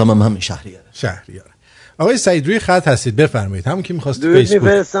پاسپورتم هم همین شهریار. آقای سعید روی خط هستید بفرمایید. همون که می‌خواست فیسبوک.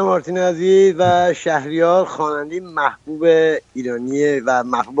 می‌فرستم آرتین عزیز و شهریار خواننده محبوب ایرانی و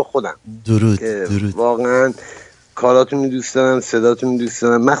محبوب خودم. درود. واقعا کاراتون رو دوست دارم، صداتون رو دوست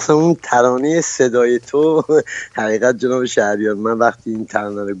دارم، مخصوصا اون ترانه صدای تو. حقیقت جناب شهریار من وقتی این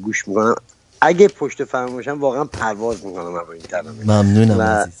ترانه رو گوش میکنم اگه پشت فرماشم واقعا پرواز میکنم با این ترانه. ممنونم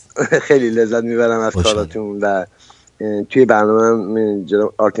عزیز. خیلی لذت میبرم از کاراتون و توی برنامه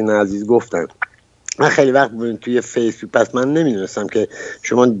جناب آرتین عزیز گفتم من خیلی وقت بودم توی فیسبوک، پس من نمیدونستم که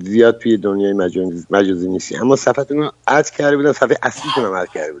شما زیاد توی دنیای مجازی نیستی، اما صفحتون رو اد کرده بودم، صفحه اصلیتون رو اد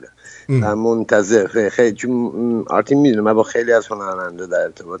کرده بودم و منتظر خیلی چون آرتین میدونه من با خیلی از هنرمندا در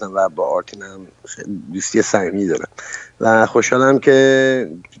ارتباطم و با آرتین هم دوستی صمیمی دارم و خوشحالم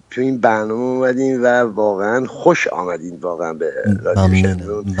که تو این برنامه اومدین و واقعا خوش آمدین واقعا به رادیو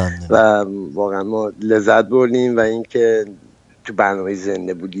شهریار و واقعا ما لذت بردیم و اینکه تو برنامه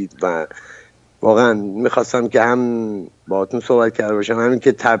زنده بودید و واقعا میخواستم که هم باهاتون صحبت کرده باشم، همین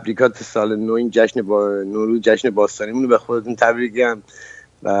که تبریکات سال نو، این جشن نوروز جشن باستانیمون رو به خودتون تبریک بگم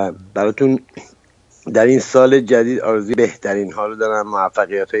و براتون در این سال جدید آرزوی بهترین ها رو دارم،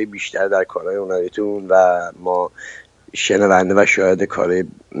 موفقیت‌های بیشتر در کارهای هنریتون و ما شنونده و شاهد کارهای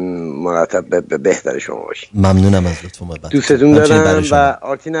مرتب به بهتر شما باشیم. ممنونم از لطف و محبت، دوستتون دارم و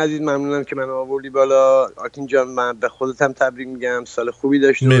آرتین عزیز ممنونم که منو آوردی بالا. آرتین جان من به خودت هم تبریک میگم، سال خوبی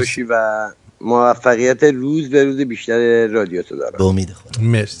داشته باشی و موفقیت روز به روز بیشتر رادیو تو دارم. به امید خدا.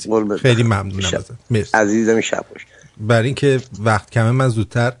 مرسی، خیلی ممنونم ازت. مرسی عزیزم، شب خوش. برای اینکه وقت کمه من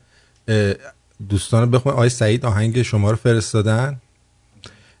زودتر دوستان رو بخونم. آقای سعید آهنگ شما رو فرستادن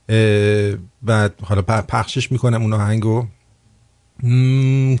و حالا پخشش میکنم اون آهنگو.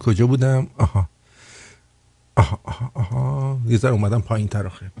 کجا بودم؟ آها یه ذره اومدم پایین تر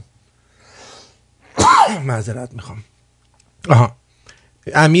آخه. معذرت میخوام.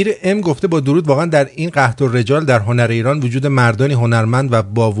 امیر ام گفته با درود، واقعا در این قحط الرجال در هنر ایران وجود مردانی هنرمند و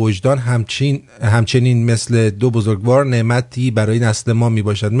با وجدان همچنین مثل دو بزرگوار نعمتی برای نسل ما می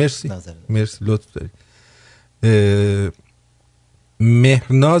باشد. مرسی. مرسی، لطف دارید.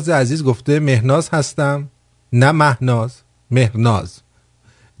 مهناز عزیز گفته مهناز هستم، نه مهناز، مهناز.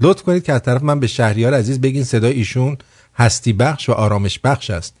 لطف کنید که از طرف من به شهریار عزیز بگین صدای ایشون هستی بخش و آرامش بخش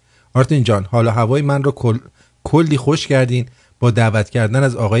است. آرتین جان حال و هوای من رو کلی خوش کردین با دعوت کردن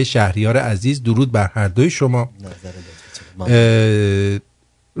از آقای شهریار عزیز. درود بر هر دوی شما.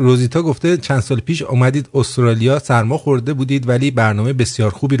 روزیتا گفته چند سال پیش اومدید استرالیا، سرما خورده بودید ولی برنامه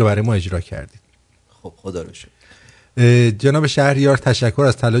بسیار خوبی رو برای ما اجرا کردید. خب خدا رو شکر. جناب شهریار تشکر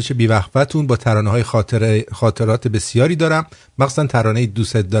از تلاش بی‌وقفتون. با ترانه‌های خاطرات بسیاری دارم، مخصوصا ترانه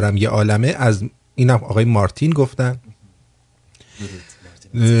دوست دارم یه عالمه، از اینم آقای مارتین گفتن.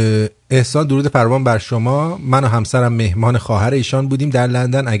 احسان درود فراوان بر شما. من و همسرم مهمان خواهر ایشان بودیم در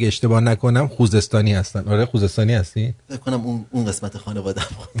لندن، اگه اشتباه نکنم خوزستانی هستن. آره خوزستانی هستی؟ فکر کنم اون قسمت خانواده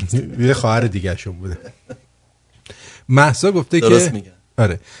یه خواهر دیگه شون بوده. مهسا گفته درست که میگن.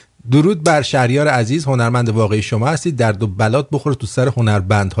 آره درود بر شهریار عزیز، هنرمند واقعی شما هستید، درد و بلات بخوره تو سر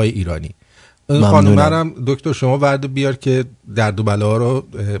هنربندهای ایرانی. خانومرم دکتر شما ورد بیار که درد و بلا رو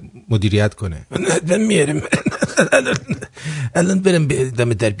مدیریت کنه. من میارم الان برم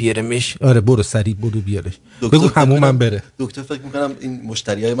دم در بیارمش. آره برو سریع برو بیارش. بگو همومم بره. دکتر فکر میکنم این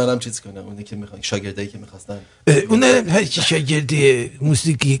مشتریای منم چیز کنه، اونی که میخوان شاگردایی که میخواستن، اونا هر کی شاگرد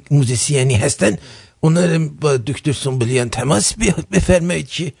موزیسیانی هستن اونا رو با دکتر سنبلیان تماس بفرمایید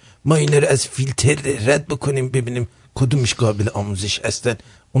که ما اینا رو از فیلتر رد بکنیم ببینیم کدومش قابل آموزش هستن،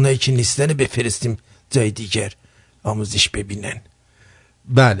 اونایی که نیستن بفرستیم جای دیگر آموزش ببینن.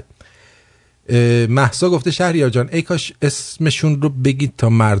 بله. مهسا گفته شهریار جان ای کاش اسمشون رو بگید تا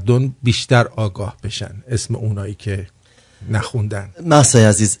مردم بیشتر آگاه بشن، اسم اونایی که نخوندن. مهسا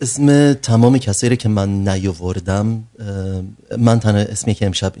عزیز اسم تمام کسایی که من نیاوردم، من تنها اسمی که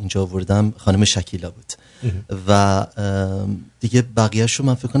امشب اینجا آوردم خانم شکیلا بود و دیگه بقیه‌اش رو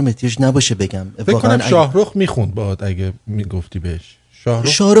من فکر کنم احتیاج نباشه بگم. فکر کنم شاهرخ میخوند باهات اگه میگفتی بهش.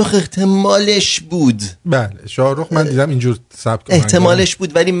 شاهرخ احتمالش بود. بله شاهرخ من دیدم اینجور سبک احتمالش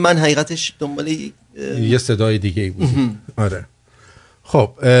بود ولی من حقیقتش دنبال یه صدای دیگه ای بود. آره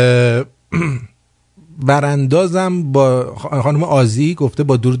خب براندازم با خانم آزی گفته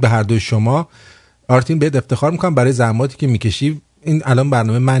با درود به هر دوی شما. آرتین بهت افتخار میکنم برای زحماتی که میکشی. این الان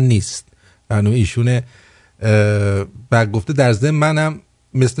برنامه من نیست، برنامه ایشونه. و گفته در ضمن منم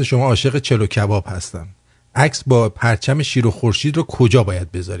مثل شما عاشق چلو کباب هستم. عکس با پرچم شیر و خورشید رو کجا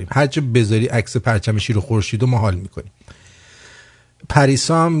باید بذاریم؟ هر جا بذاری عکس پرچم شیر و خورشید رو ما حال میکنیم.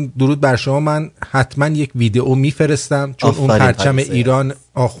 پریسا هم درود بر شما. من حتما یک ویدئو میفرستم چون اون پرچم ایران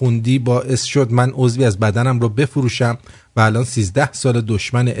آخوندی باعث شد من عضوی از بدنم رو بفروشم و الان 13 سال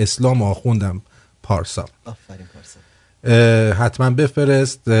دشمن اسلام آخوندم. پارسا آفرین پارسا. حتما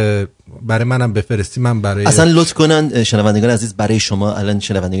بفرست، برای منم بفرستی. من برای اصلا لطف کنن شنوندگان عزیز برای شما الان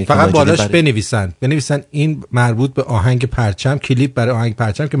شنوندگان فقط بالاش بنویسن این مربوط به آهنگ پرچم، کلیپ برای آهنگ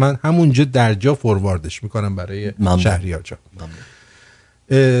پرچم که من همونجا در جا فورواردش میکنم برای شهریار جان.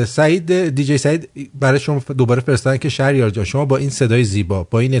 سعید دیجی سعید برای شما دوباره فرستادن که شهریار جان شما با این صدای زیبا،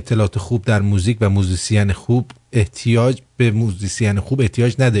 با این اطلاعات خوب در موزیک و موزیسین خوب احتیاج به موزیسین خوب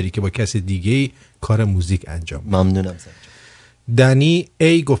احتیاج نداری که با کسی دیگه کار موزیک انجام. ممنونم سعید. دنی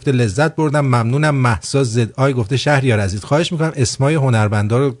ای گفته لذت بردم ممنونم. مهسا زد آی گفته شهریار عزیز خواهش میکنم اسمای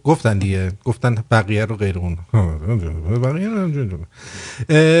هنرمندا رو گفتن دیگه، گفتن بقیه رو غیر اون بقیه رو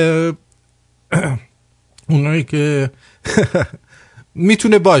اونایی که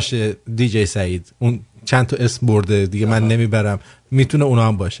میتونه باشه دیجی سعید اون چند تا اسم برده دیگه من نمیبرم، میتونه اونا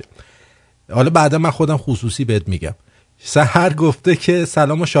هم باشه. حالا بعدا من خودم خصوصی بهت میگم. سحر گفته که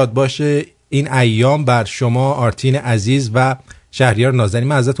سلام و شاد باشه این ایام بر شما آرتین عزیز و شهریار نازنین.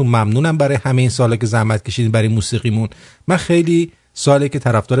 من ازتون ممنونم برای همه این سالا که زحمت کشیدین برای موسیقیمون. من خیلی ساله که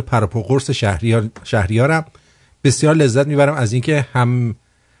طرفدار پرپقرص شهریارم، بسیار لذت میبرم از اینکه هم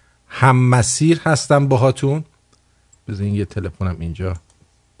مسیر هستم باهاتون. بذارین یه تلفنم اینجا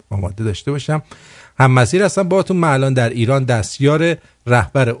آماده داشته باشم. هم مسیر هستم باهاتون. من الان در ایران دستیار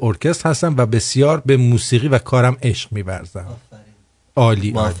رهبر ارکستر هستم و بسیار به موسیقی و کارم عشق می‌ورزم.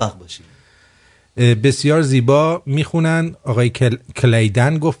 عالی، موفق باشید. بسیار زیبا میخونن. آقای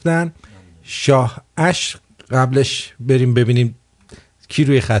کلیدن گفتن شاه عشق. قبلش بریم ببینیم کی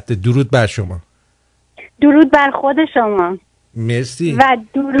روی خطه. درود بر شما. درود بر خود شما. مرسی. و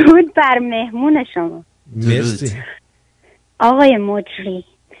درود بر مهمون شما. مرسی. آقای مجری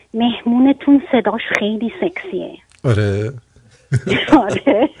مهمونتون صداش خیلی سکسیه. آره.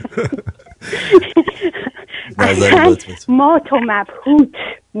 آره. ما تو مبهوت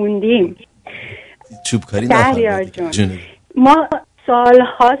موندیم. چوبکاری شهریار جون، ما سال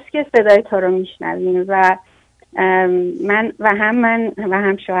هاست که صدای تو رو میشنویم و من و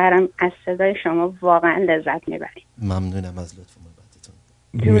هم شوهرم از صدای شما واقعا لذت میبریم. ممنونم از لطف و محبتتون.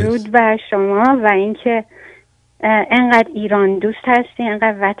 درود بر شما و اینکه انقدر ایران دوست هستین،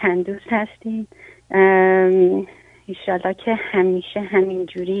 انقدر وطن دوست هستین. انشالله که همیشه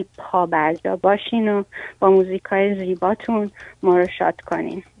همینجوری پابرجا باشین و با موزیکای زیباتون ما رو شاد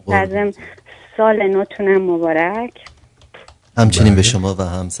کنین. لازم سال نوتونم مبارک. همچنین به شما و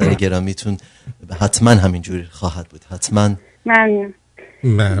همسر گرامیتون حتما همینجوری خواهد بود. حتما.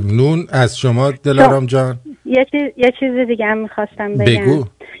 ممنون از شما دلارام جان. یه چیز دیگه هم میخواستم بگم. بگو.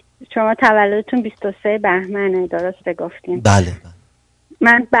 شما تولدتون 23 بهمنه، درسته گفتین؟ بله.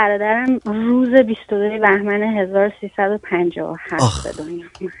 من برادرم روز 22 بهمن 1357 به دنیا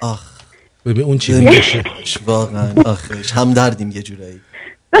اومد. ببین اون چی میشه. واقعا آخرش هم دردیم یه جورایی.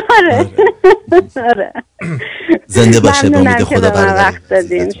 آره. زنده باشه با امید خدا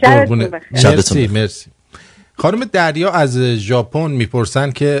مرسی. مرسی. خانم دریا از ژاپن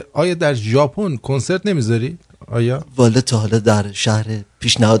میپرسن که آیا در ژاپن کنسرت نمیذاری؟ آیا؟ والا تا حالا در شهر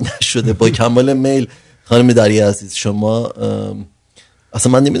پیشنهاد نشده. با کمال میل خانم دریا عزیز. شما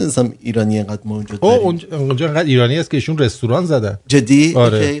اصلا من نمیدونستم ایرانی اینقدر موجود داریم. اونجا اینقدر ایرانی هست که ایشون رستوران زدن. جدی؟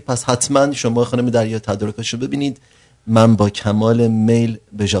 آره. اوکی. پس حتما شما خانم دریا تدارکاشو ببینید. من با کمال میل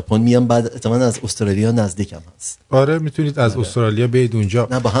به ژاپن میام. بعد احتمالاً از استرالیا نزدیکم هست. آره میتونید از استرالیا بیاید اونجا.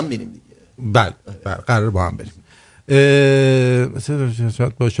 نه با هم میریم دیگه. بله قرار با هم بریم.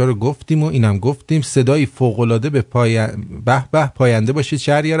 باشه رو گفتیم و اینم گفتیم. صدای فوق‌العاده به به پاینده باشید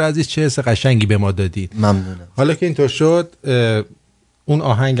شهریار عزیز. چه حس قشنگی به ما دادید. ممنونم. حالا که اینطور شد اون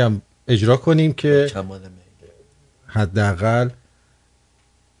آهنگم اجرا کنیم که کمال میل حداقل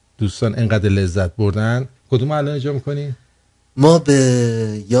دوستان انقدر لذت بردن. کدوم الان اجرا میکنیم؟ ما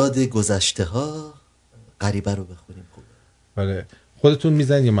به یاد گذشته ها غریبه رو بخونیم. خوبه. آره. خودتون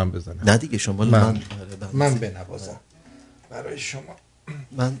میزنید یا من بزنم؟ نه دیگه شما. من بنوازم برای شما.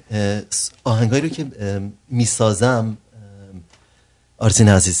 من آهنگایی رو که میسازم آرزین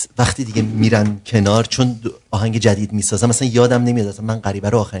عزیز وقتی دیگه میرن کنار، چون آهنگ جدید میسازم مثلا یادم نمیاد اصلا من غریبه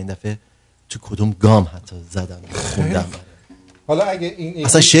رو آخرین دفعه تو کدوم گام حتی زدم خوندم. حالا اگه این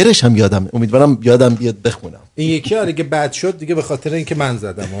اصلا شعرش هم یادم، امیدوارم یادم بیاد بخونم. این یکی آره که بد شد دیگه به خاطر اینکه من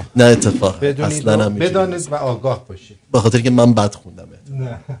زدم. نه اتفاق اصلا هم بدانید و آگاه باشید. به خاطر که من بد خوندم.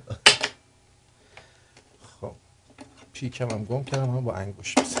 نه. خب پیکم هم گم کردم. هم با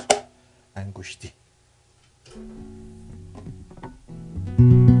انگشت بزنم. انگشتی.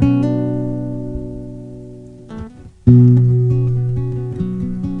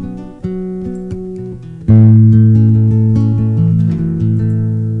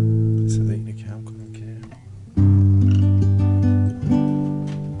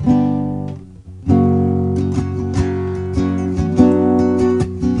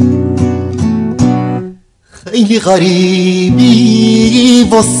 خیلی غریبی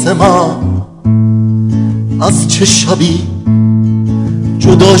واسه من، از چه شبی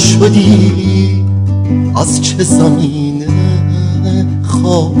جدا شدی، از چه زمین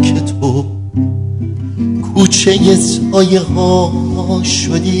خاک تو کوچه سایه ها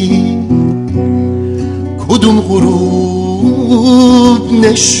شدی، کدوم غروب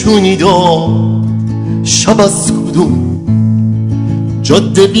نشونی داد، شب از کدوم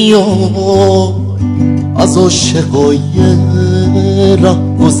جاده بیا از عاشقای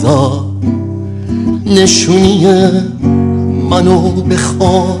رهگذر نشونی منو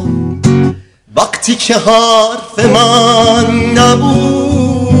بخواه وقتی که حرف من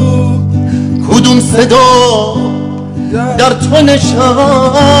نبود کدوم صدا در تو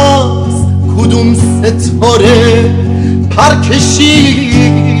نشست کدوم ستاره پرکشی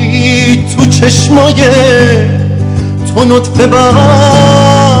تو چشمای تو نطفه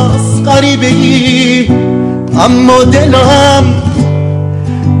بس غریبه ای اما دلم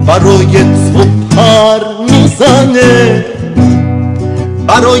برای تو پر میزنه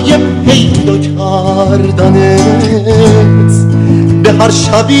برای پیدا کردنت به هر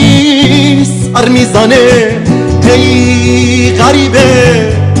شبی سر میزنه ای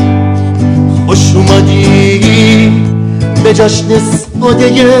غریبه خوش اومدی به جشن ساده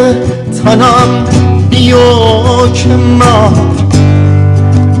تنم بیا که من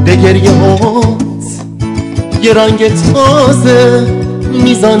به گریه هات یه رنگ تازه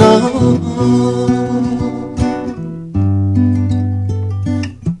میزنم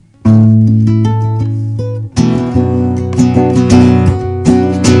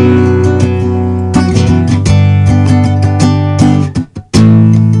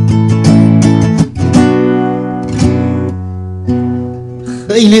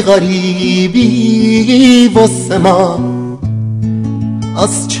خیلی غریبی واسه من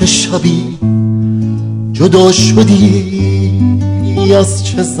از چه شبی جدا شدی از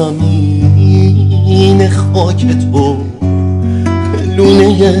چه زمین خاک تو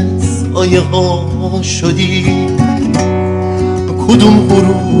لونه سایه ها شدی کدوم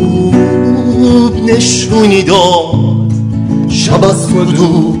غروب نشونی داد شب از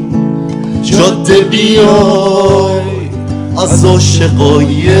کدوم جاده بیای از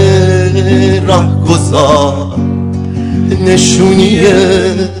عاشقای رهگذر نشونی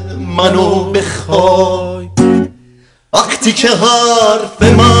منو بخوای وقتی که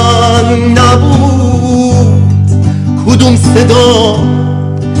حرف من نبود کدوم صدا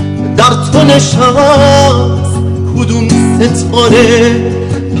در تو نشست کدوم ستاره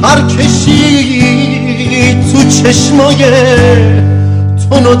پرکشی تو چشمای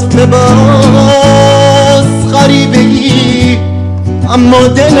تو نطفه بس غریبه ای اما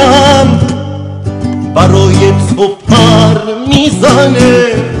دلم برای تو پر میزنه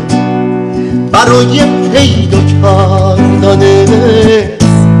برای پیدا کردنت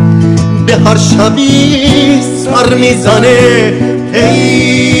به هر شبی سر میزنه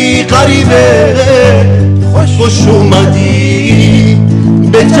ای غریبه خوش اومدی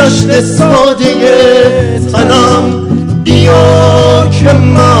به جشن ساده تنم بیا که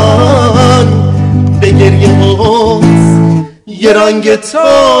من به گریه هات یه رنگ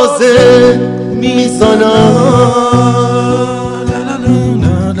تازه میزنم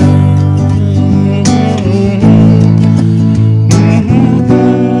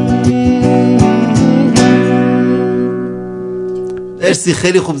مرسی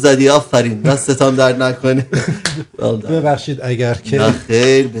خیلی خوب زدی آفرین دستتان در نکنه ببخشید اگر که نه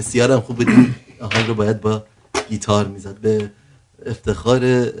خیر بسیارم خوب بودیم آهنگ رو باید با گیتار میزد به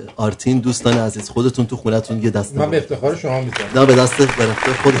افتخار آرتین دوستان عزیز خودتون تو خونتون یه دست من به افتخار شما میزدم نه به دست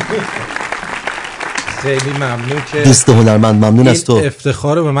برفته خودتون خیلی ممنون که دوست هنرمند ممنون از تو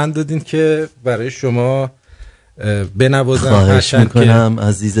افتخار رو به من دادین که برای شما بنوازم خواهش میکنم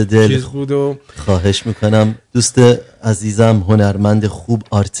عزیز دل چیز بود و خواهش میکنم دوست عزیزم هنرمند خوب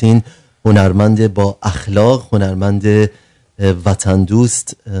آرتین هنرمند با اخلاق هنرمند وطن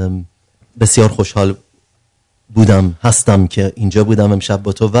دوست بسیار خوشحال بودم هستم که اینجا بودم امشب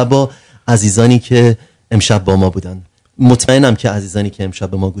با تو و با عزیزانی که امشب با ما بودن مطمئنم که عزیزانی که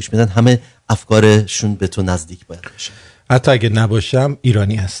امشب به ما گوش میدن همه افکارشون به تو نزدیک باید باشه حتی اگه نباشم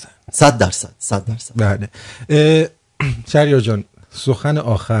ایرانی هستن 100% بله شهریار جان سخن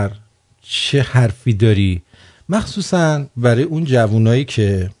آخر چه حرفی داری مخصوصا برای اون جوانایی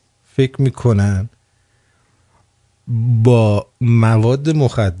که فکر میکنن با مواد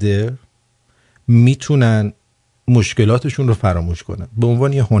مخدر میتونن مشکلاتشون رو فراموش کنن به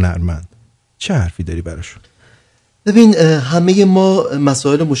عنوان یه هنرمند چه حرفی داری براشون؟ ببین همه ما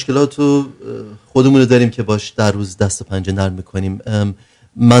مسائل مشکلات رو خودمون داریم که باش در روز دست و پنجه نرم میکنیم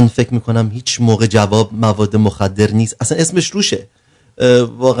من فکر میکنم هیچ موقع جواب مواد مخدر نیست اصلا اسمش روشه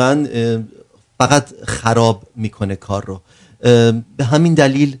واقعا فقط خراب میکنه کار رو به همین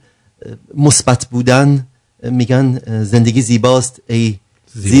دلیل مثبت بودن میگن زندگی زیباست ای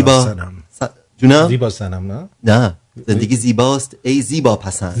زیبا سنم جونم زیبا سنم نه زندگی زیباست ای زیبا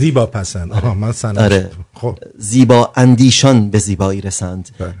پسند آها من سنم آره. خب زیبا اندیشان به زیبایی رسند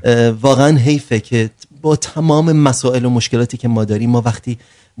واقعا حیفه که با تمام مسائل و مشکلاتی که ما داریم، ما وقتی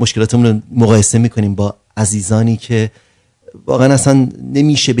مشکلاتمون رو مقایسه میکنیم با عزیزانی که واقعا اصلا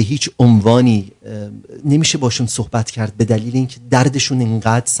نمیشه به هیچ عنوانی نمیشه باشون صحبت کرد به دلیل اینکه دردشون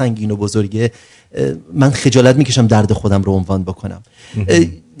اینقدر سنگین و بزرگه، من خجالت میکشم درد خودم رو عنوان بکنم.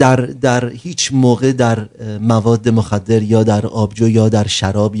 در هیچ موقع در مواد مخدر یا در آبجو یا در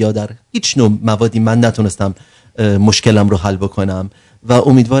شراب یا در هیچ نوع موادی من نتونستم مشکلم رو حل بکنم و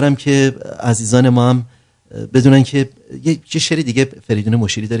امیدوارم که عزیزان ما هم بدونن که یه شعر دیگه فریدون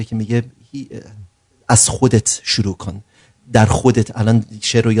مشیری داره که میگه از خودت شروع کن، در خودت. الان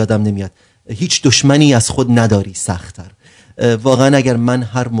شعر رو یادم نمیاد. هیچ دشمنی از خود نداری سخت‌تر. واقعا اگر من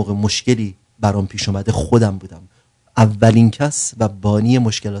هر موقع مشکلی برام پیش اومده خودم بودم اولین کس و بانی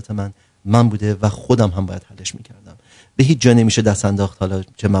مشکلات من بوده و خودم هم باید حلش میکردم. به هیچ جا نمیشه دست انداخت، حالا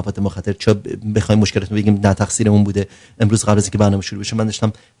چه مواد مخدر چه بخوایم مشکلاتون بگیم نه تقصیرمون بوده. امروز قبل از اینکه برنامه شروع بشه من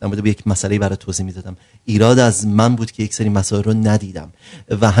داشتم در مورد یک مسئله برای توضیح میدادم. ایراد از من بود که یک سری مسائل رو ندیدم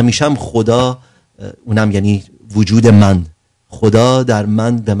و همیشه هم خدا، اونم یعنی وجود من، خدا در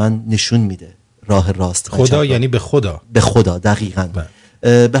من به من نشون میده راه راست. خدا یعنی به خدا دقیقاً.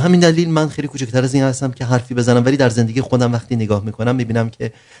 به همین دلیل من خیلی کوچکتر از این هستم که حرفی بزنم، ولی در زندگی خودم وقتی نگاه میکنم میبینم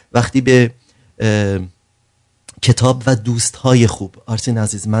که وقتی به کتاب و دوستهای خوب، آرسین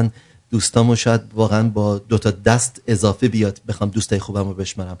عزیز، من دوستامو شاید واقعا با 2 تا دست اضافه بیاد بخوام دوستای خوبم رو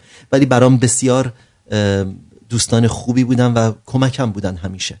بشمارم، ولی برام بسیار دوستان خوبی بودن و کمکم بودن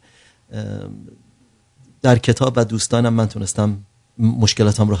همیشه. در کتاب و دوستانم من تونستم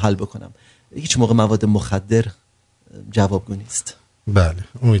مشکلاتم رو حل بکنم. هیچ موقع مواد مخدر جوابگو نیست. بله،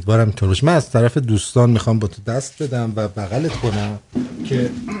 امیدوارم اینطور باشه. من از طرف دوستان میخوام با تو دست بدم و بغلت کنم که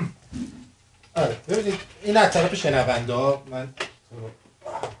ببینید این از طرف شنونده ها. من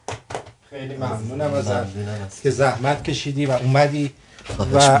خیلی ممنونم ازت که زحمت کشیدی و اومدی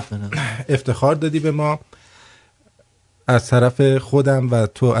و افتخار دادی به ما. از طرف خودم و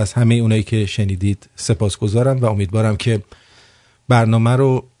تو از همه اونایی که شنیدید سپاسگزارم و امیدوارم که برنامه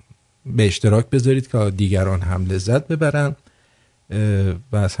رو به اشتراک بذارید که دیگران هم لذت ببرن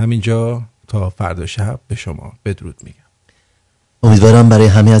و از همینجا تا فردا شب به شما بدرود میگم. امیدوارم برای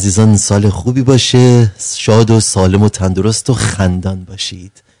همه عزیزان سال خوبی باشه، شاد و سالم و تندرست و خندان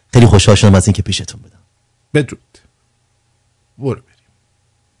باشید. خیلی خوشحال شدم از اینکه پیشتون بودم. بدرود. برو بریم.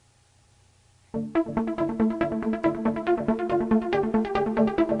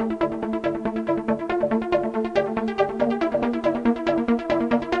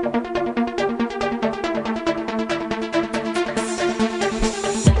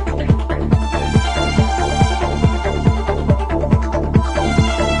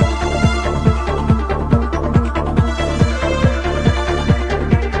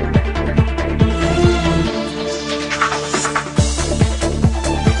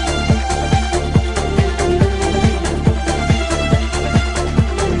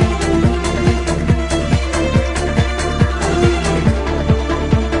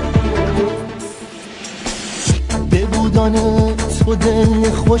 تو دل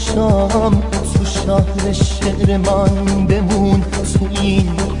خوشم، تو شهر شعر من بمون، تو این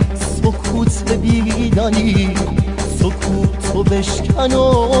سکوت بیدانی سکوتو بشکن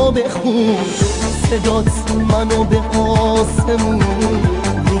و بخون، صدات منو به آسمون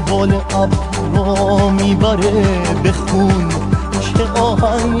رو بال ابرا میبره، بخون که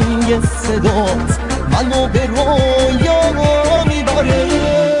آهنگ صدات منو به رویا میبره،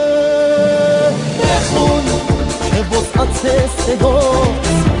 بخون که وسعت صدات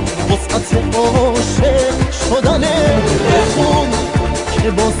وسعت عاشق شدنه، بخون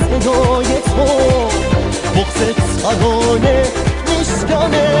که با صدای تو بغض ترانه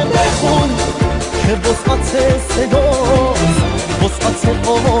میشکنه، بخون که وسعت صدات وسعت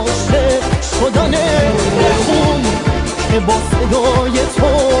عاشق شدنه، بخون که با صدای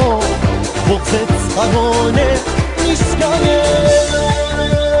تو بغض ترانه میشکنه.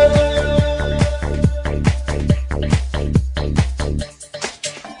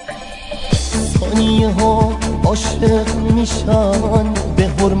 ها عاشق میشن به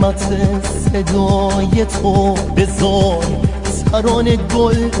حرمت صدای تو، بذار ترانه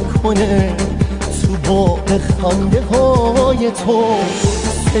گل کنه تو باغ خنده های تو،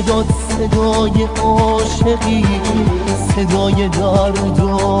 صدات صدای عاشقی صدای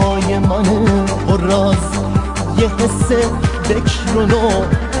دردای منه، پر از یه حس بکر و نو،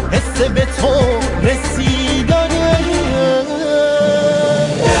 حس به تو رسیدنه،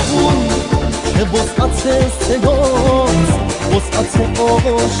 که وسعت صدات وسعت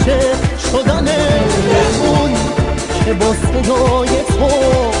عاشق شدنه، بخون که با صدای تو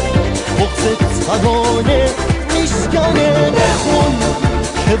بغض ترانه میشکنه، بخون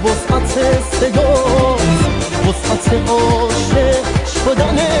که وسعت صداست وسعت عاشق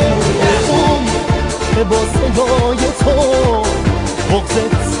شدنه اون که با صدای تو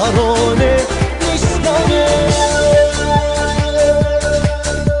بغض ترانه میشکنه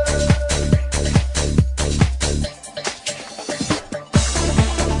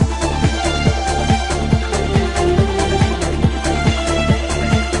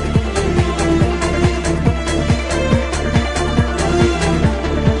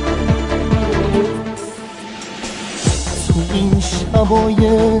شبای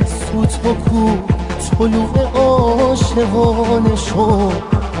سوت و کو طلوع عاشقانه شو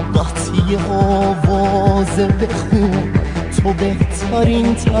قطعی آواز بخون تو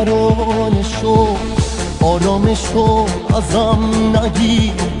بهترین ترانه شو آرامشو ازم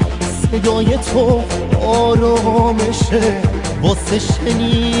نگیر صدای تو آرامشه واسه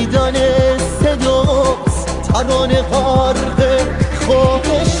شنیدن صداست ترانه غرق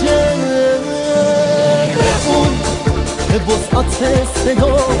خواهشه بخون که وسعت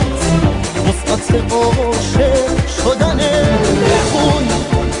صداست وسعت عاشق شدنه بخون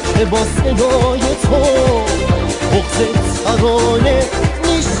که با صدای تو بغض ترانه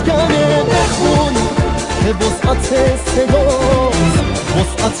میشکنه بخون که وسعت صداست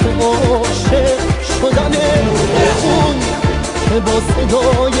وسعت عاشق شدنه بخون که با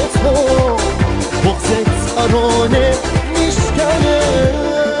صدای تو بغض ترانه